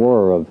with the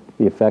horror of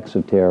the effects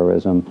of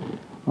terrorism.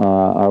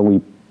 Are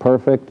we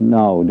perfect?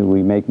 No. Do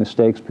we make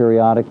mistakes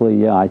periodically?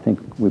 Yeah, I think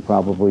we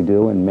probably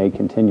do and may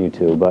continue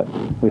to, but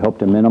we hope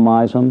to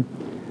minimize them.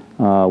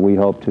 We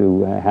hope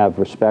to have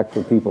respect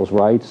for people's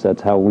rights.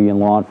 That's how we in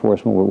law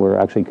enforcement, we're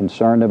actually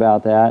concerned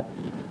about that.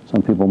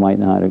 Some people might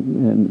not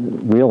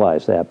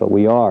realize that, but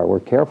we are.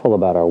 We're careful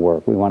about our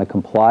work. We want to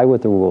comply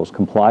with the rules,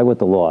 comply with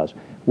the laws.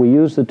 We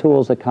use the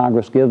tools that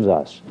Congress gives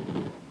us,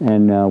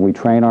 and we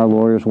train our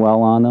lawyers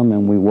well on them,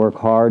 and we work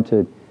hard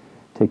to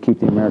keep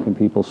the American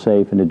people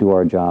safe and to do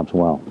our jobs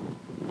well.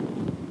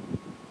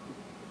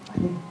 I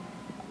think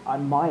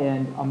on my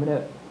end, I'm going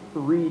to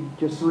read,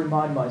 just to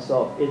remind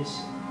myself, it's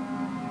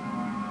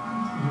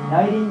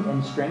uniting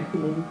and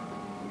strengthening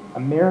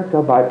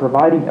America by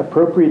providing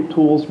appropriate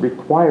tools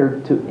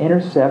required to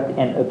intercept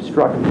and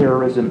obstruct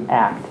terrorism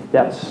act.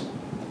 That's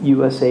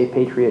USA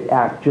Patriot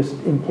Act, just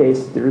in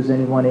case there's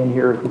anyone in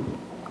here who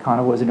kind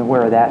of wasn't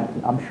aware of that.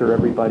 I'm sure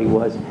everybody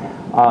was.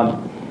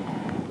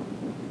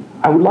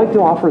 I would like to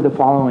offer the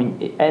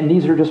following, and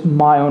these are just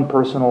my own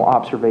personal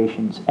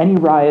observations. Any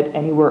riot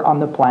anywhere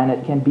on the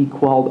planet can be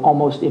quelled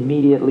almost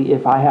immediately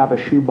if I have a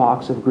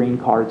shoebox of green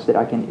cards that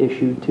I can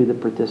issue to the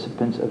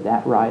participants of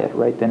that riot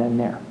right then and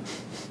there.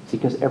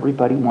 Because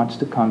everybody wants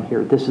to come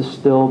here. This is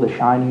still the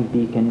shining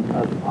beacon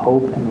of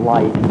hope and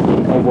light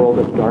in a world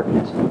of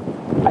darkness.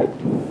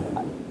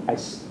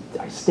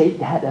 I state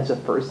that as a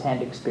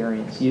first-hand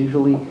experience.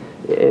 Usually,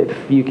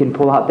 if you can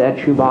pull out that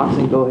shoebox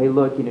and go, hey,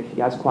 look, if you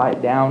guys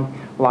quiet down,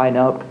 line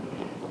up,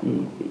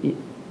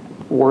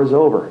 war is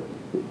over.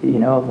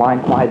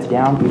 Line quiets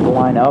down, people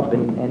line up,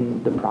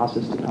 and the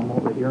process to come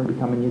over here and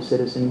become a new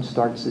citizen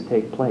starts to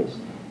take place.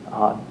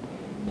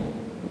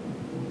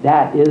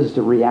 That is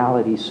the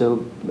reality.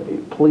 So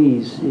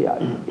please,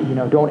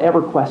 don't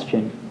ever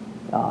question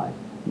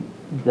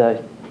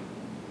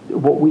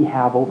what we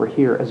have over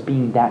here as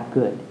being that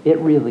good. It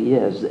really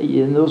is.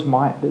 And those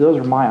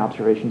are my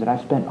observations, and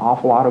I've spent an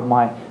awful lot of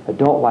my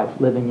adult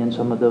life living in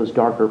some of those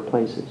darker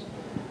places.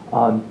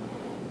 I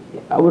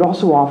would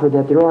also offer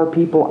that there are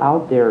people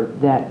out there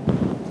that,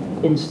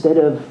 instead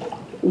of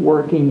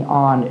working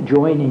on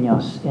joining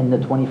us in the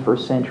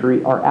 21st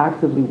century, are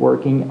actively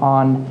working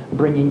on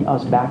bringing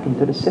us back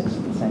into the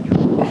 6th century.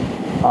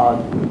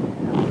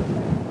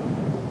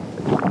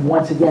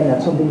 Once again,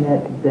 that's something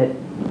that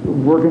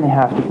we're going to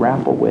have to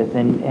grapple with,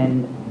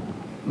 and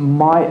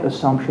my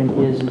assumption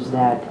is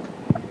that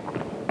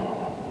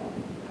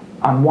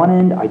on one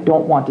end, I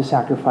don't want to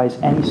sacrifice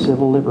any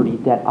civil liberty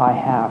that I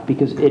have,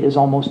 because it is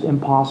almost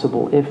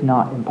impossible, if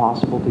not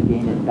impossible, to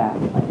gain it back.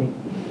 I think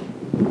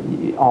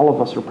all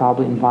of us are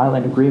probably in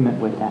violent agreement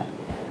with that.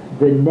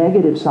 The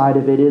negative side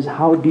of it is,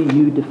 how do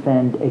you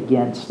defend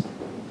against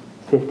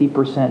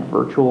 50%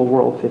 virtual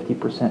world,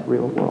 50%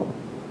 real world,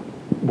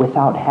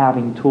 without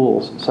having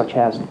tools such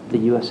as the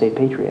USA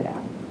Patriot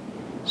Act,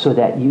 so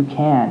that you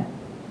can,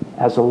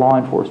 as a law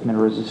enforcement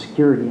or as a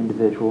security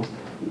individual,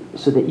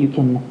 so that you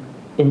can,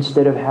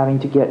 instead of having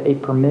to get a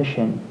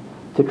permission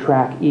to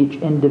track each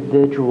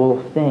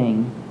individual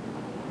thing,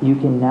 you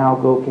can now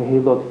go, okay, hey,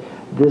 look,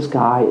 this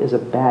guy is a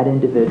bad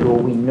individual.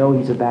 We know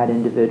he's a bad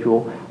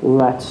individual.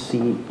 Let's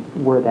see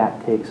where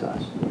that takes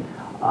us.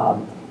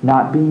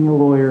 Not being a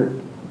lawyer,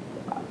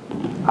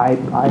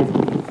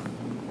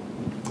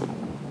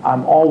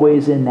 I'm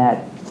always in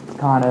that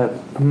kind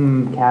of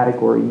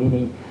category,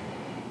 meaning,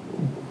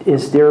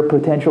 is there a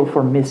potential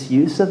for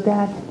misuse of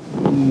that?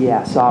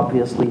 Yes,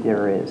 obviously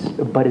there is.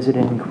 But is it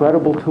an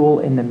incredible tool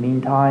in the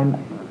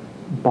meantime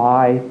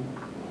by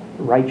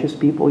righteous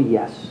people?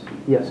 Yes.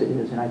 Yes, it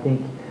is. And I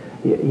think,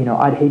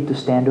 I'd hate to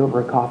stand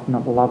over a coffin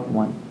of a loved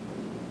one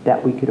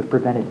that we could have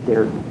prevented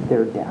their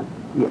death.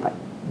 Yeah,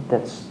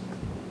 that's...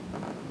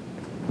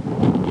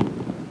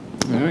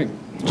 All right.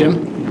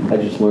 Jim? I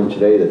just learned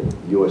today that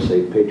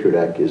USA Patriot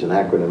Act is an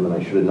acronym, and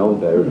I should have known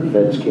better. The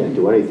feds can't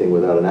do anything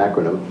without an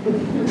acronym.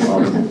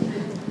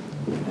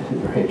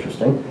 Very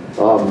interesting.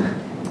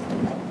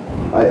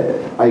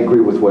 I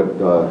agree with what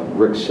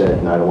Rick said,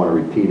 and I don't want to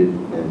repeat it.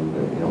 And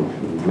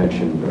you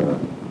mentioned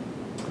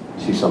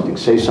see something,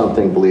 say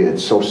something. Believe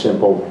it's so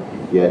simple,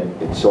 yet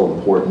it's so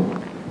important.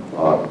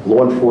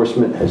 Law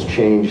enforcement has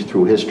changed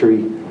through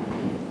history,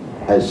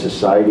 as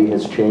society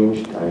has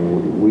changed. I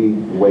mean, we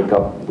wake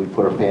up, we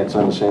put our pants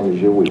on the same as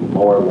you, we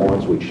mow our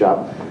lawns, we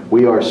shop.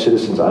 We are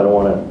citizens. I don't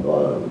want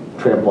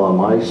to trample on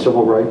my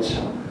civil rights.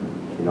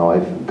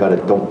 I've got a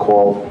don't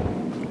call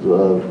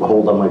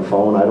hold on my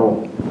phone.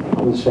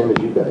 I'm the same as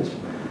you guys.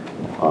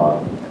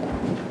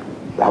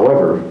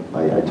 However,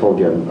 I told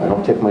you, I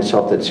don't take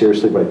myself that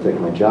seriously, but I take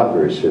my job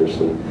very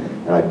seriously,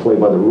 and I play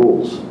by the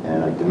rules,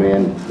 and I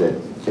demand that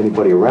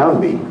anybody around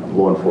me,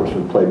 law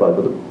enforcement, play by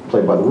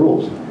the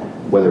rules,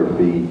 whether it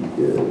be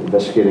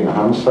investigating a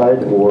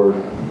homicide or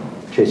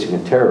chasing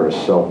a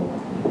terrorist. So,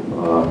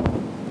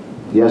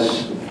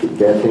 yes,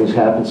 bad things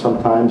happen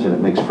sometimes, and it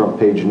makes front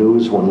page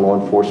news when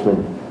law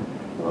enforcement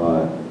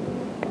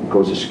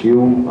goes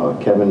askew.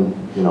 Kevin,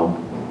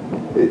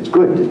 it's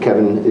good that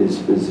Kevin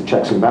is the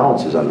checks and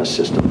balances on the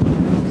system,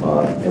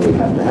 and we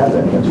have to have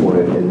that. That's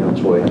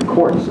why we have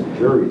courts and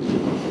juries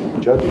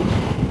and judges.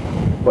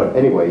 But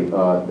anyway,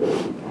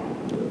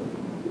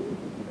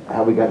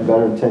 have we gotten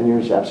better in 10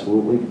 years?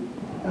 Absolutely.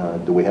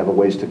 Do we have a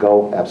ways to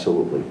go?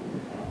 Absolutely.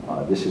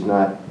 This is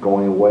not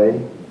going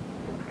away.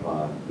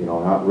 I'm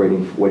not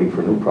waiting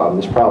for a new problem.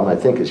 This problem, I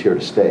think, is here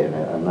to stay, and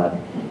I'm not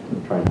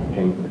trying to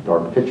paint a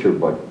dark picture,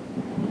 but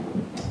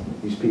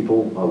these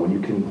people, when you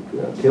can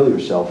kill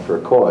yourself for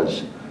a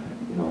cause,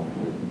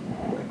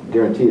 I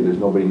guarantee you there's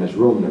nobody in this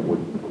room that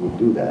would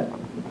do that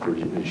for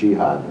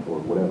jihad or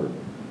whatever.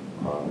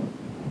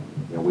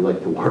 We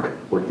like to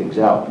work things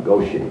out,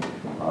 negotiate.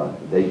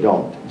 They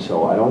don't.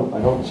 So I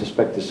don't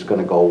suspect this is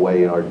going to go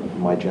away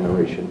in my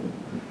generation.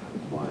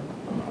 But,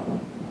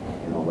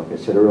 like I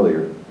said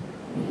earlier,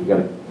 we got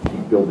to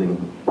keep building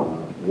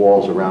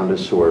walls around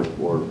us or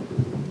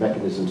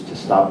mechanisms to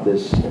stop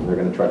this, and they're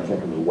going to try to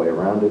think of a way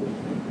around it.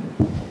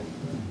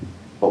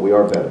 But we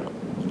are better.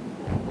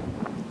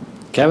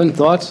 Kevin,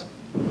 thoughts?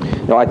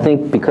 No, I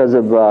think because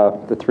of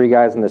the three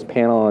guys in this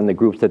panel and the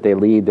groups that they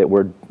lead, that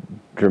we're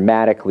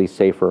dramatically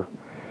safer.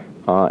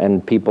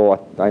 And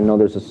people, I know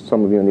there's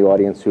some of you in the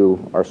audience who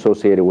are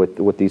associated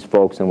with these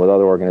folks and with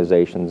other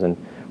organizations, and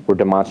we're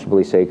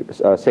demonstrably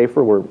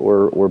safer.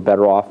 We're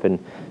better off, and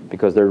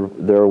because they're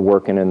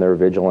working and they're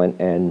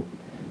vigilant. And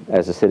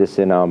as a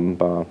citizen,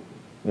 I'm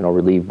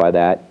relieved by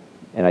that.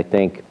 And I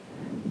think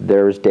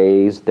there's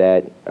days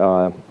that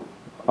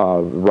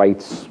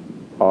rights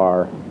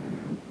are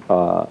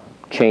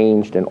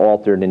changed and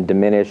altered and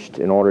diminished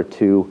in order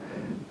to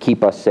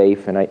keep us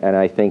safe, and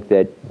I think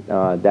that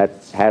that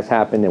has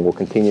happened and will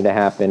continue to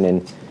happen,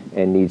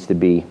 and needs to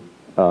be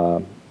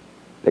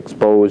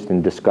exposed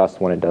and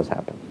discussed when it does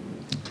happen.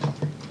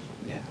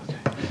 Yeah,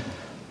 okay.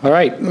 All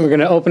right, we're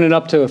going to open it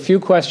up to a few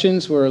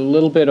questions. We're a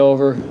little bit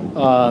over.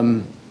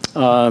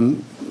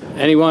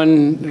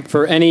 Anyone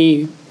for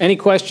any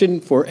question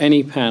for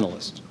any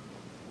panelist?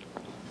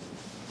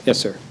 Yes,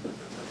 sir.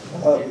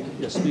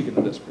 Yes, speak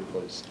into this,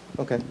 please.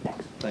 Okay.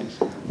 Thanks.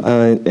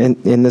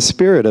 In the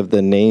spirit of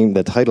the name,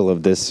 the title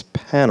of this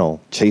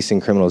panel,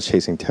 Chasing Criminals,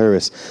 Chasing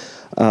Terrorists,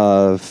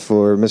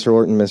 for Mr.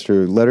 Orton,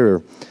 Mr.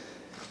 Lederer,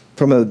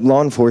 from a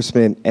law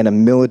enforcement and a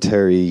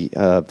military,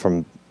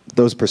 from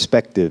those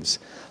perspectives,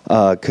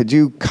 could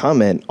you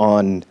comment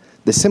on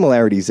the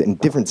similarities and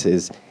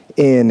differences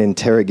in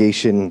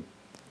interrogation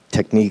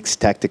techniques,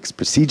 tactics,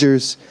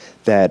 procedures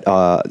that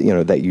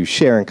that you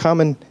share in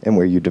common and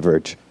where you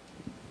diverge?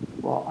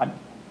 Well,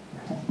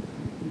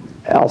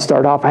 I'll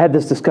start off. I had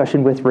this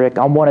discussion with Rick.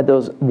 I'm one of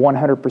those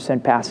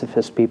 100%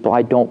 pacifist people.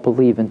 I don't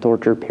believe in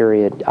torture,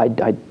 period.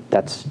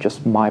 That's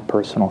just my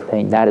personal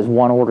thing. That is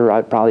one order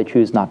I'd probably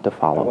choose not to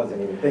follow. I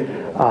wasn't even thinking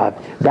of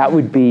that.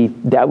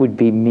 That would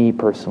be me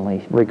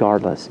personally,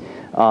 regardless.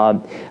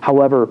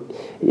 However,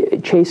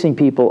 chasing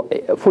people,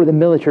 for the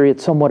military,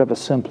 it's somewhat of a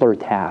simpler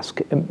task,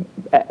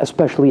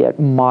 especially at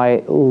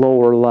my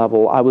lower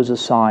level. I was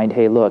assigned,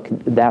 hey, look,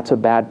 that's a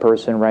bad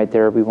person right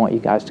there. We want you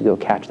guys to go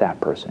catch that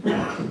person.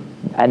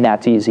 And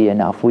that's easy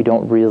enough. We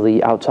don't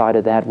really, outside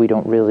of that, we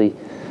don't really,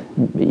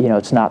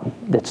 it's not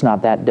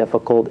that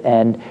difficult.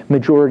 And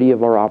majority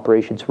of our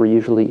operations were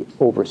usually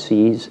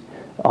overseas.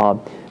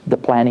 The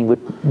planning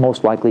would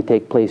most likely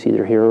take place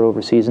either here or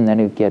overseas, and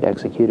then it would get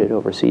executed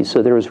overseas.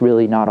 So there was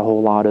really not a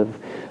whole lot of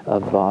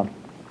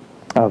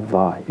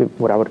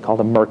what I would call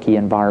the murky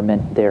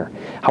environment there.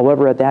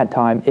 However, at that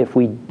time, if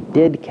we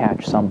did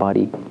catch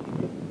somebody,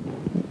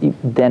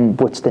 then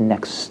what's the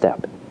next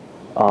step?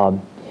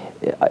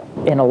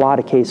 In a lot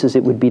of cases,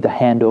 it would be the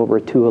handover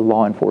to a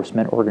law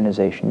enforcement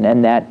organization,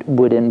 and that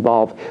would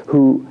involve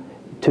whomever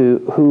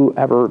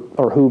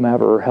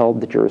held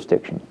the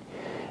jurisdiction.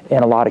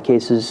 In a lot of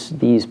cases,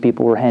 these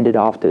people were handed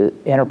off to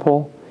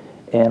Interpol.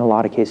 In a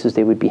lot of cases,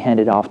 they would be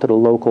handed off to the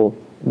local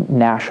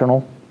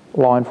national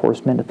law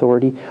enforcement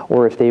authority,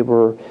 or if they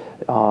were,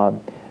 for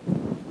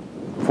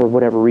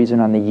whatever reason,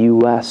 on the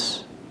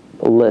U.S.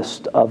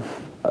 list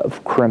of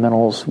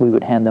criminals, we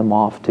would hand them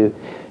off to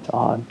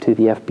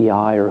the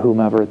FBI or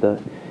whomever the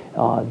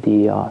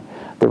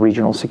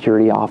regional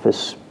security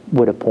office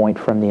would appoint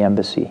from the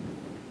embassy.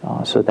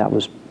 So that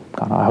was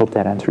kind of, I hope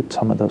that answered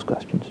some of those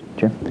questions.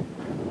 Jim?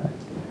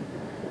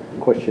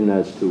 Question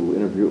as to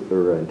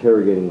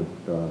interrogating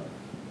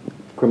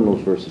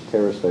criminals versus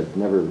terrorists. I've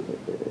never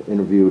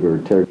interviewed or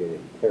interrogated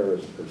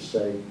terrorists per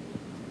se.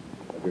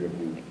 I've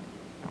interviewed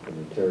and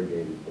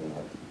interrogated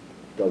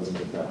dozens,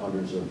 if not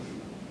hundreds of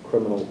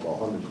criminals,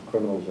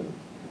 and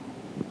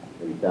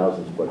maybe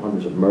thousands, but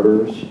hundreds of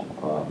murderers.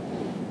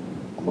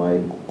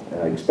 I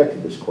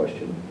expected this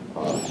question,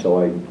 so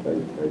I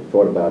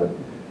thought about it.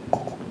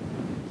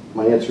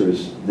 My answer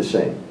is the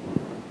same.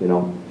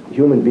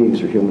 Human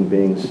beings are human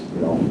beings.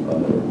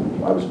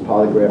 I was a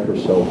polygrapher,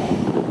 so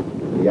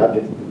the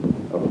object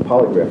of a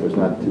polygraph was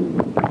not to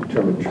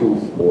determine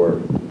truth or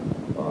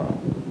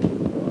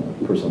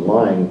person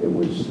lying. It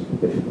was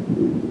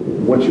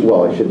once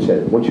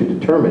you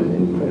determine,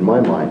 in my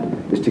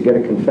mind, is to get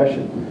a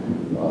confession,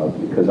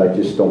 because I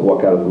just don't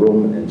walk out of the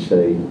room and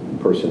say the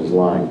person is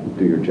lying.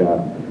 Do your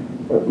job.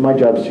 My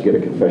job is to get a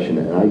confession,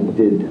 and I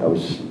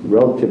was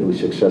relatively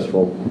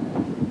successful.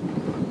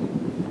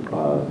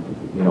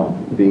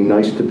 Being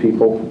nice to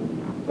people,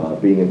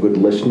 being a good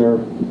listener,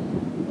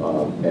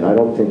 and I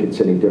don't think it's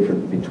any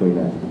different between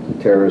a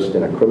terrorist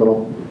and a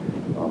criminal.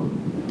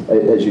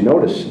 As you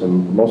notice,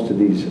 in most of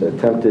these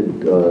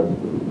attempted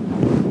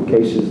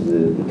cases,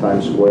 the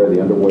Times Square,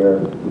 the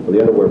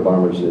underwear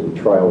bombers in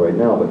trial right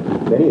now,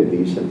 but many of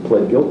these have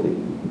pled guilty,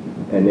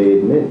 and they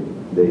admit,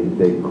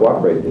 they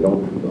cooperate,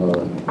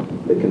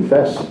 they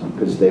confess,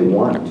 because they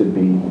want to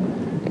be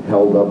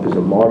held up as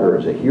a martyr,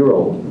 as a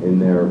hero in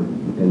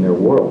their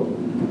world.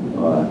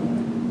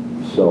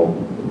 So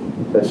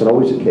that's not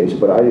always the case,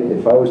 but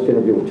if I was to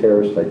interview a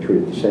terrorist, I'd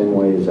treat it the same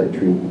way as I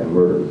treat a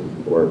murderer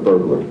or a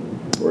burglar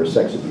or a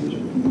sex abuser.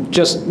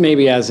 Just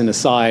maybe as an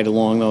aside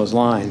along those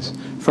lines,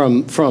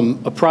 from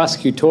a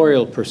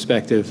prosecutorial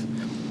perspective,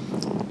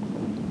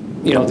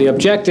 the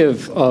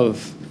objective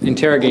of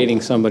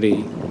interrogating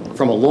somebody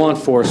from a law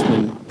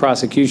enforcement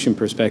prosecution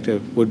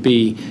perspective would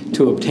be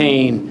to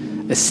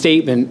obtain a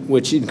statement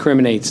which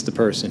incriminates the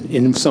person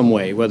in some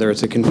way, whether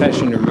it's a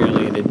confession or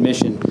merely an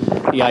admission.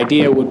 The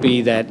idea would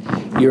be that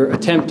you're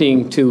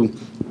attempting to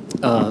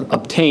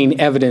obtain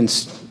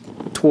evidence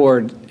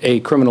toward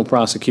a criminal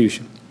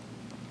prosecution.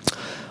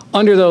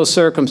 Under those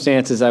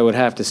circumstances, I would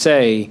have to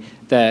say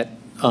that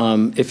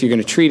if you're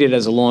going to treat it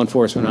as a law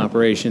enforcement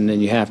operation,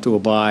 then you have to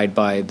abide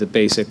by the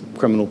basic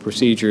criminal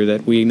procedure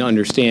that we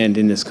understand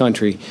in this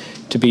country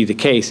to be the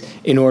case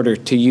in order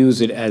to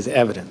use it as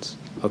evidence.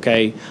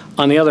 Okay?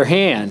 On the other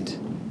hand,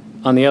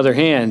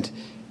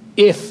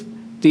 if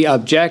the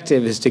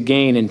objective is to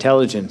gain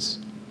intelligence,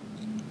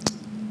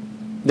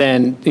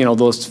 then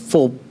those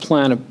full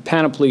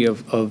panoply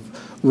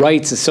of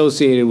rights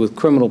associated with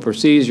criminal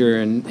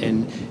procedure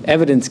and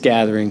evidence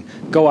gathering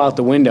go out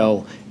the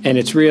window, and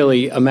it's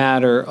really a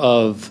matter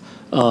of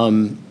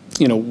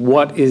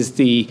what is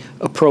the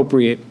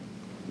appropriate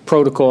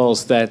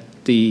protocols that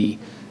the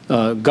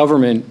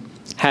government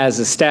has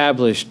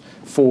established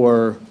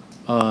for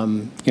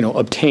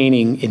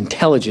obtaining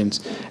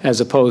intelligence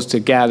as opposed to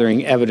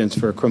gathering evidence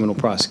for a criminal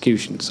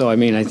prosecution. So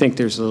I think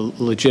there's a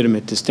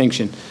legitimate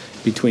distinction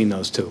between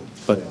those two.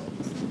 But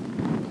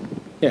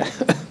yeah.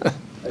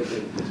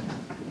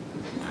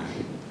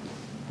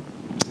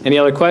 Any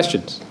other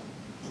questions?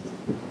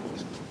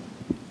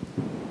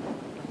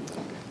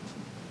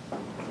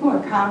 More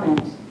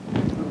comment.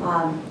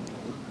 I'm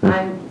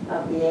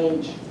of the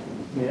age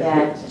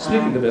that...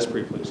 Speak into this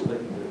briefly.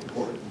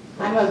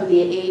 I'm of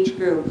the age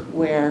group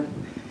where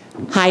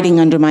hiding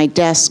under my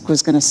desk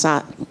was going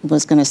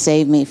to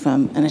save me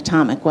from an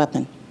atomic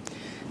weapon.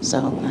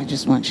 So I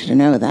just want you to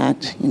know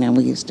that.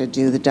 We used to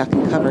do the duck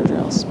and cover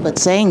drills. But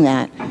saying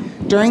that,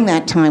 during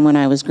that time when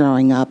I was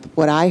growing up,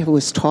 what I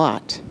was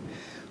taught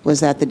was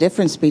that the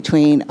difference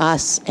between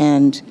us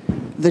and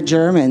the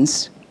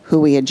Germans, who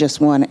we had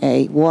just won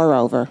a war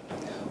over,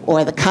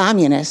 or the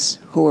communists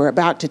who were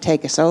about to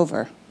take us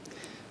over,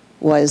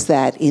 was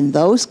that in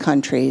those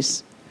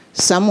countries,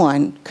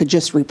 someone could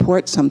just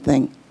report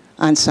something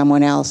on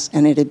someone else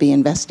and it'd be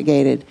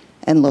investigated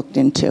and looked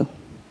into.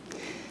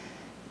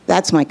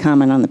 That's my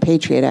comment on the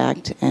Patriot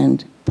Act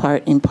and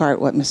in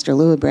part what Mr.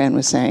 Lewebrand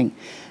was saying.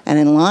 And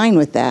in line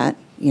with that,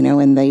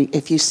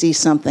 if you see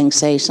something,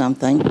 say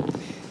something.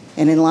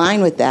 And in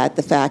line with that,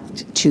 the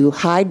fact to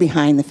hide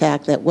behind the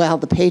fact that, well,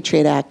 the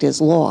Patriot Act is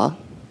law,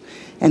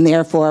 and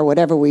therefore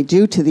whatever we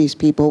do to these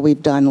people,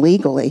 we've done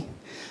legally.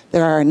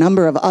 There are a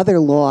number of other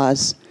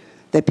laws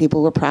that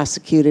people were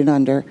prosecuted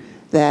under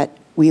that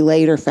we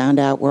later found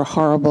out were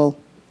horrible,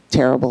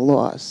 terrible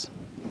laws.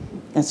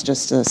 That's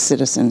just a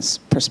citizen's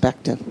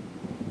perspective.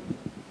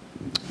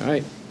 All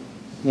right.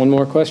 One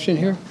more question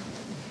here?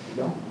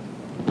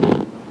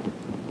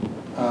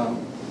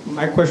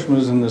 My question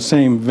was in the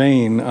same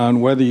vein on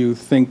whether you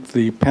think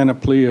the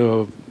panoply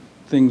of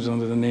things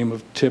under the name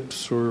of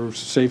TIPS or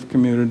safe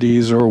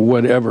communities or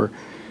whatever,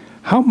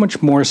 how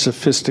much more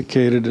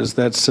sophisticated is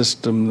that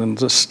system than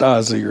the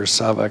Stasi or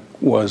SAVAK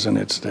was in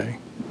its day?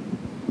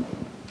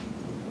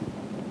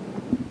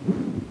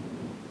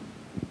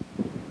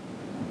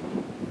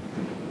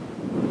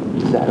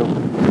 Is that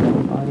open to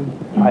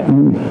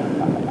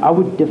anybody? I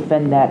would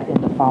defend that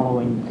in the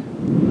following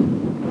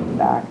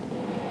fact.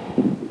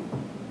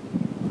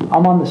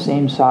 I'm on the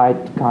same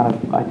side, kind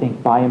of, I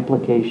think, by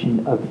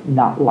implication of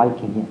not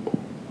liking it.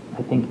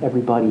 I think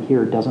everybody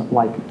here doesn't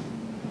like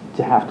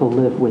to have to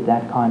live with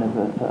that kind of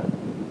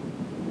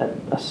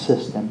a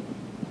system.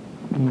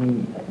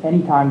 Meaning,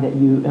 anytime that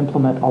you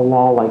implement a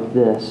law like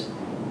this,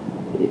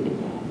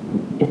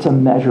 it's a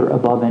measure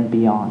above and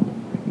beyond.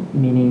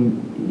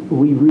 Meaning,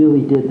 we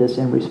really did this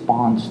in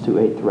response to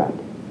a threat.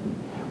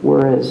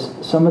 Whereas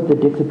some of the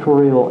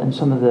dictatorial and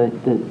some of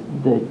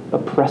the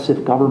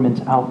oppressive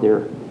governments out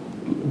there,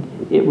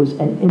 it was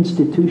an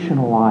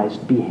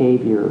institutionalized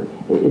behavior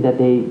that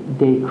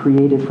they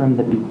created from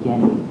the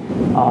beginning.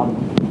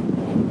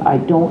 I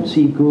don't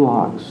see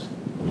gulags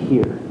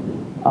here.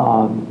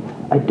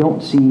 I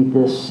don't see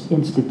this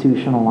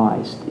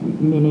institutionalized,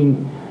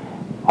 meaning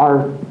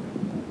our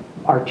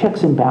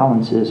checks and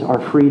balances, our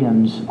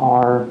freedoms,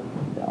 our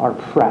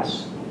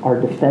press, our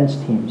defense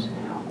teams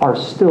are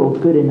still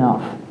good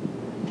enough.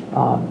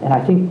 And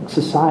I think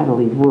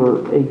societally we're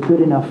a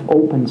good enough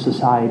open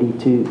society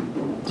to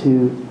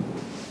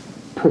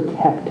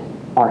protect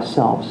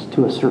ourselves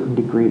to a certain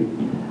degree.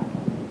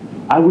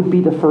 I would be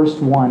the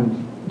first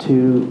one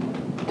to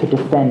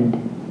defend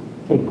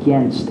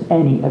against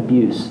any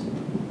abuse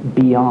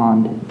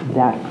beyond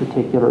that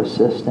particular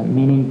system,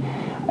 meaning,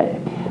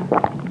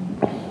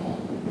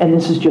 and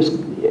this is just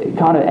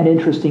kind of an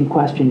interesting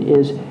question,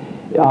 is,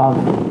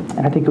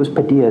 and I think it was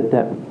Padilla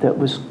that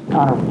was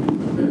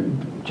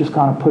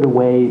kind of put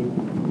away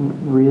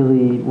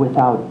really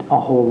without a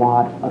whole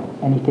lot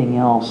of anything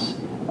else.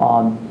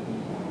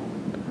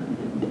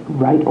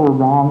 Right or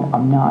wrong,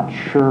 I'm not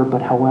sure,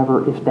 but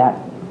however, if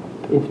that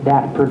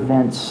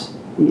prevents,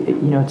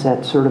 it's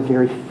that sort of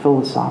very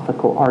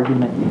philosophical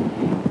argument,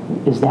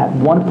 is that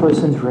one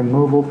person's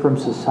removal from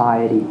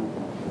society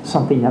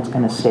something that's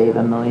going to save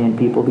 1 million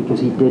people because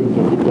he didn't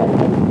get to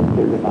detonate a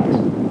nuclear device?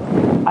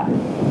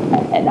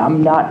 And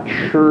I'm not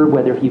sure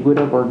whether he would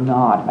have or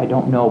not, I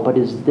don't know, but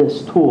is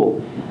this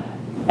tool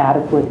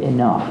adequate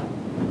enough,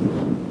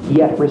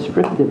 yet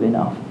restrictive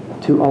enough,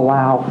 to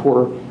allow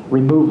for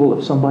removal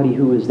of somebody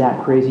who is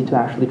that crazy to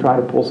actually try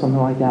to pull something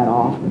like that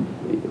off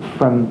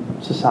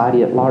from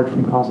society at large,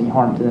 from causing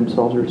harm to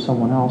themselves or to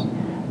someone else,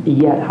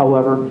 yet,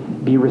 however,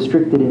 be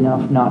restricted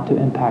enough not to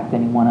impact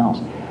anyone else?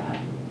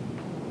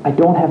 I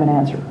don't have an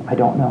answer. I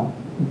don't know.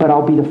 But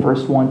I'll be the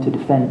first one to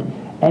defend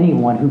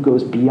anyone who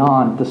goes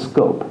beyond the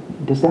scope.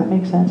 Does that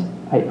make sense?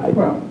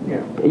 Well,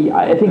 yeah.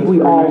 I think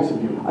we all, nice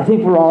of you. I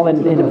think we're all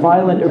in a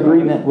violent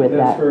agreement with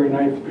that's that. Very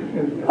nice.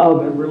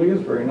 That really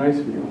is very nice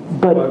of you.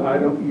 But I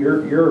don't.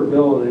 Your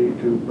ability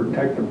to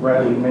protect a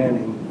Bradley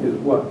Manning is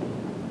what?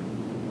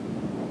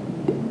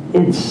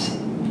 It's,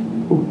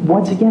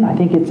 once again, I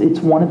think it's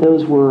one of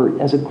those where,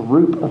 as a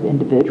group of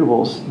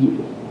individuals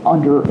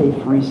under a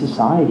free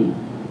society,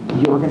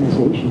 the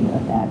organization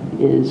of that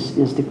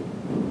is the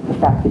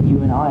fact that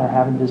you and I are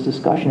having this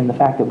discussion, and the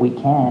fact that we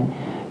can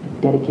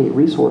dedicate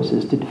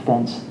resources to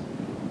defense,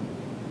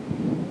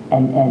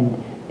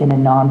 and in a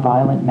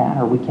non-violent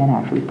manner, we can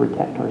actually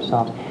protect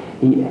ourselves.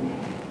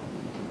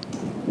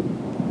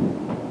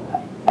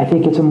 I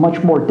think it's a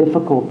much more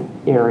difficult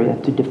area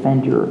to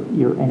defend your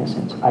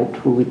innocence. I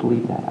truly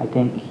believe that. I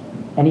think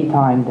any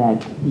time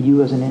that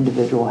you as an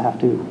individual have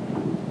to,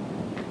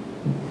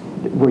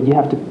 where you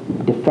have to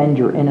defend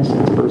your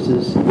innocence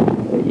versus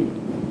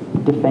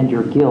defend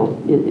your guilt,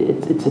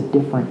 it's a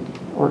different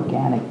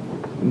organic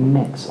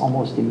mix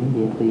almost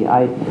immediately.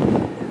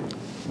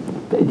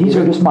 These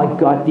are just my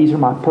gut, these are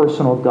my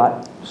personal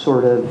gut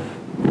sort of,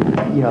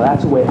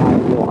 that's the way I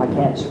feel. I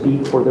can't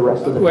speak for the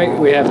rest of the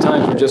panel. We have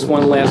time for just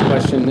one last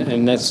question,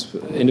 and that's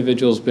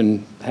individual's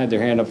had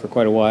their hand up for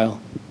quite a while.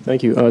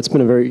 Thank you. It's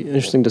been a very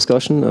interesting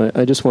discussion.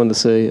 I just wanted to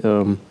say,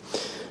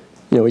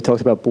 we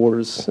talked about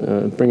borders,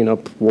 bringing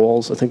up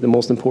walls. I think the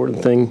most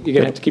important thing. You're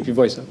gonna have to keep your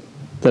voice up.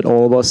 That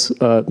all of us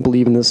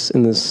believe in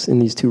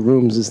these two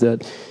rooms is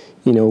that,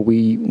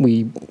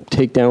 we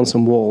take down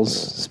some walls,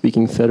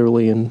 speaking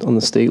federally and on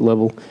the state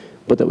level,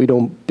 but that we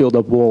don't build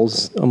up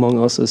walls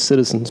among us as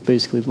citizens,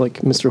 basically,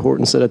 like Mr.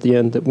 Horton said at the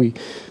end, that we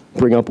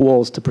bring up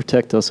walls to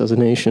protect us as a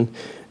nation.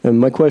 And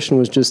my question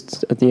was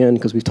just at the end,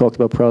 because we've talked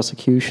about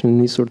prosecution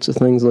and these sorts of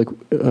things, like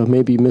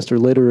maybe Mr.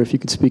 Litter, if you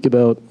could speak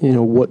about,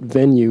 what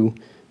venue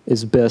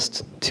is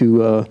best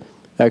to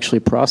actually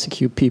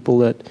prosecute people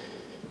that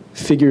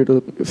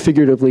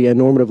figuratively and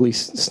normatively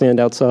stand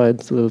outside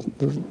the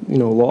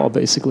law.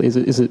 Basically, is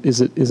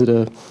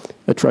it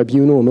a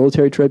tribunal, a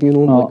military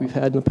tribunal, like we've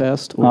had in the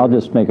past? Or? I'll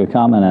just make a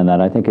comment on that.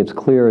 I think it's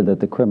clear that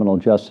the criminal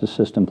justice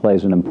system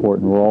plays an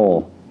important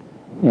role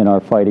in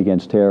our fight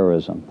against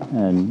terrorism,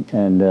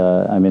 and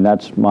I mean,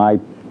 that's my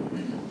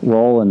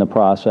role in the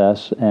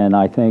process, and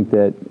I think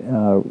that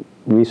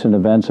recent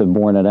events have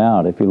borne it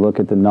out. If you look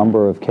at the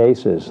number of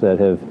cases that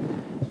have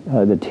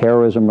the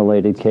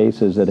terrorism-related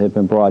cases that have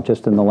been brought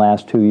just in the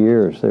last 2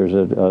 years. There's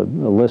a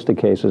list of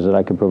cases that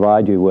I could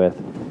provide you with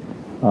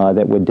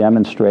that would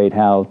demonstrate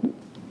how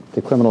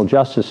the criminal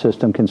justice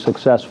system can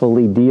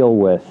successfully deal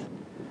with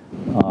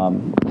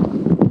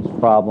this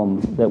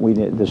problem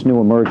this new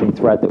emerging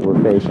threat that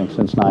we're facing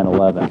since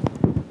 9/11.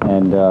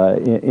 And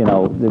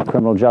the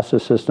criminal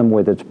justice system,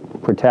 with its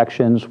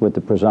protections, with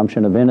the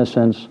presumption of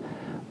innocence,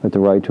 with the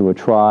right to a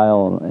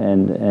trial,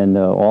 and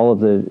all of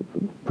the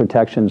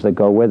protections that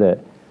go with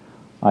it,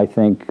 I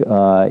think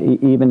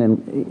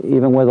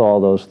even with all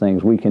those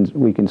things, we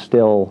can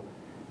still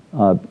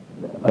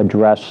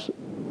address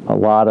a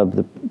lot of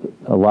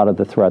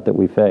the threat that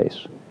we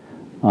face.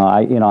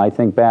 I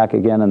think back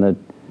again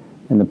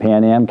in the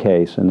Pan Am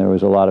case, and there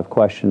was a lot of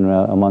question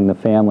among the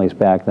families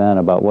back then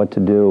about what to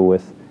do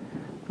with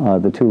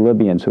the 2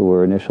 Libyans who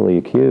were initially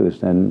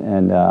accused,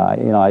 and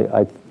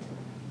I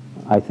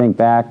think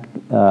back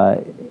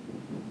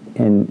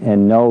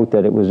and note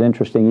that it was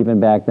interesting even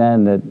back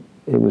then that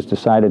it was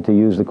decided to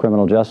use the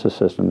criminal justice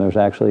system. There's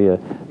actually a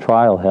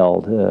trial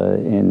held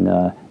in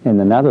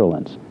the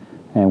Netherlands,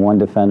 and one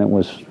defendant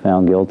was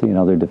found guilty,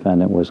 another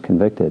defendant was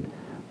convicted.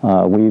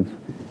 We've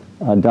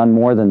done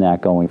more than that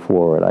going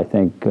forward. I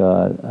think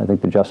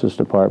the Justice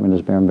Department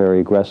has been very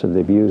aggressive.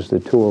 They've used the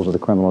tools of the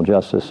criminal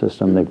justice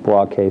system. They've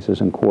brought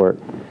cases in court,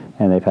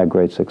 and they've had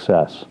great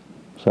success.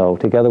 So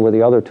together with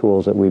the other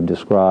tools that we've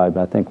described,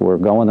 I think we're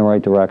going the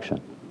right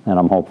direction, and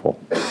I'm hopeful.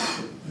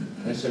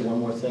 Can I say one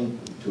more thing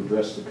to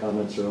address the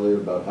comments earlier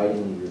about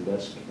hiding under your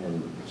desk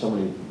and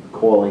somebody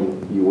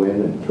calling you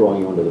in and throwing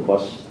you under the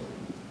bus?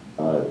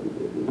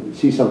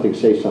 See something,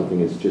 say something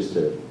is just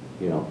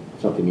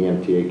something the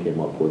MTA came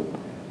up with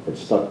that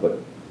stuck. But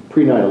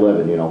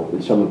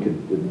pre-9/11, someone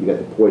you got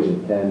the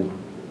poison pen.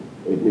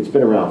 It's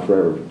been around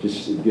forever.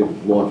 Just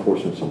give law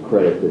enforcement some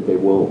credit that they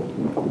will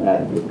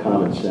act with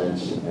common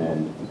sense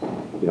and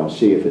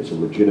see if it's a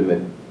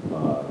legitimate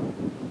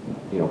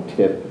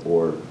tip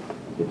or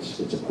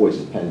it's a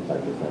poison pen type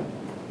of thing.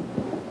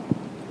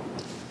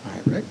 All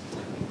right, Rick.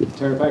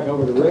 Turn it back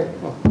over to Rick.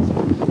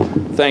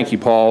 Thank you,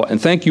 Paul, and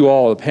thank you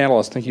all, the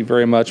panelists. Thank you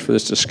very much for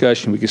this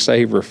discussion. We could stay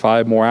here for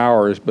 5 more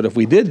hours, but if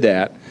we did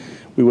that,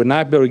 we would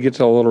not be able to get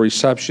to a little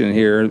reception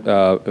here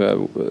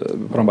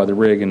put on by the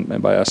rig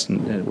and by us,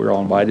 and we're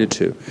all invited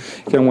to.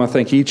 Again, I want to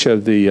thank each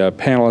of the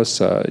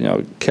panelists,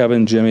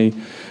 Kevin, Jimmy,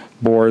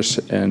 Boris,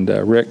 and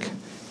Rick,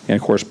 and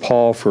of course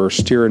Paul for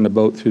steering the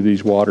boat through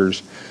these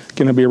waters.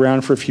 Going to be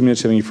around for a few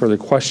minutes. If you have any further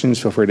questions,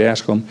 feel free to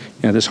ask them.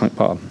 And at this point,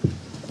 Bob.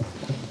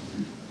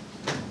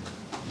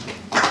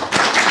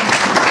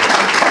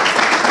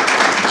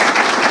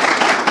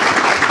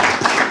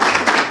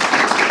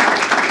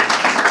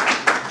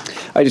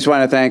 I just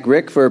want to thank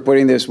Rick for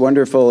putting this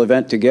wonderful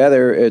event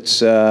together. It's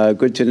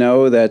good to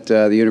know that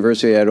the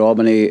University at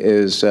Albany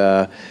is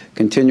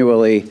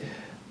continually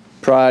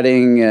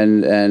prodding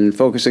and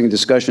focusing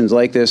discussions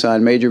like this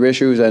on major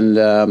issues. And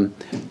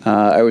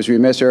I was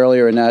remiss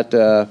earlier in not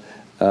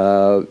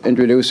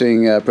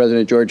introducing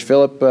President George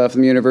Phillip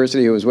from the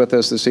university, who was with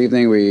us this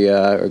evening.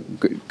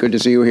 Good to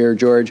see you here,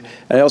 George.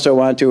 I also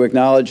want to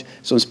acknowledge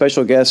some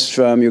special guests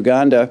from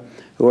Uganda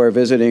who are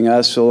visiting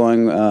us who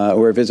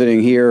are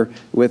visiting here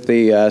with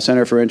the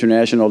Center for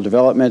International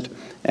Development,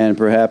 and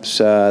perhaps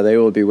they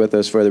will be with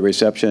us for the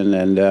reception,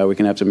 and we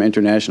can have some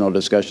international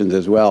discussions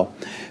as well.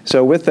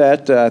 So with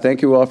that,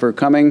 thank you all for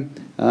coming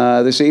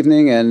this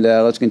evening, and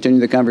let's continue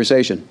the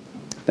conversation.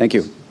 Thank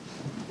you.